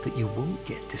hope that you won't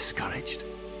get discouraged.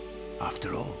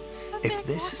 After all, if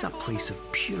this is a place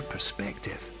of pure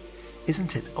perspective,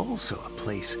 isn't it also a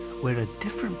place where a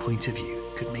different point of view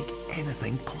could make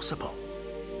anything possible?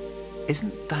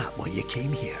 Isn't that why you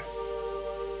came here?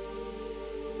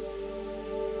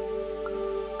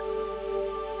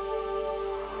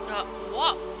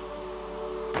 What?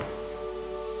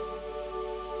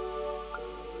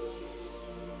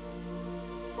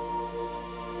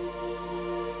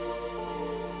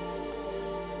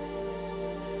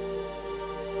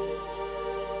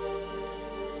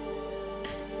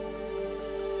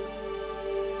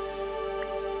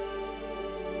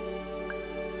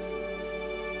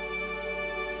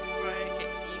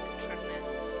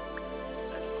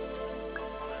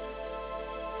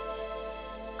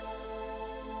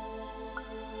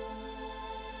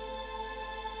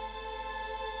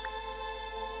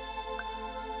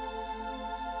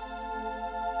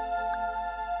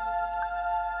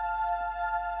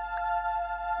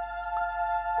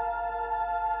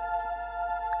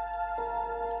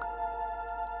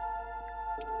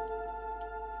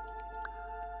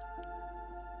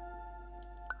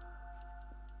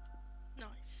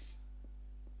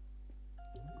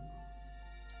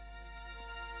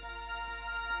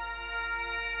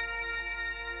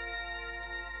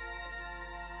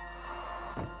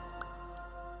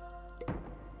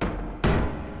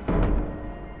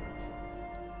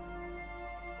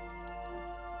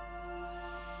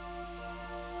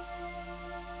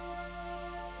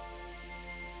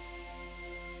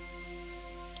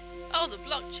 the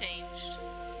block changed.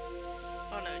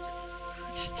 Oh no, it didn't.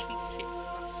 I just didn't see it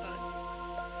on that side.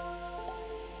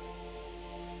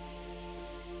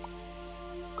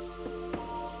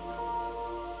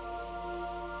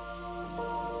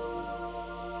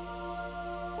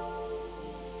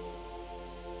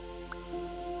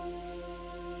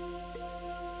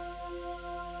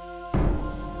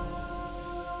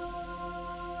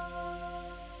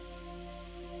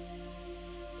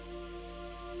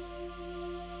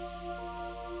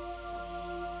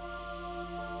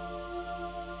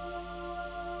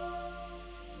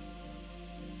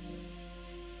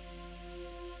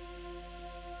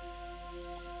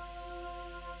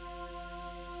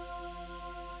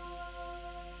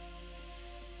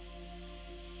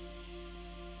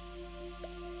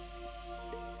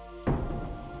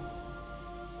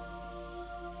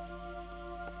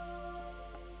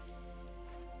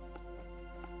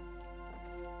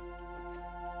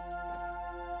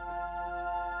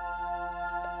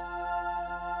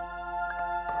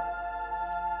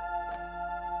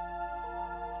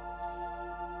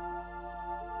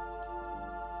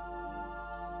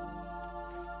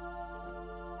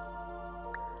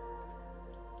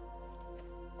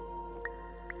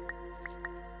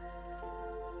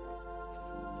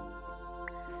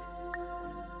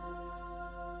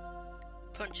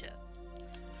 Punch it.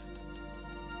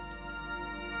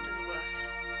 Doesn't work.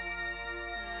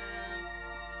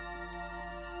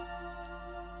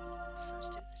 So let's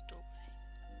do this doorway.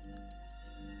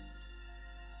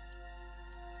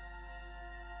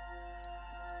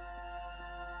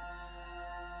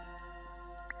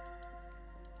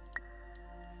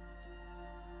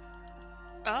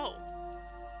 Oh.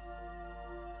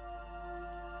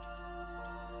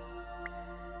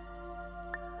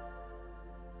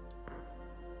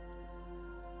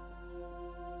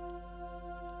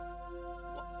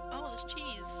 Oh, there's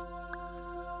cheese.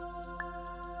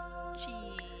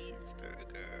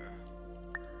 Cheeseburger.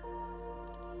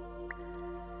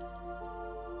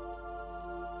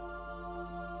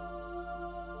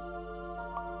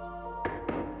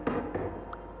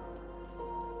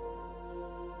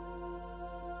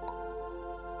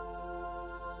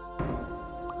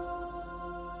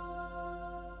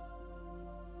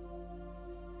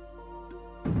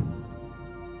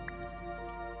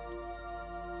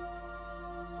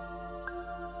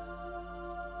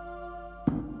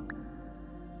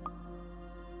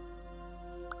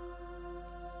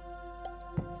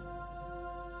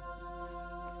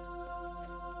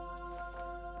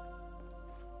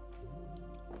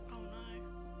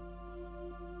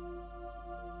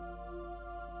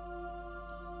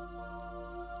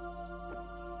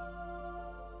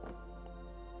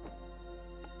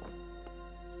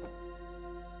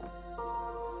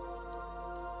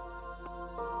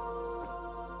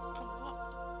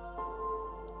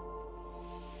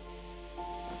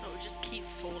 Keep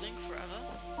falling forever.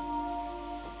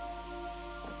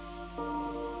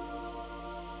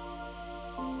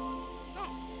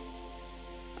 Oh.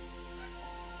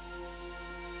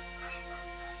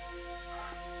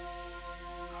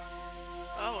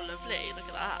 Oh, lovely. Look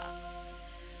at that.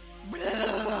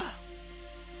 Blah.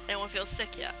 Anyone feel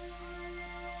sick yet?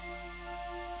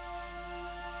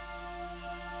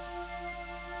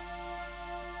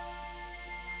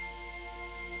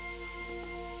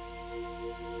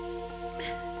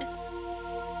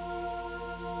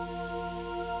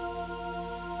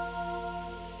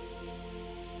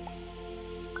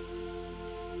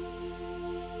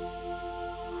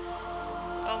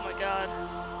 Oh my god.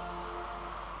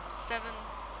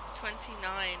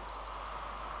 7:29.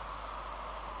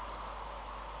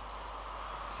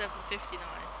 7:59.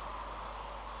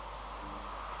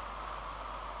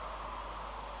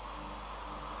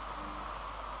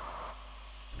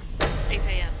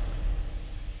 AM.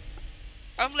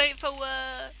 I'm late for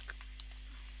work.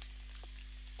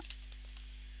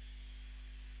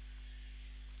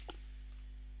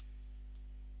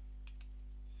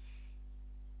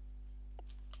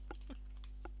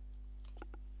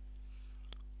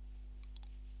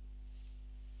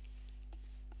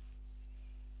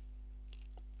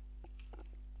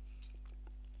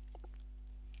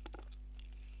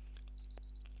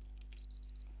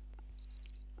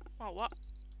 Oh, what?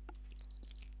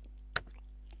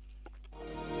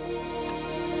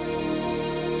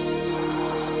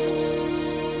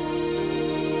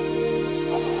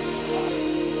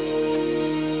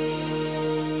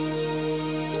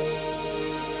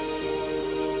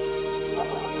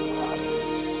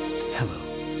 Hello,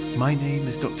 my name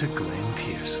is Dr. Glenn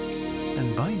Pierce,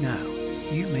 and by now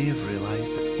you may have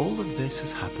realised that all of this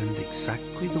has happened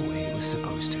exactly the way it was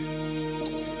supposed to.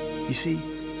 You see,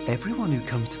 Everyone who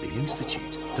comes to the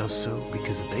Institute does so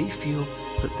because they feel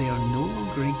that they are no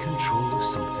longer in control of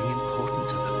something important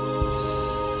to them.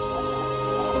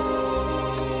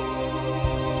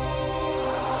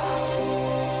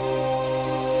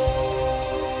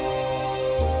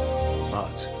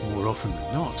 But more often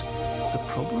than not, the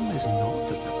problem is not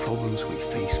that the problems we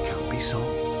face can't be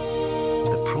solved.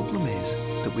 The problem is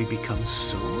that we become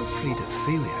so afraid of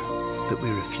failure that we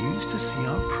refuse to see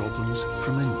our problems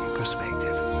from a new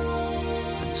perspective.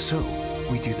 And so,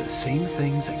 we do the same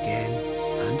things again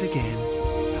and again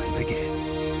and again.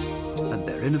 And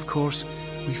therein, of course,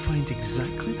 we find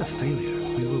exactly the failure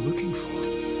we were looking for.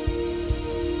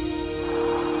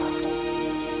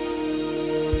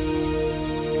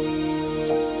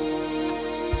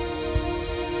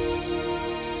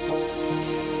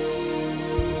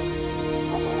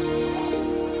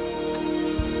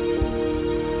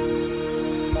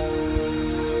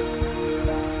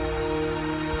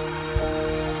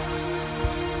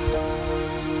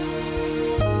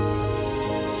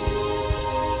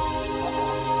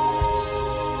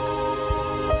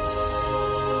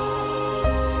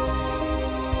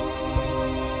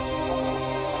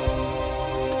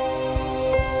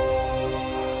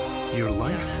 Your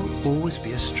life will always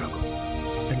be a struggle,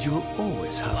 and you will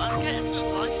always have I'm getting problems.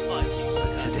 some life vibes.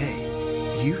 But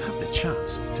today, you have the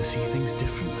chance to see things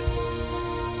differently.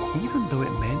 Even though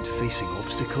it meant facing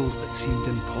obstacles that seemed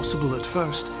impossible at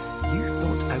first, you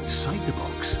thought outside the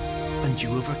box, and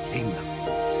you overcame them.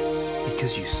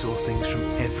 Because you saw things from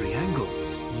every angle,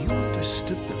 you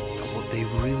understood them for what they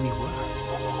really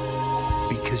were.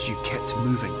 Because you kept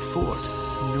moving forward,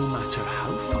 no matter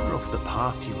how far off the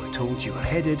path you were told you were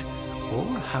headed, or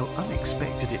how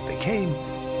unexpected it became,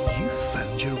 you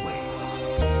found your way.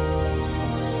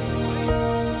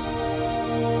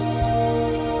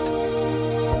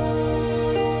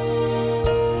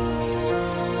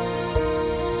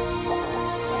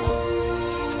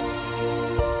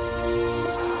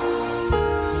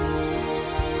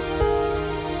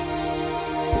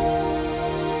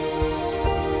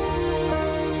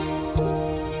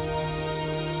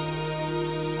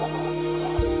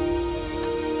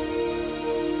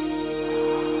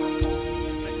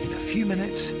 In a few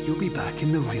minutes, you'll be back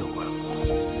in the real world.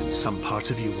 And some part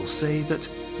of you will say that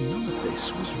none of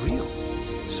this was real.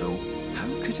 So how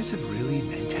could it have really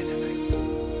meant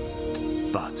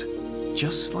anything? But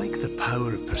just like the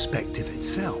power of perspective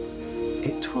itself,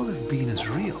 it will have been as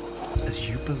real as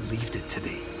you believed it to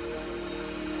be.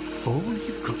 All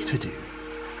you've got to do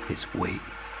is wait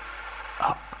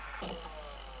up.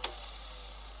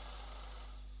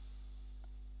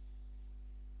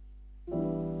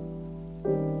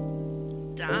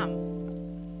 Damn.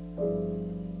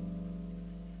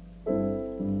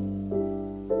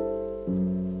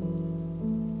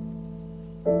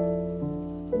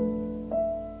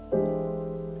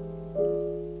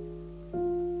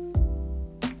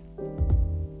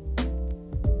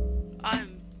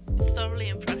 I'm thoroughly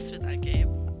impressed with that game.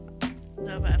 I don't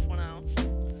know about everyone else.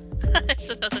 It's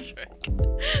another trick.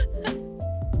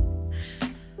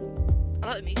 I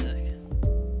like the music.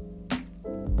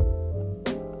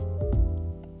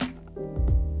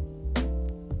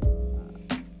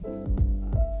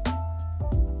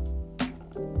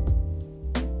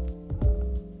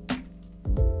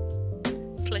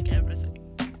 Click everything.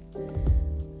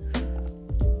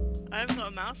 I haven't got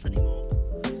a mouse anymore.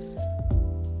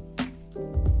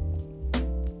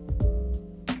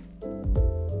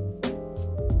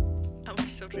 Am I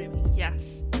still dreaming?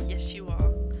 Yes. Yes, you are.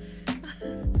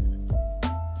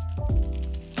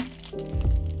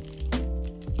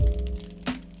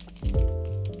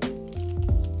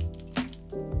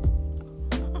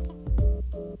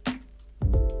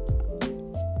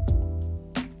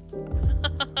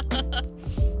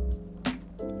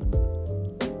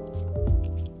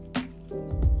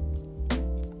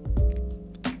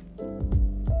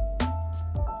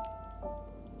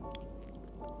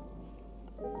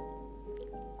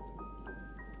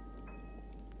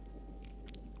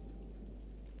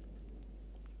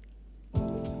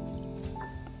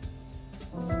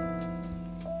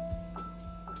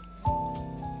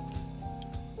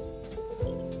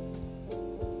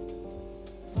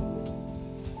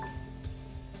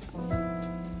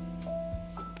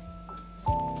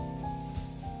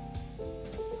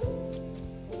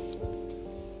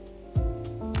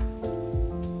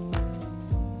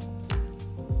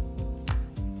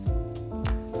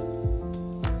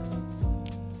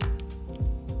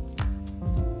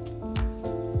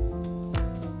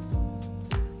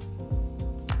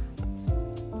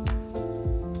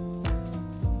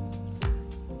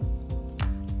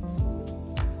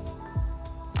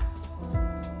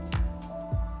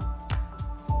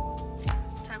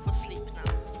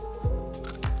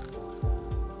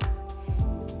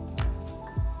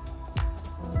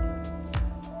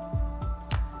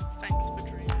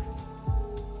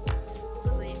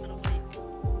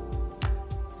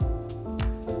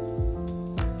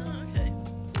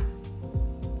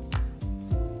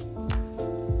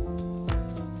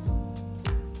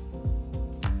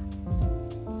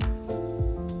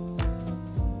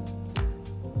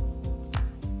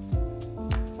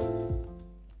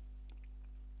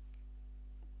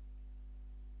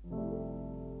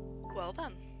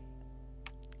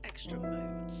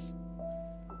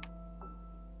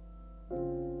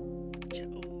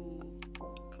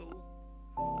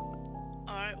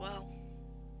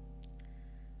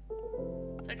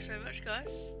 thanks very much,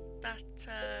 guys. That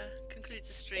concludes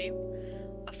the stream.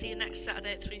 I'll see you next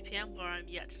Saturday at 3 PM, where I'm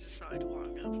yet to decide what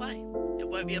I'm going to play. It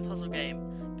won't be a puzzle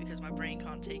game because my brain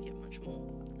can't take it much more.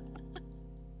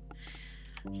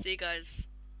 See you guys.